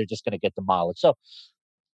bye and they're just going to get demolished. So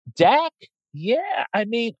Dak, yeah, I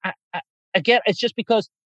mean, again, it's just because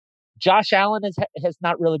Josh Allen has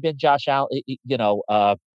not really been Josh Allen.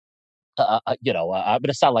 I'm going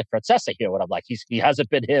to sound like Francesa here when I'm like, he hasn't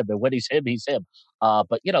been him, and when he's him, he's him.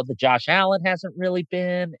 But the Josh Allen hasn't really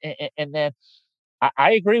been. And then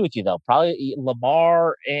I agree with you, though. Probably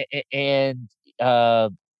Lamar and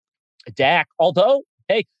Dak. Although,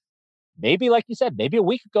 hey, maybe like you said, maybe a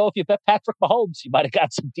week ago, if you bet Patrick Mahomes, you might have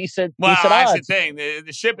got some decent that's odds. the thing.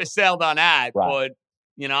 The ship has sailed on that. Right. But,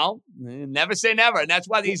 never say never. And that's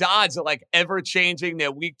why these odds are like ever changing.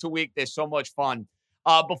 They're week to week. They're so much fun.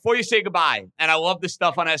 Before you say goodbye, and I love the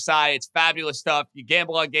stuff on SI. It's fabulous stuff. You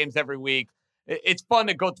gamble on games every week. It's fun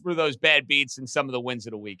to go through those bad beats and some of the wins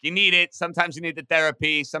of the week. You need it. Sometimes you need the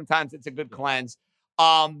therapy. Sometimes it's a good cleanse.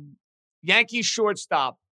 Yankees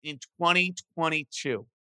shortstop in 2022.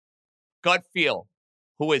 Gut feel.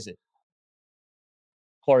 Who is it?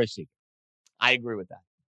 Corey Seager. I agree with that.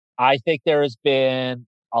 I think there has been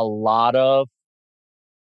a lot of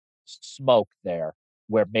smoke there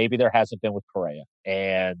where maybe there hasn't been with Correa.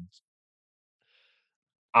 And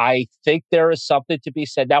I think there is something to be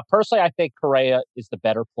said. Now, personally, I think Correa is the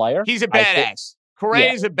better player. He's a badass.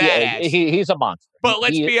 Correa is a badass. He's a monster. But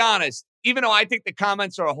let's be honest. Even though I think the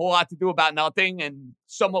comments are a whole lot to do about nothing and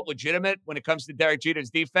somewhat legitimate when it comes to Derek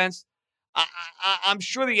Jeter's defense, I'm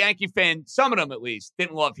sure the Yankee fan, some of them at least,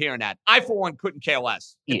 didn't love hearing that. I, for one, couldn't care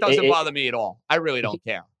less. It doesn't bother me at all. I really don't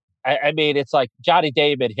care. I mean, it's like Johnny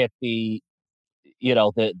Damon hit the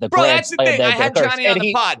the Bro, that's the thing. I had Johnny on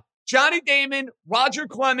the pod. Johnny Damon, Roger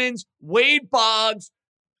Clemens, Wade Boggs,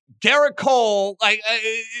 Garrett Cole. Like,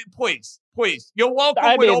 please. You're welcome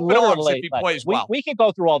with open arms if he plays well. We can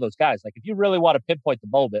go through all those guys. Like, if you really want to pinpoint the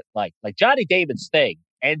moment, like Johnny Damon's thing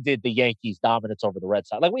ended the Yankees' dominance over the Red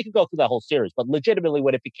Sox. Like, we could go through that whole series, but legitimately,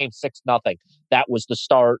 when it became 6-0, that was the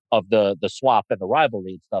start of the swap and the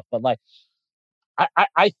rivalry and stuff. But like,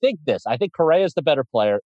 I think Correa is the better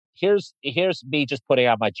player. Here's me just putting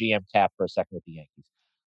on my GM cap for a second with the Yankees.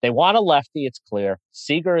 They want a lefty, it's clear.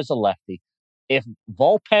 Seager is a lefty. If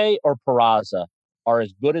Volpe or Peraza are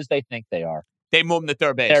as good as they think they are, they move him to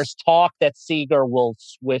third base. There's talk that Seager will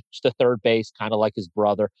switch to third base, kind of like his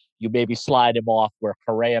brother. You maybe slide him off where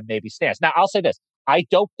Correa maybe stands. Now, I'll say this. I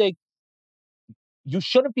don't think you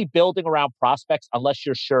shouldn't be building around prospects unless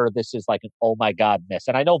you're sure this is like an oh my God miss.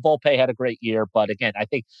 And I know Volpe had a great year, but again, I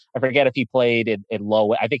forget if he played in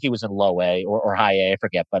low. I think he was in low A or high A. I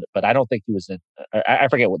forget, but I don't think he was in. I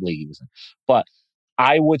forget what league he was in. But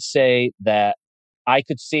I would say that I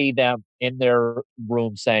could see them in their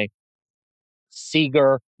room saying,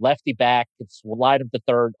 Seager, lefty back, can slide him to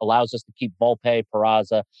third, allows us to keep Volpe,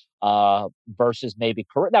 Peraza, versus maybe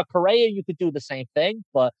Correa. Now, Correa, you could do the same thing,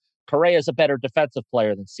 but Correa is a better defensive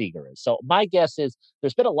player than Seager is. So my guess is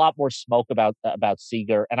there's been a lot more smoke about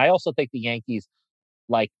Seager. And I also think the Yankees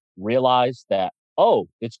realize that,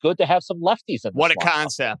 it's good to have some lefties in the What a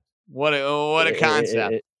concept. What a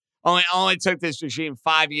concept. Only took this regime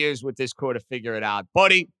 5 years with this core to figure it out.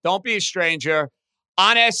 Buddy, don't be a stranger.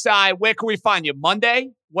 On SI, where can we find you?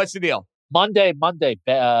 Monday? What's the deal? Monday.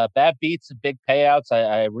 Bad beats and big payouts.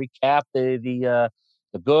 I recap the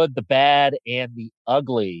good, the bad, and the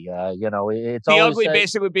ugly. It's the ugly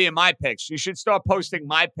basically being my picks. You should start posting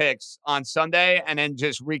my picks on Sunday and then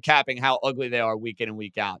just recapping how ugly they are week in and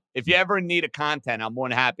week out. If you ever need a content, I'm more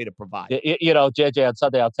than happy to provide. JJ, on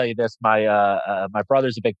Sunday, I'll tell you this. My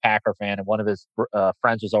brother's a big Packer fan, and one of his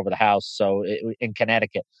friends was over the house, in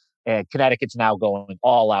Connecticut. And Connecticut's now going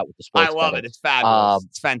all out with the sports I love betting. it. It's fabulous.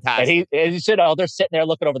 It's fantastic. And he said, they're sitting there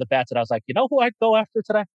looking over the bets. And I was like, you know who I'd go after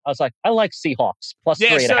today? I was like, I like Seahawks plus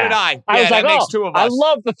 3.5. So did I. I was like, makes two of us. I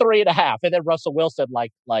love the 3.5. And then Russell Wilson,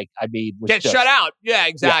 get shut out. Yeah,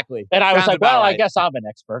 exactly. Yeah. And I was like, well, right. I guess I'm an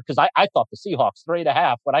expert because I thought the Seahawks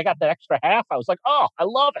 3.5. When I got the extra half, I was like, oh, I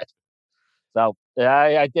love it. So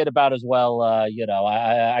I did about as well.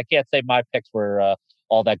 I can't say my picks were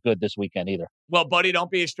all that good this weekend either. Well, buddy,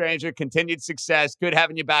 don't be a stranger. Continued success. Good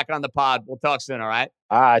having you back on the pod. We'll talk soon, all right?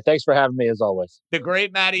 All right. Thanks for having me as always. The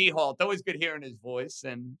great Matt Ehalt. Always good hearing his voice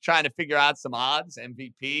and trying to figure out some odds,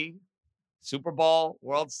 MVP, Super Bowl,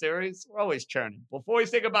 World Series. We're always churning. Before we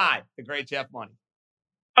say goodbye, the great Jeff Money.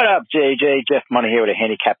 What up, JJ? Jeff Money here with a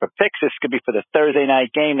handicapper picks. This could be for the Thursday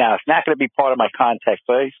night game. Now, it's not going to be part of my contact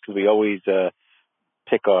plays because we always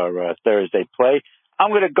pick our Thursday play. I'm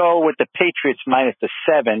going to go with the Patriots minus the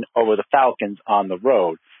 7 over the Falcons on the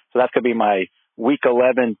road. So that's going to be my Week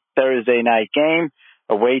 11 Thursday night game.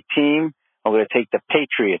 Away team, I'm going to take the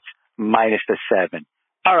Patriots minus the 7.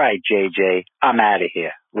 All right, JJ, I'm out of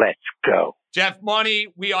here. Let's go. Jeff Money,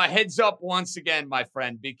 we are heads up once again, my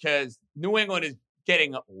friend, because New England is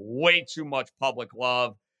getting way too much public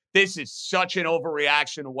love. This is such an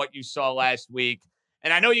overreaction to what you saw last week.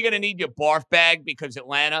 And I know you're going to need your barf bag because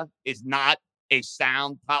Atlanta is not a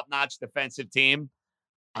sound, top-notch defensive team.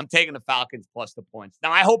 I'm taking the Falcons plus the points. Now,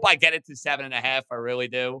 I hope I get it to 7.5. I really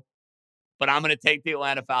do. But I'm going to take the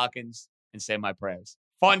Atlanta Falcons and say my prayers.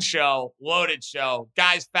 Fun show, loaded show.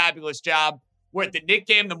 Guys, fabulous job. We're at the Knick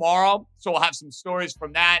game tomorrow, so we'll have some stories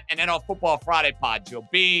from that. And then on Football Friday pod, Joe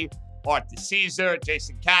B, Arthur Caesar,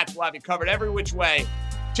 Jason Katz. We'll have you covered every which way.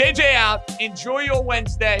 JJ out. Enjoy your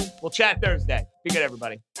Wednesday. We'll chat Thursday. Be good,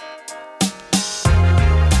 everybody.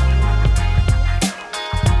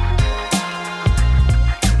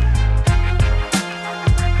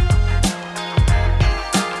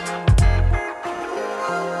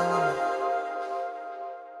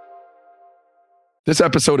 This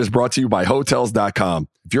episode is brought to you by Hotels.com.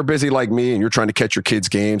 If you're busy like me and you're trying to catch your kids'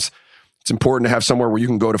 games, it's important to have somewhere where you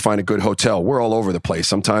can go to find a good hotel. We're all over the place.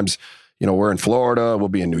 Sometimes, we're in Florida, we'll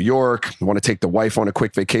be in New York, we want to take the wife on a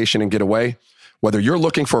quick vacation and get away. Whether you're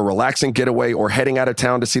looking for a relaxing getaway or heading out of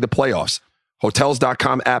town to see the playoffs,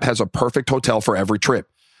 Hotels.com app has a perfect hotel for every trip.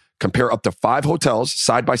 Compare up to 5 hotels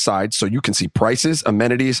side by side so you can see prices,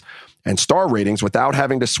 amenities, and star ratings without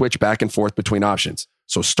having to switch back and forth between options.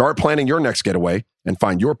 So start planning your next getaway and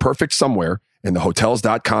find your perfect somewhere in the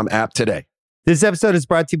Hotels.com app today. This episode is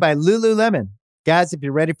brought to you by Lululemon. Guys, if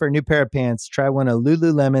you're ready for a new pair of pants, try one of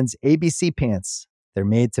Lululemon's ABC pants. They're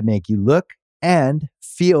made to make you look and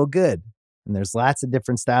feel good. And there's lots of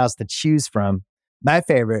different styles to choose from. My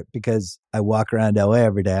favorite, because I walk around LA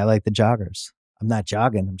every day, I like the joggers. I'm not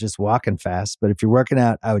jogging, I'm just walking fast. But if you're working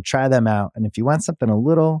out, I would try them out. And if you want something a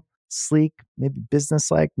little sleek, maybe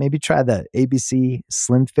business-like, maybe try the ABC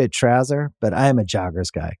Slim Fit trouser. But I am a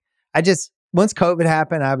joggers guy. Once COVID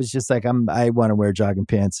happened, I was just like, I want to wear jogging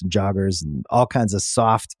pants and joggers and all kinds of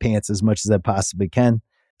soft pants as much as I possibly can,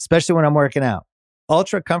 especially when I'm working out.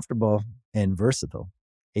 Ultra comfortable and versatile.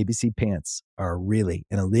 ABC pants are really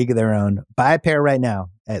in a league of their own. Buy a pair right now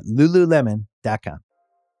at Lululemon.com.